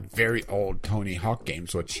counting the very old Tony Hawk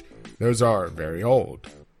games, which those are very old.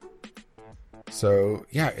 So,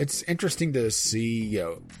 yeah, it's interesting to see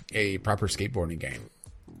a proper skateboarding game.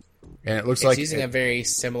 And it looks like it's using a very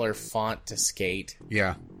similar font to Skate.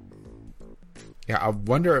 Yeah. Yeah, I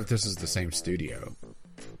wonder if this is the same studio.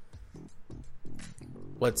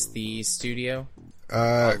 What's the studio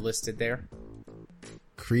listed there?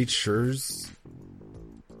 Creatures.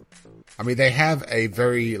 I mean, they have a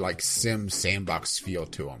very, sim sandbox feel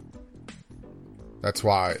to them. That's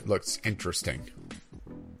why it looks interesting.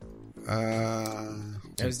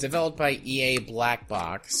 It was developed by EA Black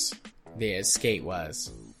Box. The Skate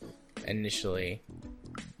was initially.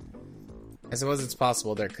 I suppose it's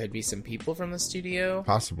possible there could be some people from the studio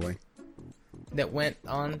Possibly. that went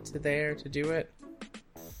on to there to do it.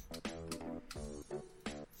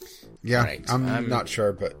 Yeah, Right, I'm not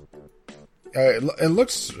sure, but it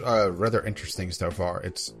looks rather interesting so far.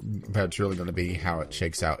 But it's really going to be how it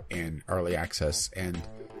shakes out in early access and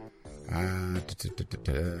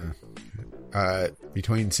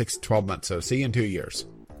between 6 to 12 months. So see you in 2 years.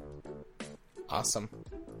 Awesome.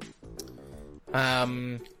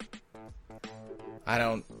 I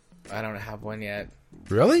don't have one yet.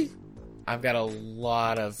 Really? I've got a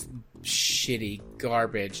lot of shitty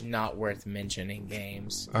garbage, not worth mentioning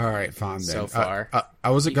games. All right, fine then. So far.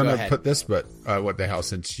 I wasn't going to ahead. put this, but what the hell,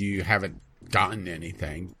 since you haven't gotten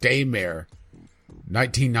anything. Daymare,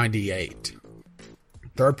 1998.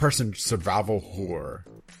 Third-person survival horror.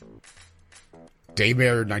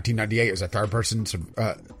 Daymare 1998 is a third-person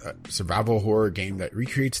survival horror game that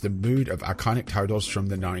recreates the mood of iconic titles from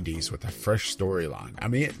the 90s with a fresh storyline. I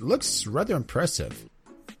mean, it looks rather impressive.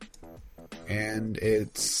 and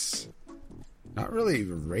it's not really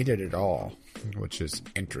rated at all, which is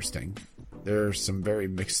interesting. There's some very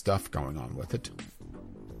mixed stuff going on with it.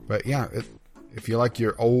 But yeah, if you like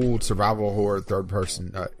your old survival horror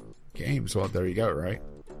third-person games, well, there you go, right?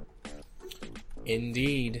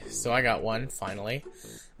 Indeed. So I got one, finally.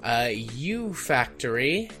 U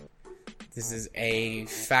Factory. This is a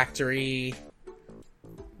factory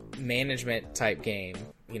management type game.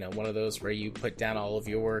 You know, one of those where you put down all of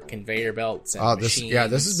your conveyor belts and machines.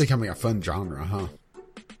 This is becoming a fun genre, huh?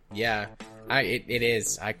 Yeah, it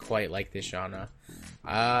is. I quite like this genre.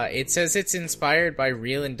 It says it's inspired by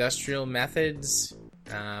real industrial methods.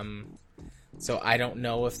 So I don't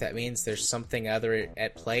know if that means there's something other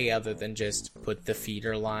at play other than just put the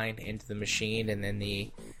feeder line into the machine and then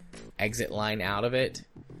the exit line out of it.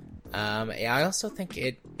 I also think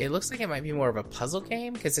it looks like it might be more of a puzzle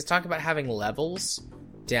game because it's talking about having levels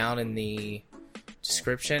down in the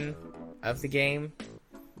description of the game.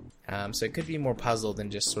 So it could be more puzzle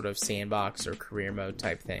than just sort of sandbox or career mode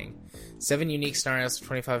type thing. 7 unique scenarios,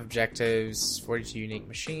 25 objectives, 42 unique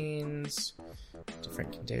machines,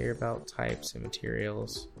 different conveyor belt types and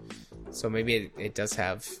materials. So maybe it does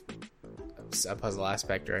have a puzzle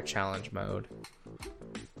aspect or a challenge mode.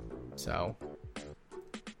 So,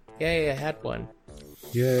 yay, I had one.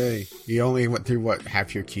 Yay. You only went through, what,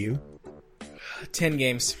 half your queue? 10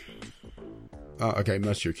 games. Oh, okay,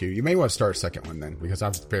 most of your queue. You may want to start a second one then, because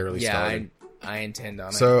I've barely started. I intend on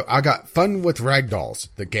it. So I got Fun with Ragdolls,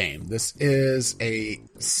 the game. This is a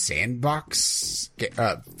sandbox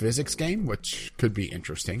physics game, which could be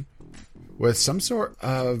interesting, with some sort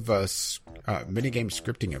of minigame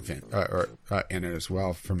scripting event in it as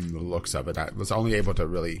well. From the looks of it, I was only able to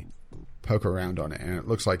really poke around on it, and it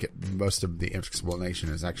looks like most of the explanation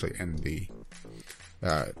is actually in the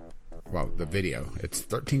the video. It's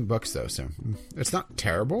 $13 though, so it's not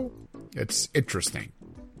terrible. It's interesting.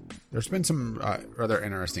 There's been some rather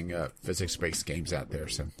interesting physics-based games out there,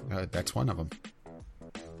 so that's one of them.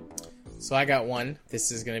 So I got one.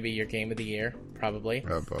 This is going to be your game of the year, probably.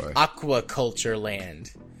 Oh boy. Aquaculture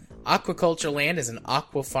Land. Aquaculture Land is an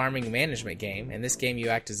aqua farming management game. In this game, you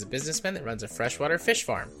act as a businessman that runs a freshwater fish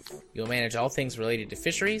farm. You'll manage all things related to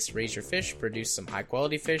fisheries, raise your fish, produce some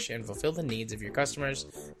high-quality fish, and fulfill the needs of your customers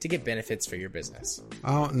to get benefits for your business.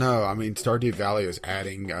 Oh, no. I mean, Stardew Valley is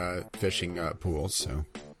adding fishing pools,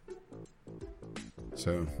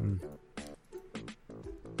 so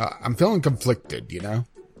I'm feeling conflicted, you know?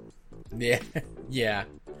 Yeah. Yeah.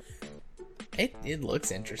 It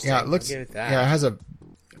looks interesting. Yeah, it looks... I'll give it that. Yeah, it has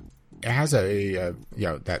a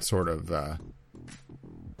that sort of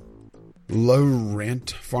low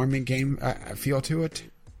rent farming game feel to it.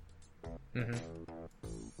 Mm-hmm.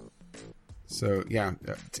 So yeah,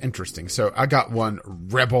 it's interesting. So I got one.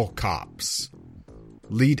 Rebel Cops.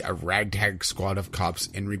 Lead a ragtag squad of cops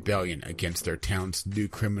in rebellion against their town's new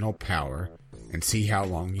criminal power, and see how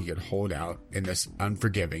long you can hold out in this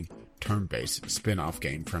unforgiving turn-based spin-off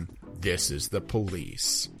game from This Is the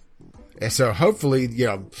Police. And so hopefully,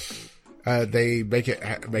 they make it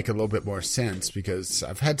a little bit more sense, because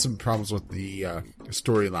I've had some problems with the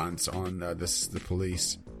storylines on This Is the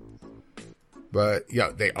Police. But yeah,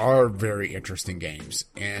 they are very interesting games,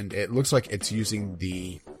 and it looks like it's using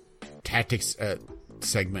the tactics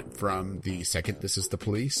segment from the second This Is the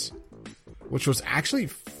Police, which was actually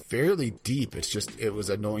fairly deep. It's just it was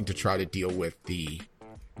annoying to try to deal with the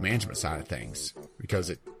management side of things because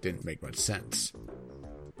it didn't make much sense.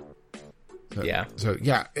 So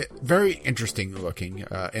yeah, very interesting looking,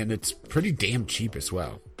 and it's pretty damn cheap as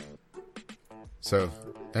well. So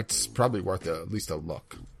that's probably worth at least a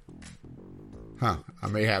look. Huh, I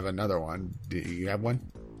may have another one. Do you have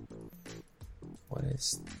one? What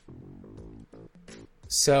is...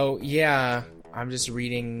 So, yeah, I'm just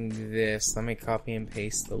reading this. Let me copy and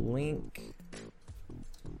paste the link.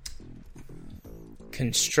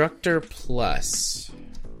 Constructor Plus.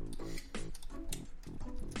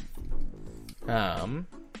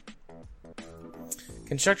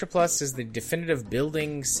 Constructor Plus is the definitive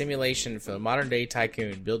building simulation for the modern-day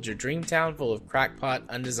tycoon. Build your dream town full of crackpot,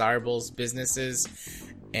 undesirables, businesses,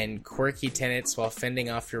 and quirky tenants while fending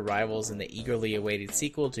off your rivals in the eagerly awaited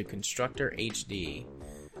sequel to Constructor HD.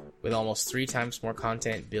 With almost 3 times more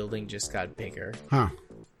content, building just got bigger. Huh.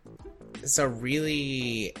 It's a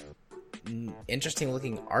really interesting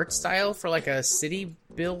looking art style for like a city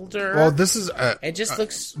builder. Well, this is... it just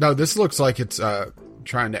looks... No, this looks like it's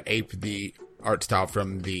trying to ape the art style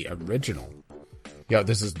from the original. Yeah,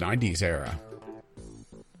 this is 90s era.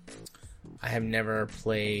 I have never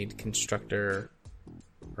played Constructor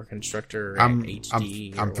or Constructor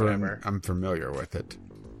HD or whatever. I'm familiar with it.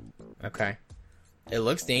 Okay. It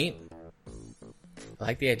looks neat. I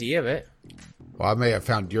like the idea of it. Well, I may have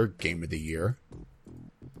found your game of the year.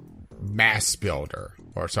 Mass Builder.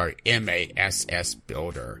 Or sorry, MASS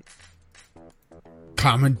Builder.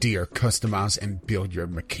 Commandeer, customize, and build your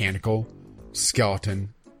mechanical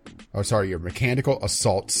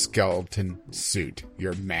assault skeleton suit,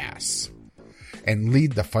 your MASS. And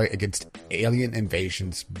lead the fight against alien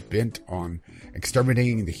invasions bent on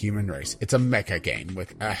exterminating the human race. It's a mecha game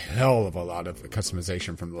with a hell of a lot of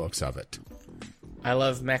customization from the looks of it. I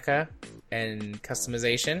love mecha and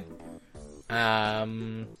customization.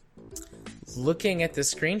 Looking at the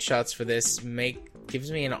screenshots for this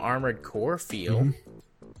gives me an Armored Core feel,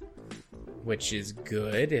 which is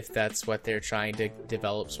good if that's what they're trying to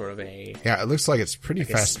develop. Sort of a it looks like it's pretty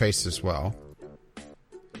fast paced as well,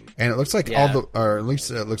 and it looks like at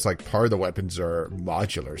least it looks like part of the weapons are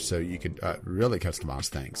modular, so you could really customize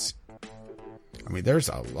things. I mean, there's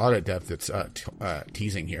a lot of depth that's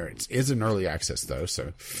teasing here. It is an early access though,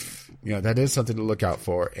 so that is something to look out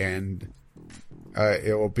for, and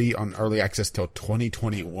it will be on early access till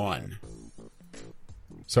 2021.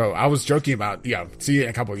 So I was joking about, see you in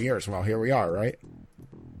a couple of years. Well, here we are, right?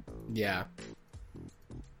 Yeah.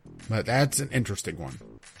 But that's an interesting one.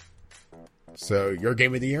 So your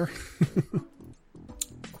game of the year?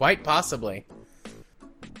 Quite possibly.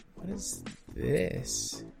 What is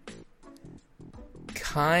this?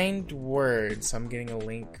 Kind Words. I'm getting a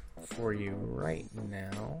link for you right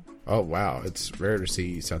now. Oh, wow. It's rare to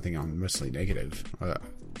see something on Mostly Negative.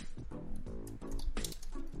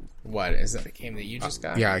 What? Is that a game that you just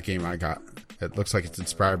got? Yeah, a game I got. It looks like it's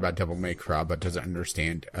inspired by Devil May Cry, but doesn't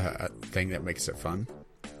understand a thing that makes it fun.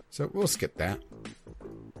 So we'll skip that.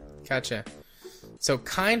 Gotcha. So,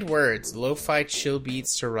 Kind Words, lo-fi chill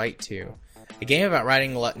beats to write to. A game about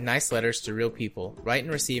writing nice letters to real people. Write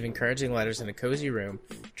and receive encouraging letters in a cozy room.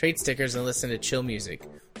 Trade stickers and listen to chill music.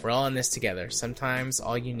 We're all in this together. Sometimes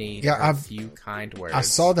all you need are a few kind words. I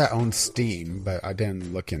saw that on Steam, but I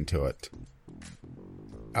didn't look into it.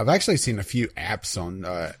 I've actually seen a few apps on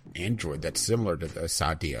Android that's similar to this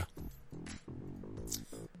idea.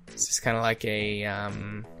 It's just kind of like a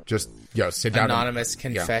just send out anonymous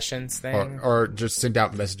confessions thing, or just send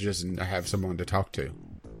out messages and have someone to talk to.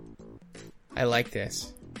 I like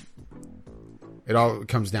this. It all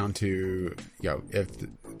comes down to if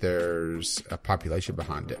there's a population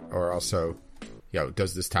behind it, or also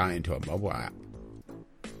does this tie into a mobile app?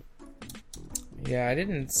 Yeah, I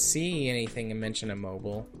didn't see anything mention a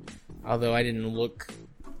mobile. Although I didn't look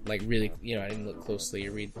I didn't look closely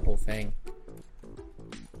or read the whole thing.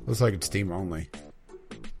 Looks like it's Steam only.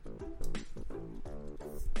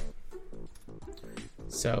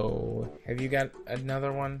 So, have you got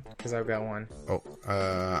another one? Because I've got one. Oh,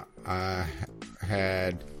 I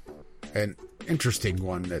had an interesting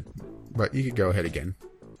one but you could go ahead again.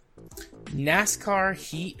 NASCAR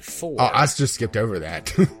Heat 4. Oh, I just skipped over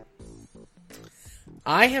that.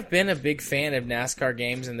 I have been a big fan of NASCAR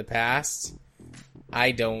games in the past.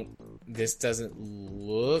 This doesn't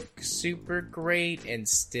look super great in the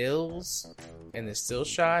still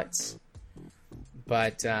shots.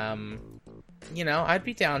 But, I'd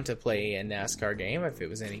be down to play a NASCAR game if it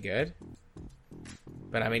was any good.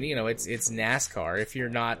 But, I mean, it's NASCAR.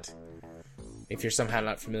 If you're somehow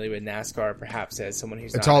not familiar with NASCAR, perhaps as someone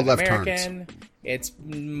who's not all left American, turns. It's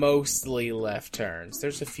mostly left turns.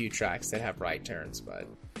 There's a few tracks that have right turns, but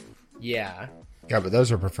yeah. Yeah, but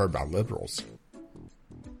those are preferred by liberals.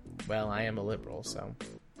 Well, I am a liberal, so.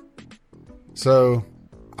 So,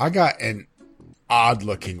 I got an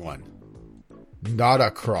odd-looking one. Not a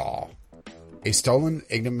crawl. A stolen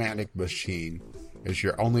enigmatic machine is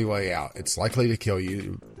your only way out. It's likely to kill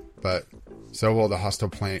you, but so will the hostile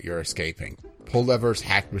planet you're escaping. Pull levers,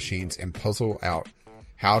 hack machines, and puzzle out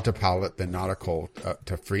how to pilot the nautical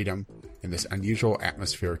to freedom in this unusual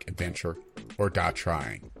atmospheric adventure, or die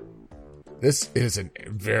trying. This is a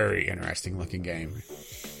very interesting looking game.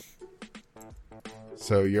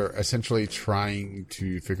 So you're essentially trying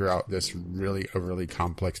to figure out this really overly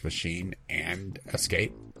complex machine and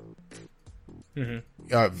escape.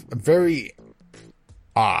 Mm-hmm. Very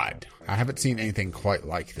odd. I haven't seen anything quite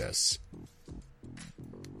like this.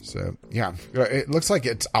 So, yeah. It looks like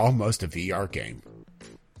it's almost a VR game.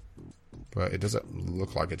 But it doesn't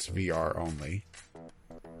look like it's VR only.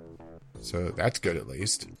 So that's good at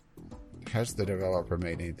least. Has the developer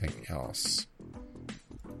made anything else?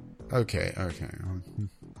 Okay.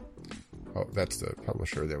 Oh, that's the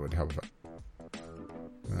publisher that would have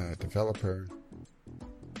developer.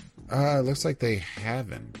 Looks like they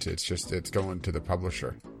haven't. It's going to the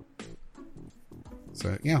publisher.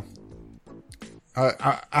 So, yeah.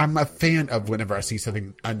 I'm a fan of whenever I see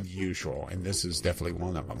something unusual, and this is definitely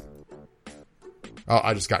one of them. Oh,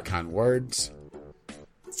 I just got kind words.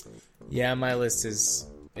 Yeah, my list is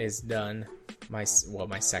done. My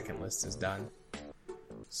second list is done.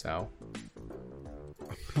 So.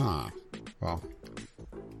 Huh. Well.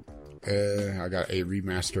 I got a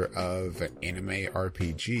remaster of an anime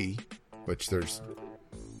RPG, which there's...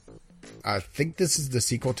 I think this is the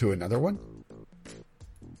sequel to another one.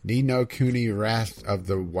 Ni no Kuni Wrath of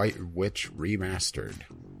the White Witch Remastered.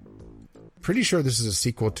 Pretty sure this is a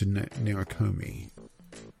sequel to Neokumi.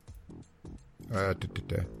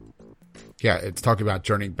 Yeah, it's talking about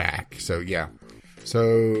journeying back. So, yeah.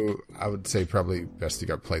 So, I would say probably best to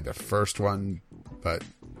go play the first one. But,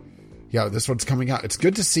 yeah, this one's coming out. It's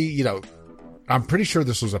good to see, you know, I'm pretty sure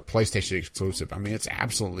this was a PlayStation exclusive. I mean, it's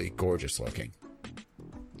absolutely gorgeous looking.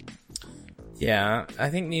 Yeah, I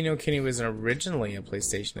think Ni no Kuni was originally a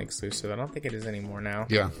PlayStation exclusive. I don't think it is anymore now.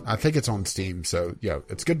 Yeah, I think it's on Steam. So, yeah,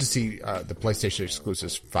 it's good to see the PlayStation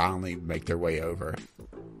exclusives finally make their way over.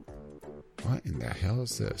 What in the hell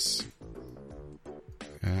is this?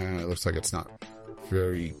 It looks like it's not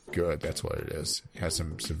very good. That's what it is. It has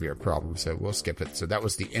some severe problems, so we'll skip it. So that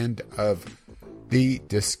was the end of the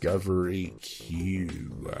Discovery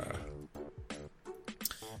Queue.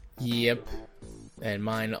 Yep. And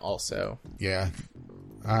mine also. Yeah.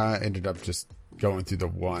 I ended up just going through the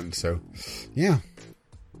one, so yeah.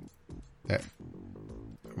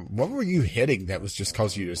 What were you hitting that was just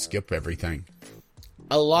causing you to skip everything?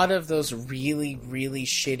 A lot of those really, really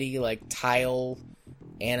shitty, like, tile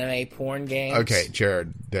anime porn games. Okay,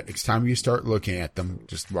 Jared, the next time you start looking at them,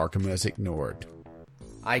 just mark them as ignored.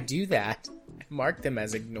 I do that. I mark them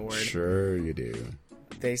as ignored. Sure you do.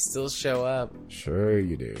 They still show up. Sure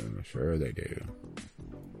you do. Sure they do.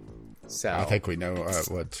 So I think we know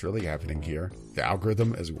what's really happening here. The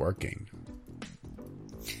algorithm is working.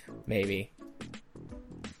 Maybe.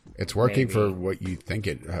 It's working for what you think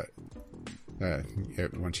it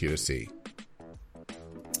wants you to see.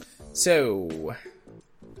 So,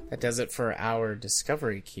 that does it for our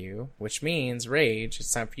Discovery Queue, which means, Rage,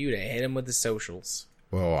 it's time for you to hit him with the socials.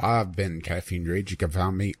 Well, I've been Caffeine Rage. You can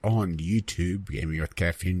find me on YouTube, Gaming with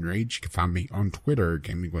Caffeine Rage. You can find me on Twitter,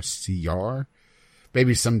 Gaming with CR.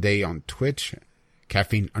 Maybe someday on Twitch,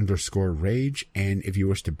 Caffeine_Rage. And if you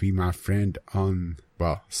wish to be my friend on,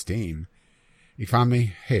 well, Steam, you find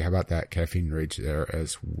me, hey, how about that? Caffeine Rage there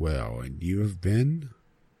as well. And you have been...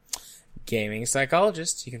 Gaming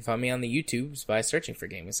Psychologist. You can find me on the YouTubes by searching for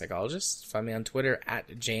Gaming Psychologist. Find me on Twitter at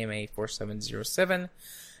JMA4707.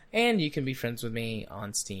 And you can be friends with me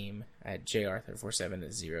on Steam at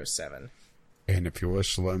JArthur4707. And if you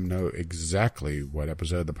wish to let them know exactly what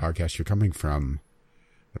episode of the podcast you're coming from,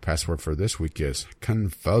 the password for this week is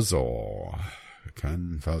Confuzzle.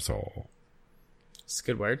 Confuzzle. It's a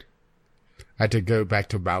good word. I had to go back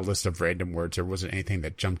to my list of random words. There wasn't anything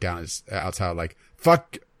that jumped down outside like,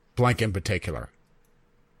 fuck blank in particular.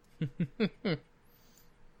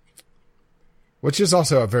 Which is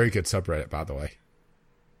also a very good subreddit, by the way.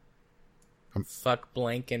 Fuck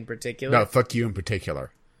blank in particular? No, fuck you in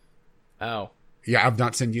particular. Oh. Yeah, I've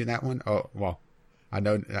not sent you that one. Oh, well, I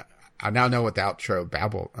now know what the outro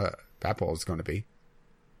babble is going to be.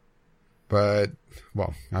 But,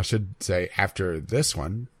 well, I should say after this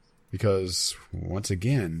one, because once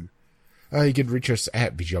again, you can reach us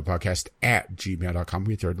at VGLpodcast@gmail.com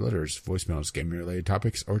with your letters, voicemails, gaming-related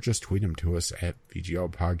topics, or just tweet them to us at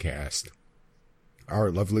VGLpodcast. Our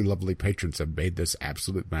lovely, lovely patrons have made this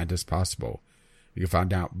absolute madness possible. You can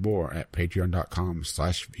find out more at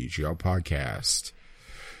patreon.com/VGLpodcast.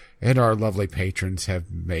 And our lovely patrons have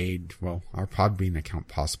made, well, our Podbean account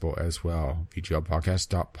possible as well.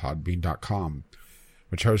 VGLpodcast.podbean.com,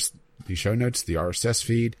 which hosts the show notes, the RSS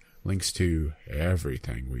feed, links to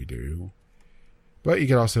everything we do. But you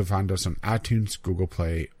can also find us on iTunes, Google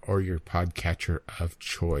Play, or your podcatcher of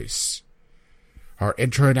choice. Our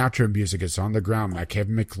intro and outro music is On the Ground by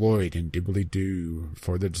Kevin MacLeod and Doobly Doo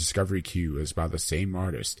for the Discovery Queue is by the same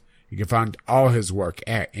artist. You can find all his work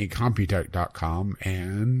at incompetech.com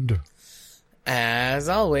and... As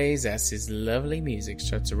always, as his lovely music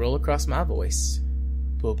starts to roll across my voice.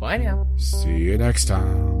 Well, bye now. See you next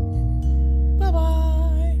time.